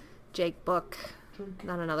 Jake book.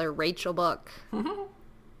 Not another Rachel book. And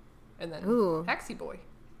then Taxi Boy.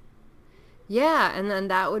 Yeah, and then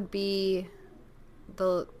that would be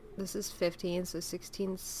this is 15, so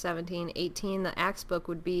 16, 17, 18. The Axe book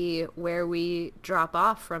would be where we drop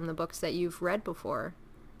off from the books that you've read before.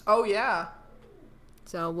 Oh, yeah.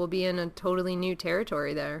 So we'll be in a totally new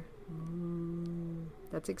territory there.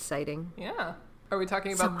 That's exciting. Yeah. Are we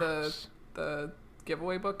talking about the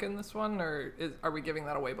giveaway book in this one, or are we giving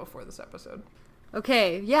that away before this episode?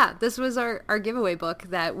 Okay, yeah, this was our giveaway book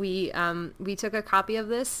that we took a copy of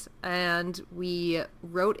this and we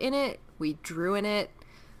wrote in it, we drew in it,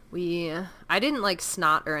 I didn't like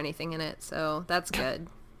snot or anything in it, so that's good.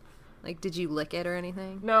 Like, did you lick it or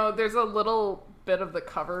anything? No, there's a little bit of the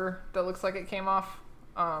cover that looks like it came off.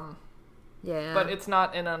 Yeah. But it's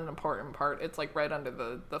not in an important part. It's like right under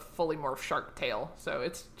the fully morphed shark tail. So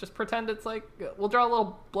it's just pretend it's like, we'll draw a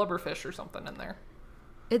little blubberfish or something in there.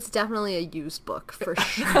 It's definitely a used book for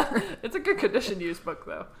sure. It's a good condition used book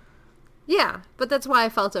though. Yeah, but that's why I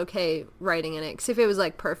felt okay writing in it. Because if it was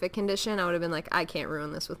like perfect condition, I would have been like, I can't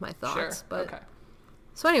ruin this with my thoughts. Sure. But okay.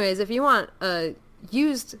 So anyways, if you want a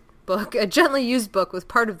used book, a gently used book with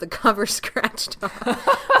part of the cover scratched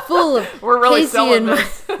off, full of We're really Casey selling and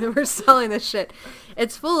this. we're selling this shit.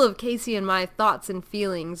 It's full of Casey and my thoughts and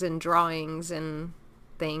feelings and drawings and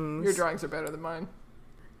things. Your drawings are better than mine.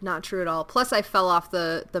 Not true at all. Plus, I fell off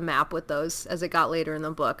the map with those as it got later in the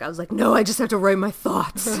book. I was like, no, I just have to write my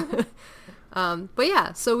thoughts. But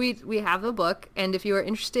yeah, so we have a book, and if you are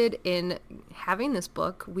interested in having this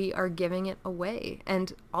book, we are giving it away.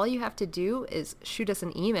 And all you have to do is shoot us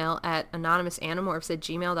an email at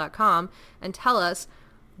anonymousanimorphs@gmail.com and tell us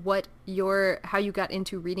how you got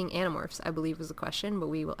into reading Animorphs, I believe was the question, but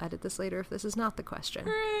we will edit this later if this is not the question.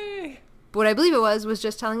 Hooray! But what I believe it was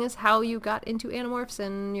just telling us how you got into Animorphs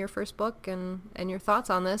and your first book and your thoughts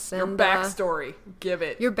on this. And, Your backstory. Give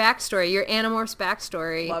it. your backstory, your Animorphs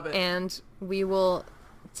backstory. Love it. And we will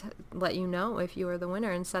let you know if you are the winner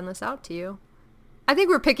and send this out to you. I think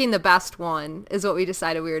we're picking the best one is what we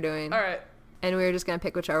decided we were doing. All right. And we were just going to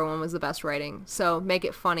pick whichever one was the best writing. So make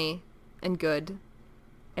it funny and good.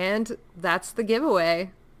 And that's the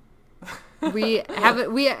giveaway. We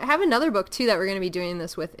have another book too that we're going to be doing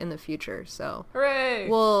this with in the future. So Hooray!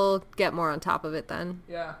 we'll get more on top of it then.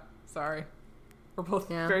 Yeah. Sorry. We're both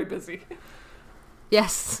Yeah. very busy.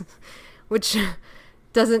 Yes. Which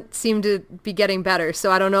doesn't seem to be getting better.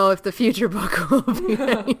 So I don't know if the future book will be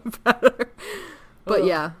any better. But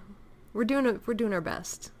yeah, we're doing our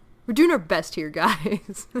best. We're doing our best here,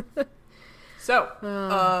 guys. So,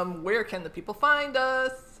 where can the people find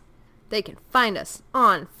us? They can find us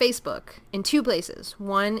on Facebook in two places.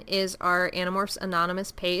 One is our Animorphs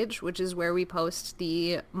Anonymous page, which is where we post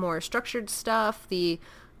the more structured stuff, the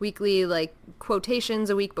weekly like quotations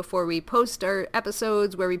a week before we post our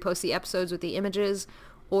episodes, where we post the episodes with the images.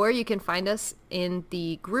 Or you can find us in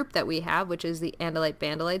the group that we have, which is the Andalite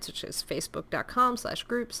Bandalites, which is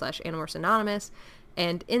facebook.com/group/Animorphs Anonymous.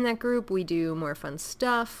 And in that group, we do more fun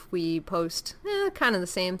stuff. We post kind of the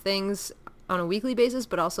same things on a weekly basis,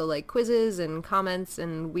 but also like quizzes and comments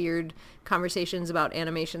and weird conversations about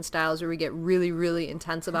animation styles where we get really, really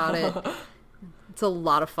intense about it. It's a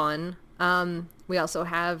lot of fun. We also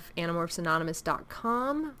have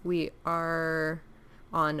animorphsanonymous.com. We are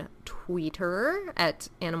on Twitter at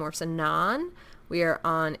animorphsanon. We are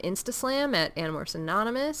on Instaslam at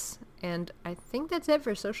animorphsanonymous. And I think that's it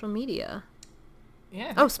for social media.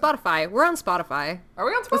 Yeah. Oh, Spotify. We're on Spotify. Are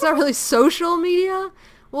we on Spotify? That's not really social media.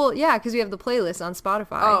 Well, yeah, because we have the playlist on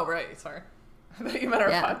Spotify. Oh, right. Sorry. I thought you meant our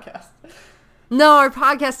Yeah. podcast. No, our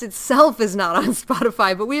podcast itself is not on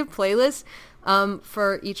Spotify, but we have playlists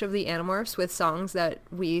for each of the Animorphs with songs that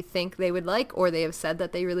we think they would like or they have said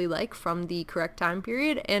that they really like from the correct time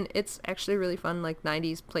period. And it's actually really fun, like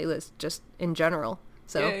 90s playlist just in general.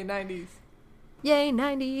 So, Yay, 90s. Yay,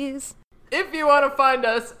 90s. If you want to find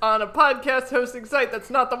us on a podcast hosting site that's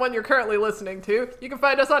not the one you're currently listening to, you can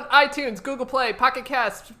find us on iTunes, Google Play, Pocket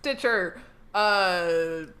Cast, Stitcher,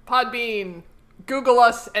 Podbean. Google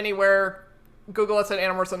us anywhere. Google us at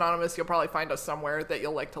Animorphs Anonymous. You'll probably find us somewhere that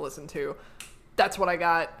you'll like to listen to. That's what I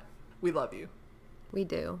got. We love you. We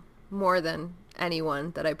do. More than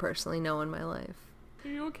anyone that I personally know in my life. Are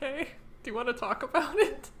you okay? Do you want to talk about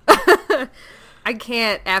it? I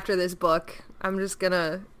can't after this book. I'm just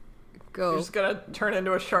gonna go. You're just gonna turn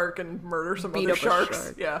into a shark and murder some Beat other up a sharks?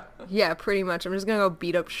 shark. Yeah. Yeah, pretty much. I'm just gonna go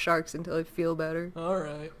beat up sharks until I feel better.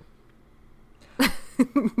 Alright.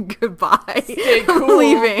 Goodbye. Stay I'm cool.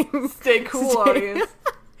 leaving. Stay cool, audience.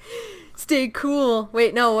 Stay cool.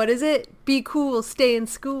 Wait, no, what is it? Be cool, stay in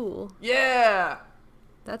school. Yeah.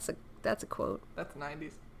 That's a quote. That's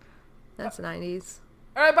 90s. That's 90s.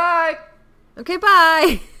 Alright, bye! Okay,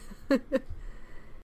 bye.